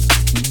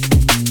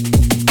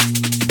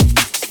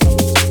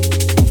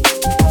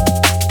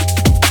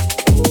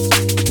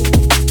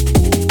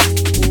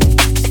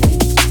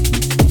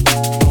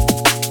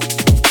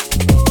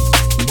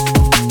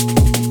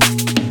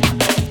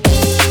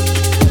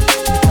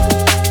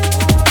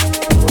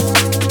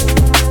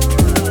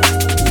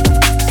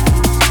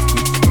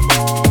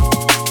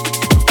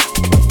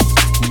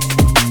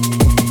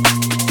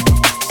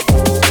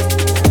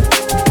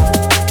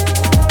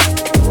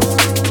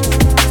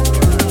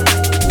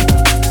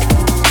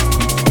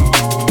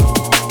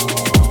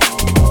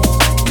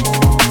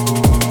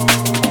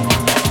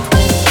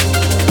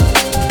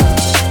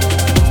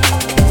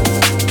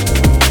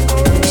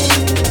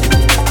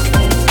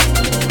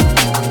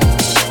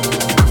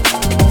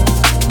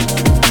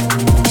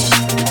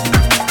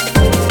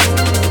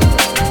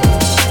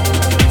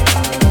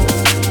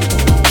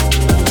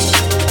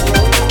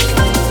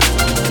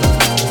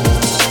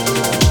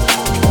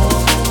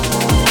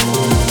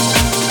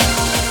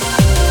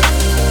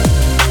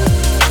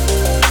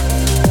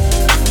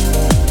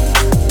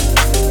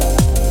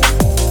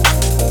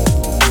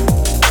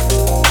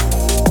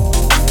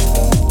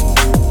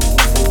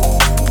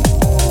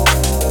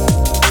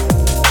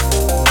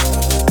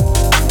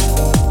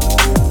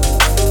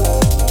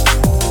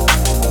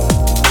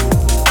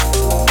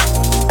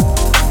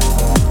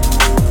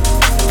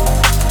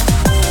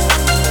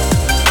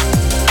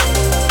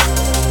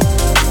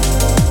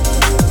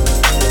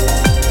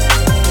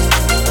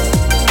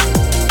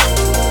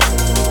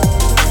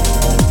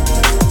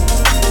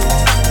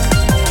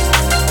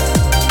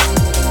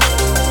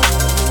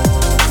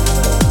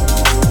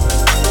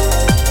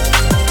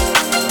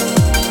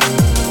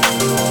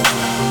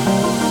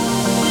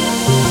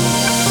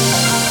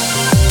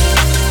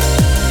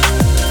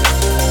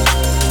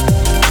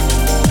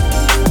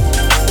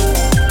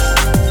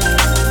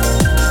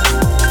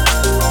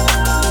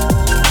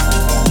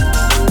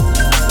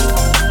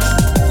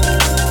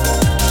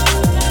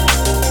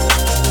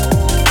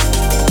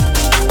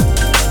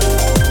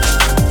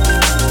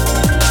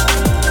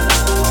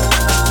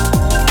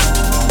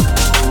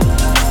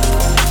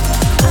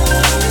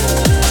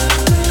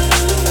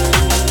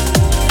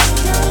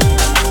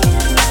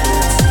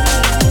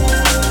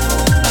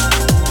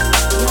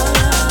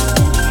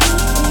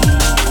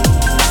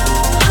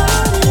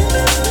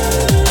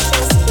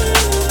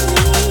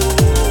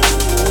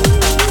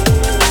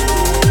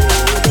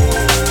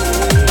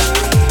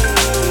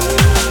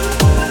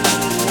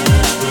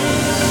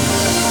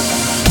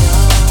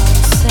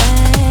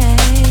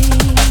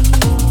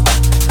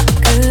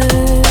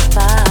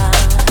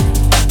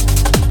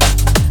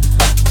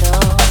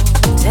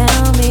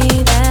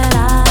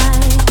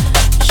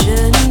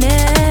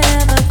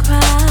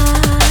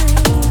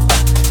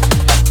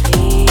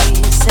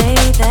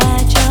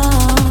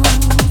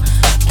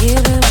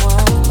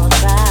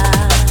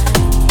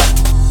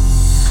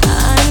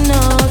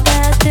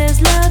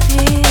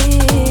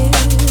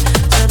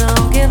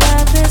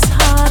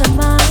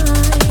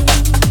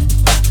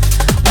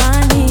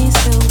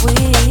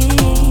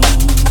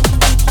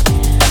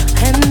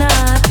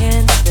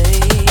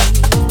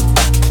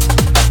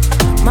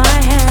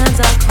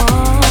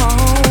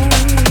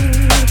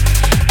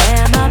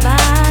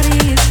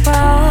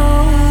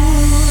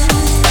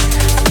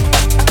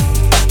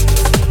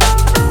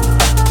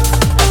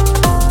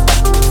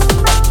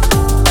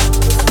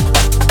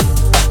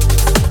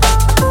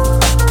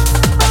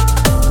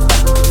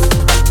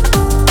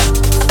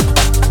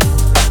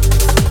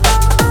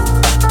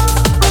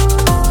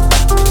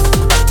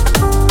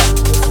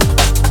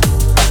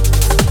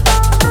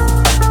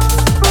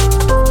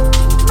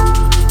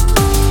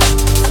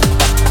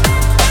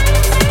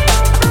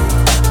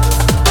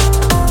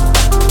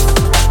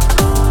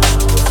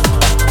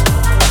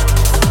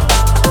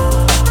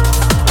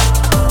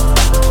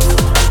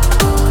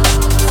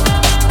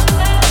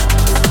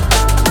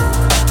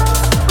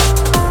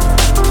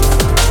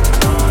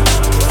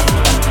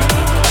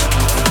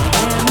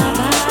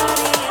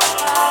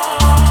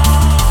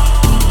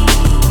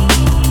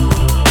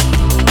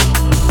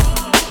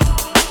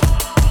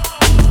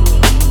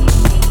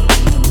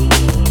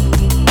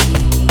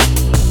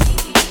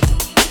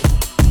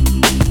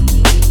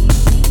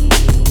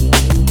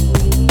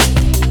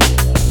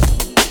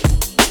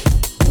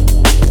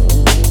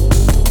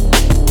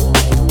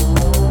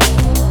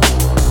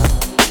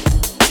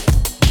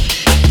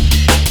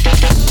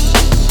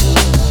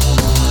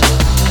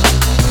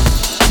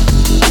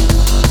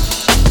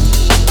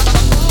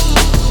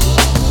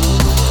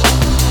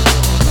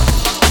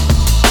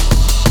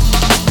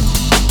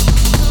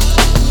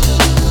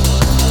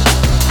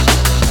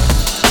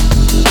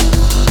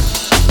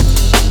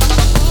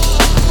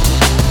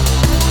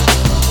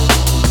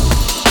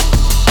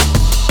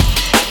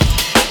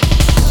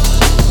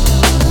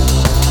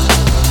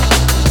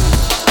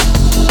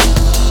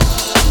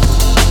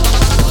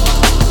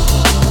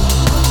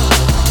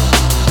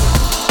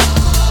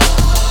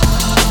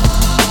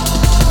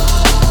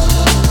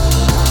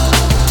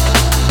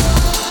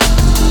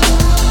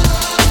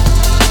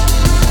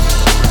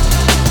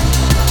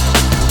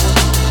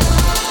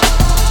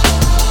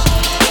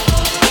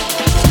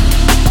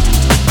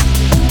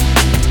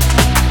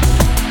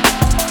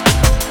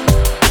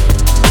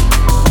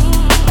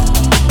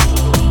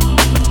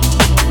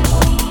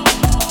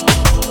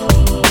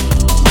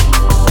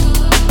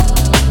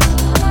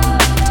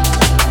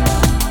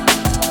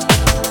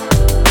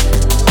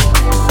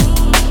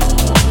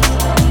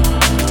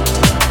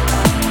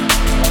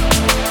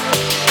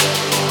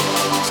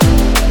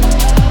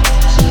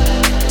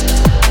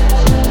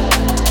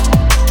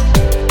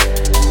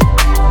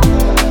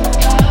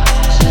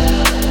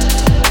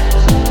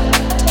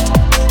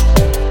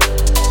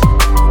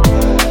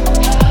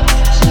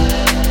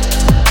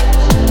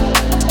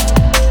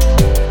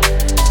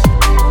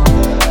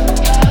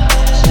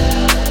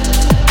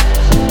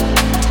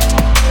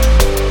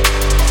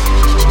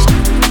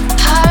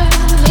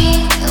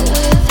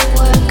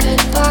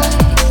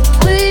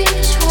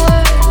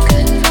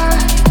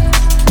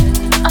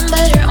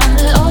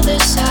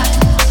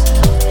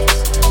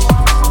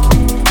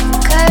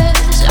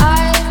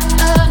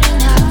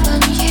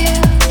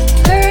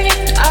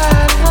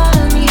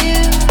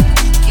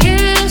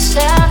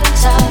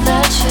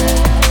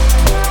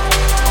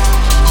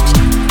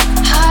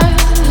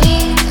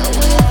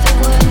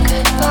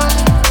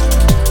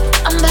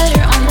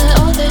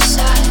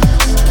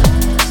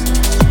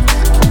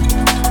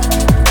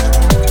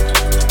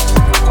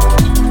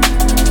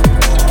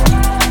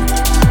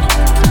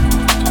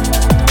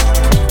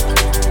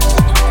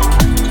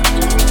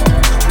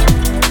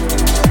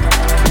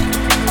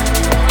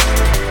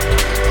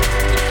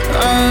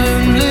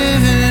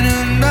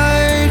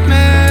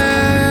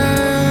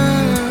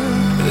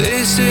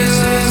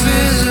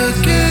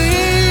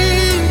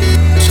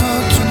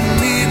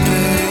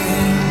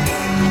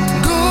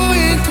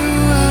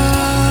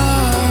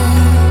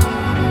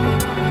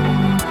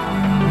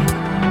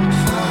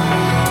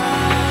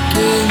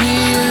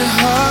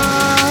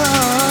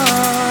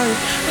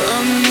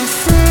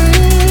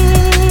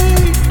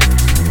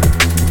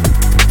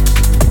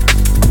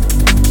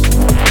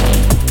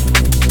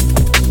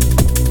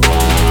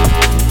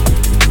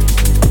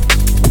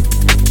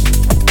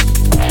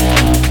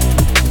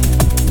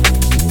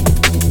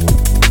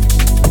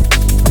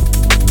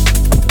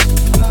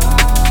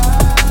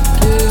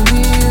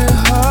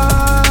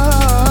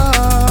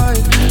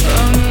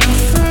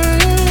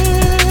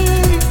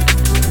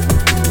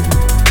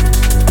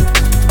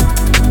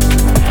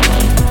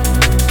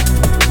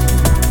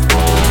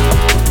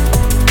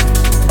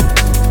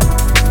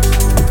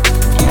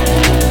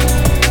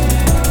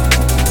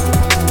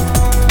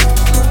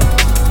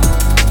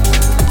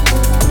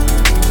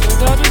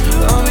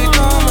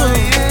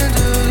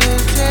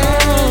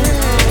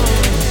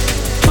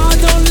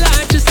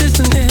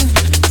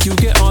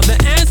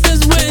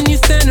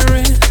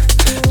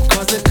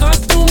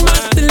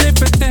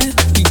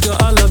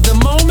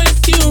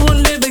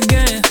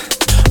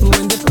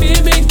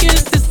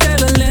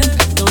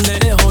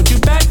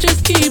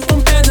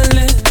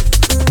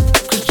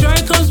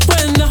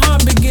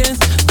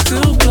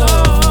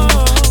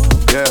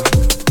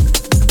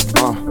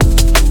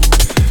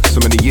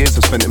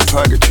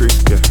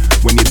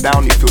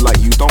 down, you feel like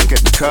you don't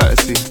get the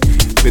courtesy.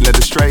 Been led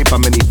astray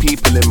by many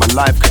people in my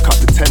life. Could cut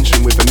the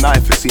tension with a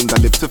knife. It seemed I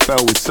lived to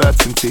fail with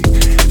certainty.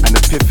 An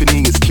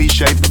epiphany is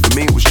cliche, but for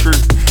me it was true.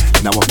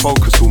 Now I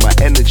focus all my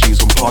energies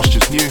on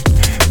pastures new.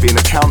 Being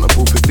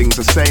accountable for things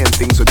I say and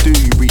things I do.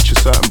 You reach a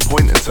certain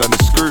point and turn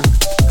the screw.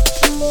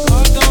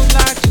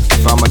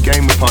 Found my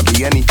game with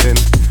hardly anything.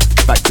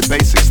 Back to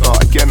basics,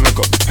 start again. I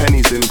got the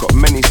pennies in, got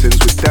many sins.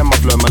 With them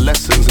I've learned my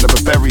lessons, never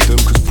buried them.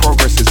 Cause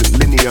progress isn't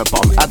linear,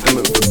 but I'm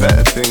adamant for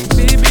better things.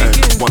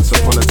 Once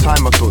upon a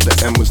time I thought the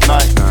end was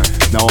nigh.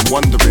 Now I'm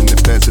wondering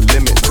if there's a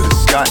limit to the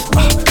sky,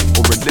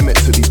 or a limit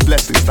to these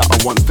blessings that I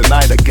once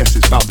denied. I guess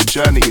it's about the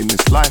journey in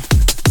this life.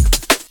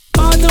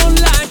 Oh, don't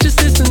lie,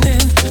 just listen in.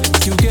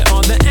 You get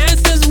all the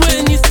answers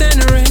when you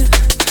center it.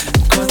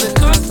 Cause it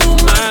costs too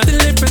much to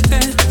live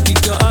pretend. You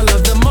got all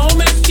of the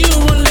moments you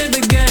won't live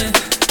again.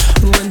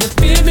 When the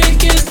fear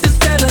begins to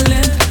settle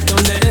in,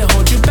 don't let it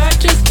hold you back,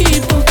 just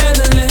keep on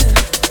pedaling.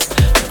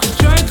 Cause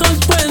joy comes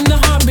when the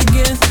heart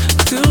begins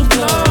to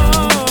blow.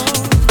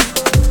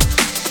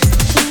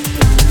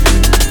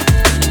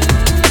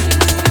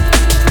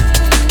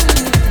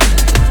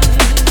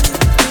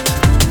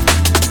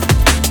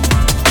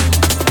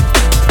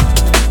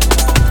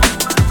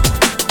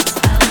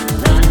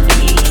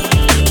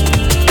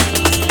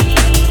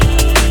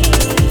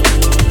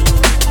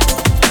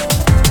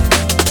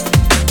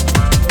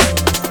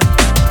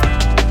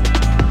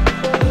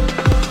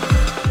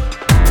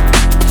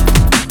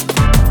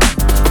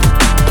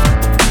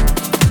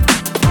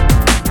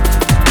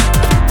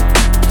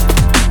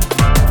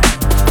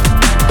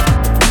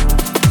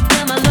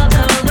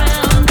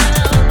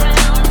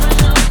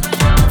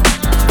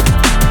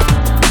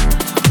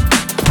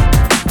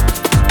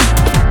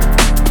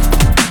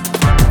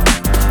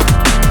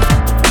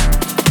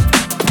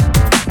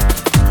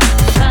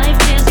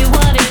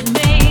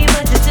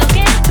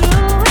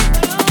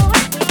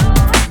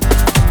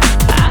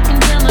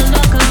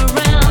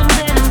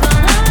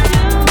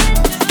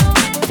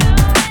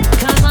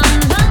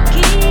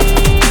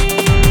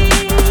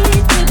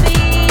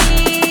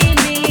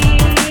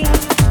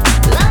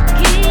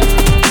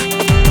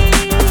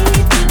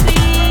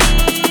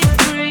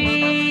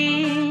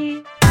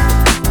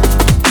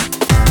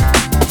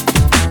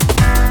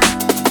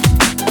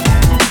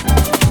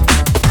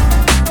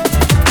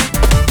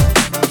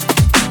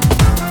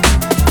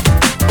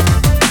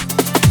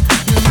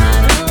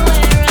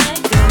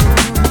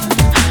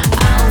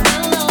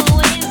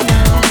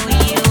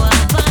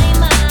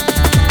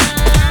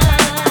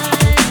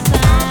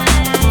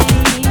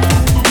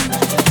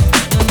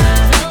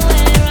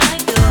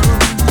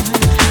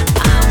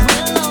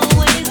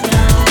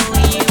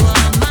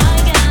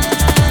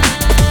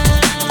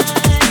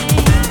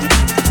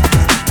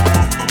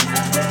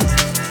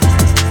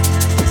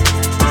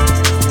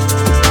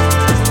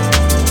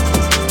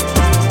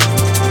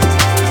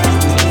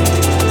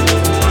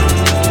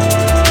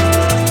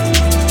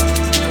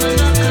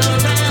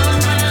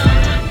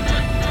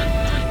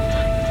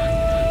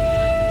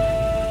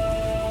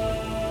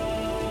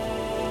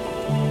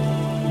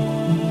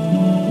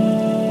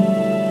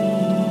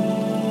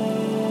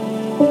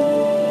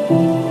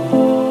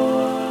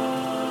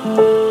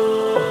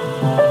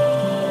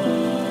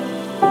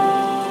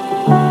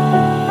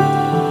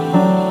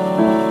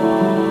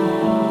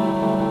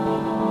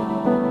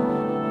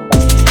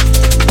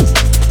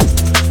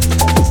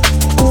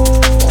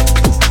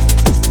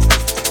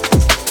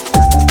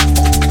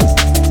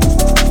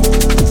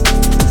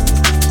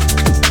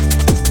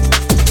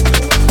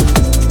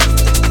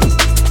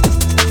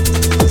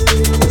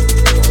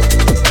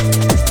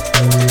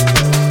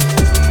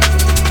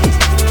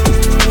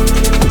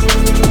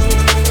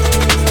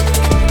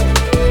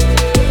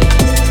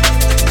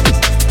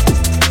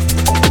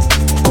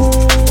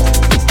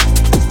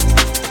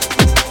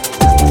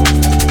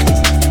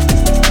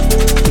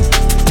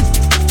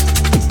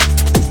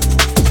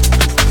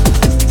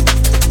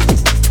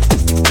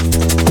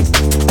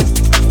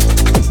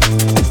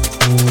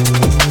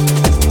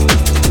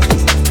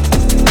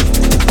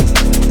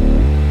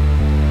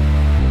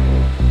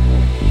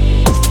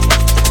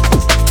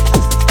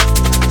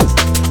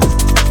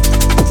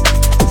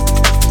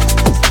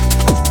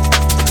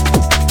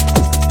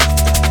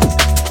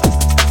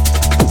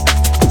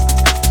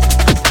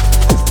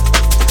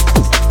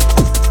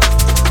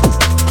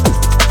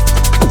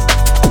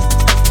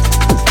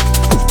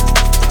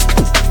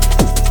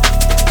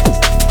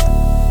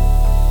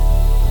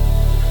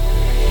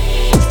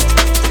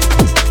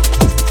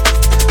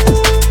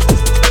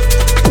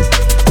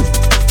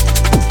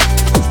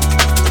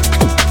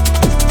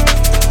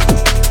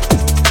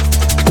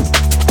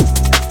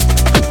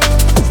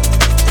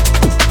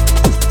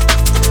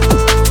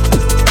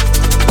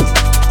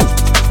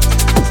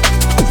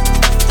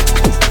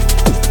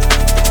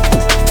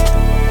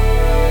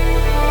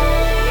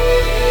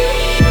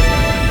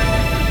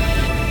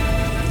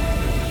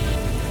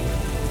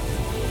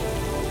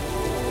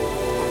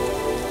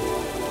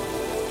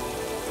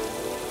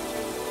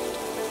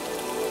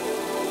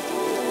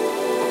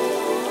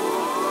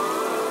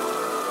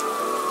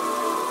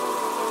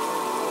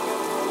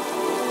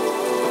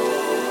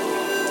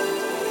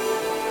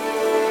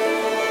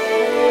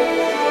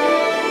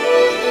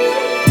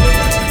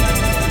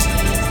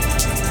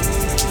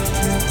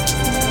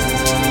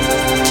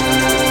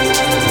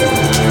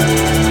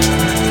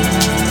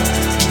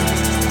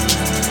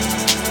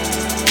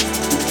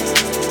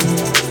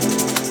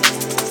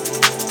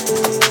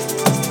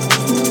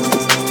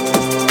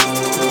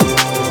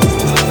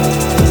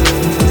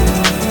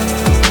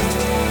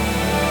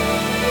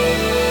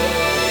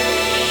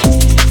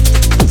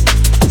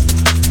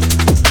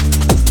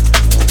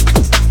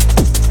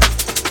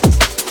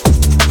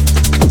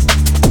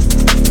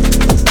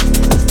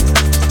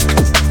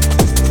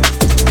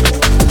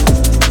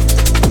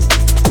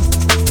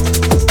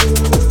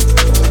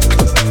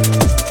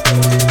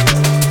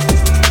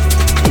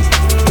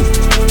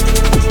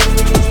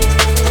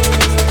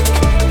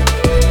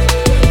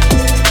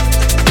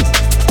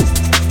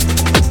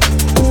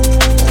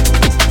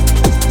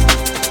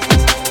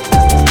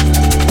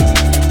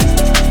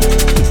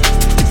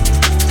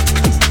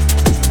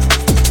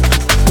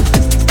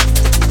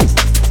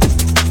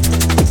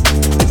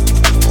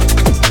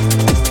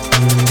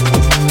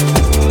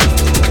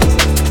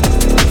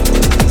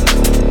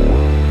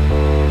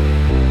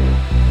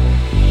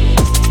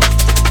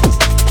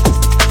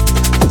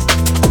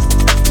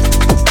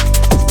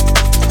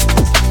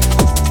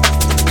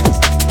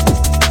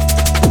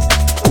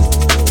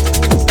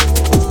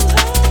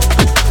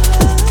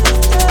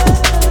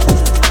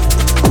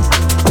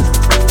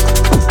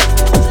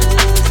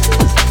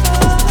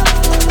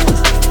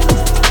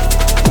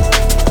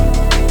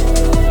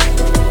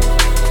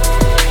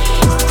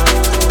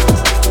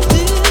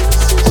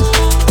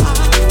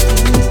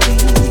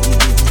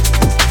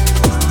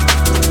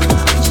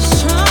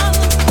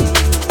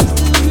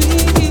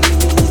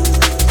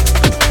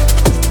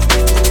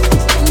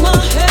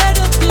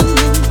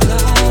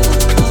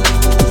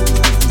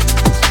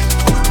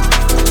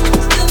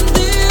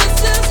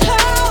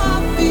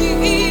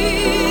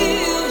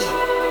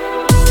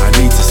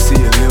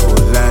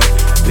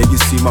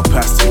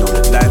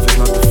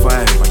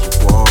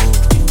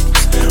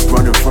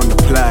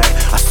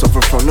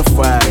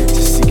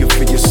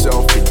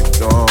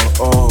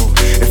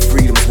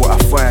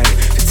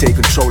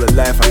 of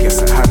life, I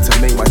guess I had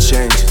to make my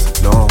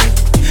changes. No,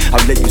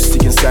 I'll let you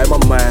see inside my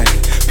mind.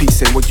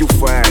 Peace ain't what you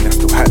find. I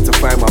still had to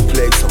find my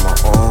place on my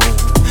own,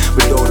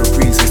 with all the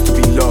reasons to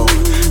be low.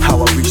 How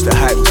I reached the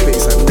hype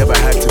space I never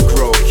had to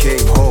grow.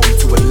 Came home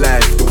to a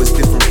life that was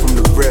different from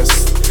the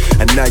rest.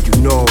 And now you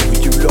know,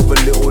 would you love a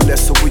little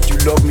less or would you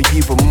love me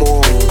even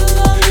more?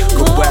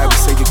 Goodbye, we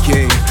say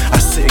again.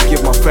 I sit and give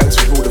my thanks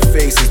for all the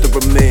faces that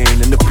remain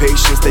and the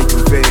patience they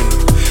convey.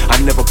 I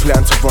never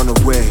plan to run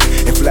away.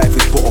 If life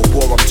is but a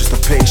war, I'm just a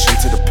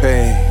patient to the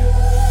pain.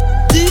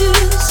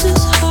 This is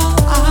how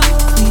I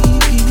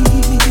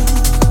feel.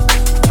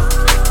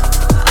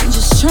 I'm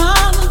just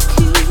trying to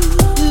keep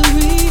it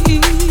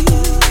real.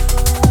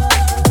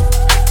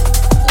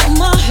 Got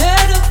my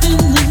head up in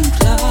the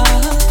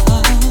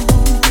clouds,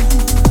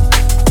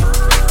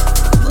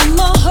 but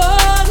my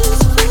heart is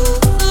full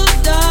of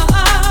doubt.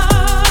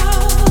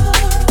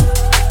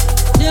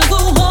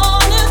 Never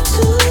wanted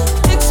to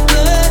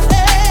explain.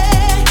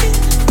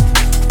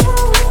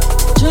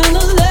 Trying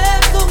to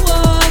let go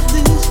of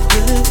this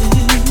pain.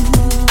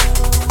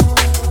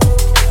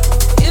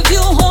 If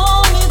you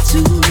want me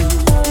to be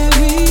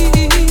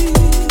real,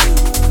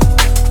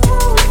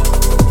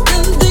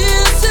 then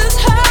this is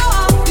how I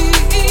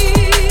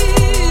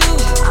feel.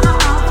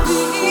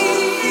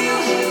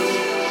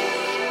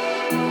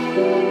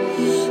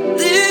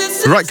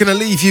 This Right, gonna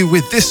leave you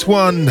with this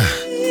one.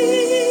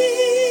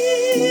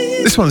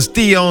 This one's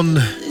Dion,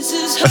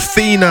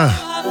 Athena,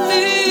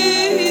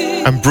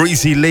 and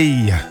Breezy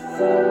Lee.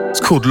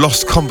 It's called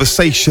Lost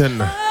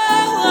Conversation.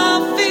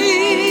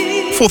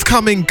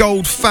 Forthcoming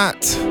Gold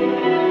Fat.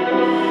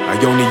 I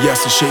only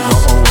associate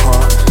my own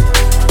heart.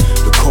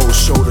 The cold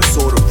shoulder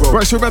sort of broke.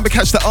 Right, so remember,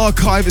 catch the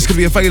archive. It's going to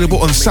be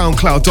available on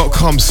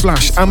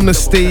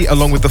soundcloud.com/amnesty,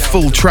 along with the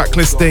full track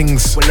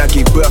listings. When I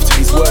gave birth to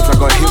these words, I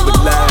got hit with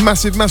lies.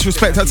 Massive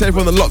respect out to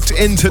everyone that locked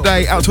in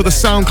today. Out to the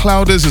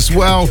SoundClouders as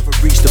well.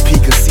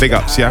 Big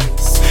ups, yeah?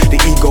 The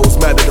ego's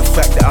mad at the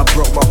fact that I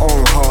broke my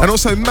own heart. And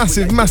also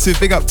massive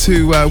big up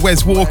to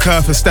Wes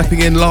Walker for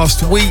stepping in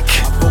last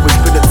week. Always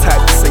been the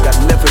type to say I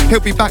never. He'll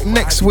be back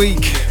next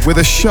week with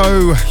a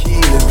show.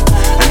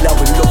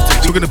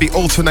 So we're going to be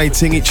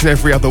alternating each and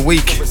every other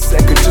week. Just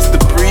to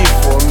breathe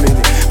for a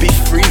minute, be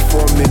free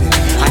for a minute.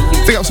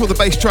 Big up to all the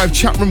Bass Drive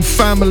chat room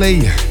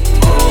family.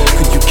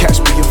 Could you catch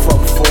me if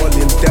I'm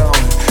falling down?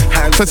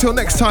 So till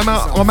next time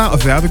out, I'm out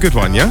of there. Have a good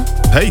one, yeah?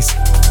 Peace.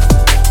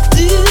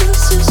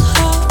 This is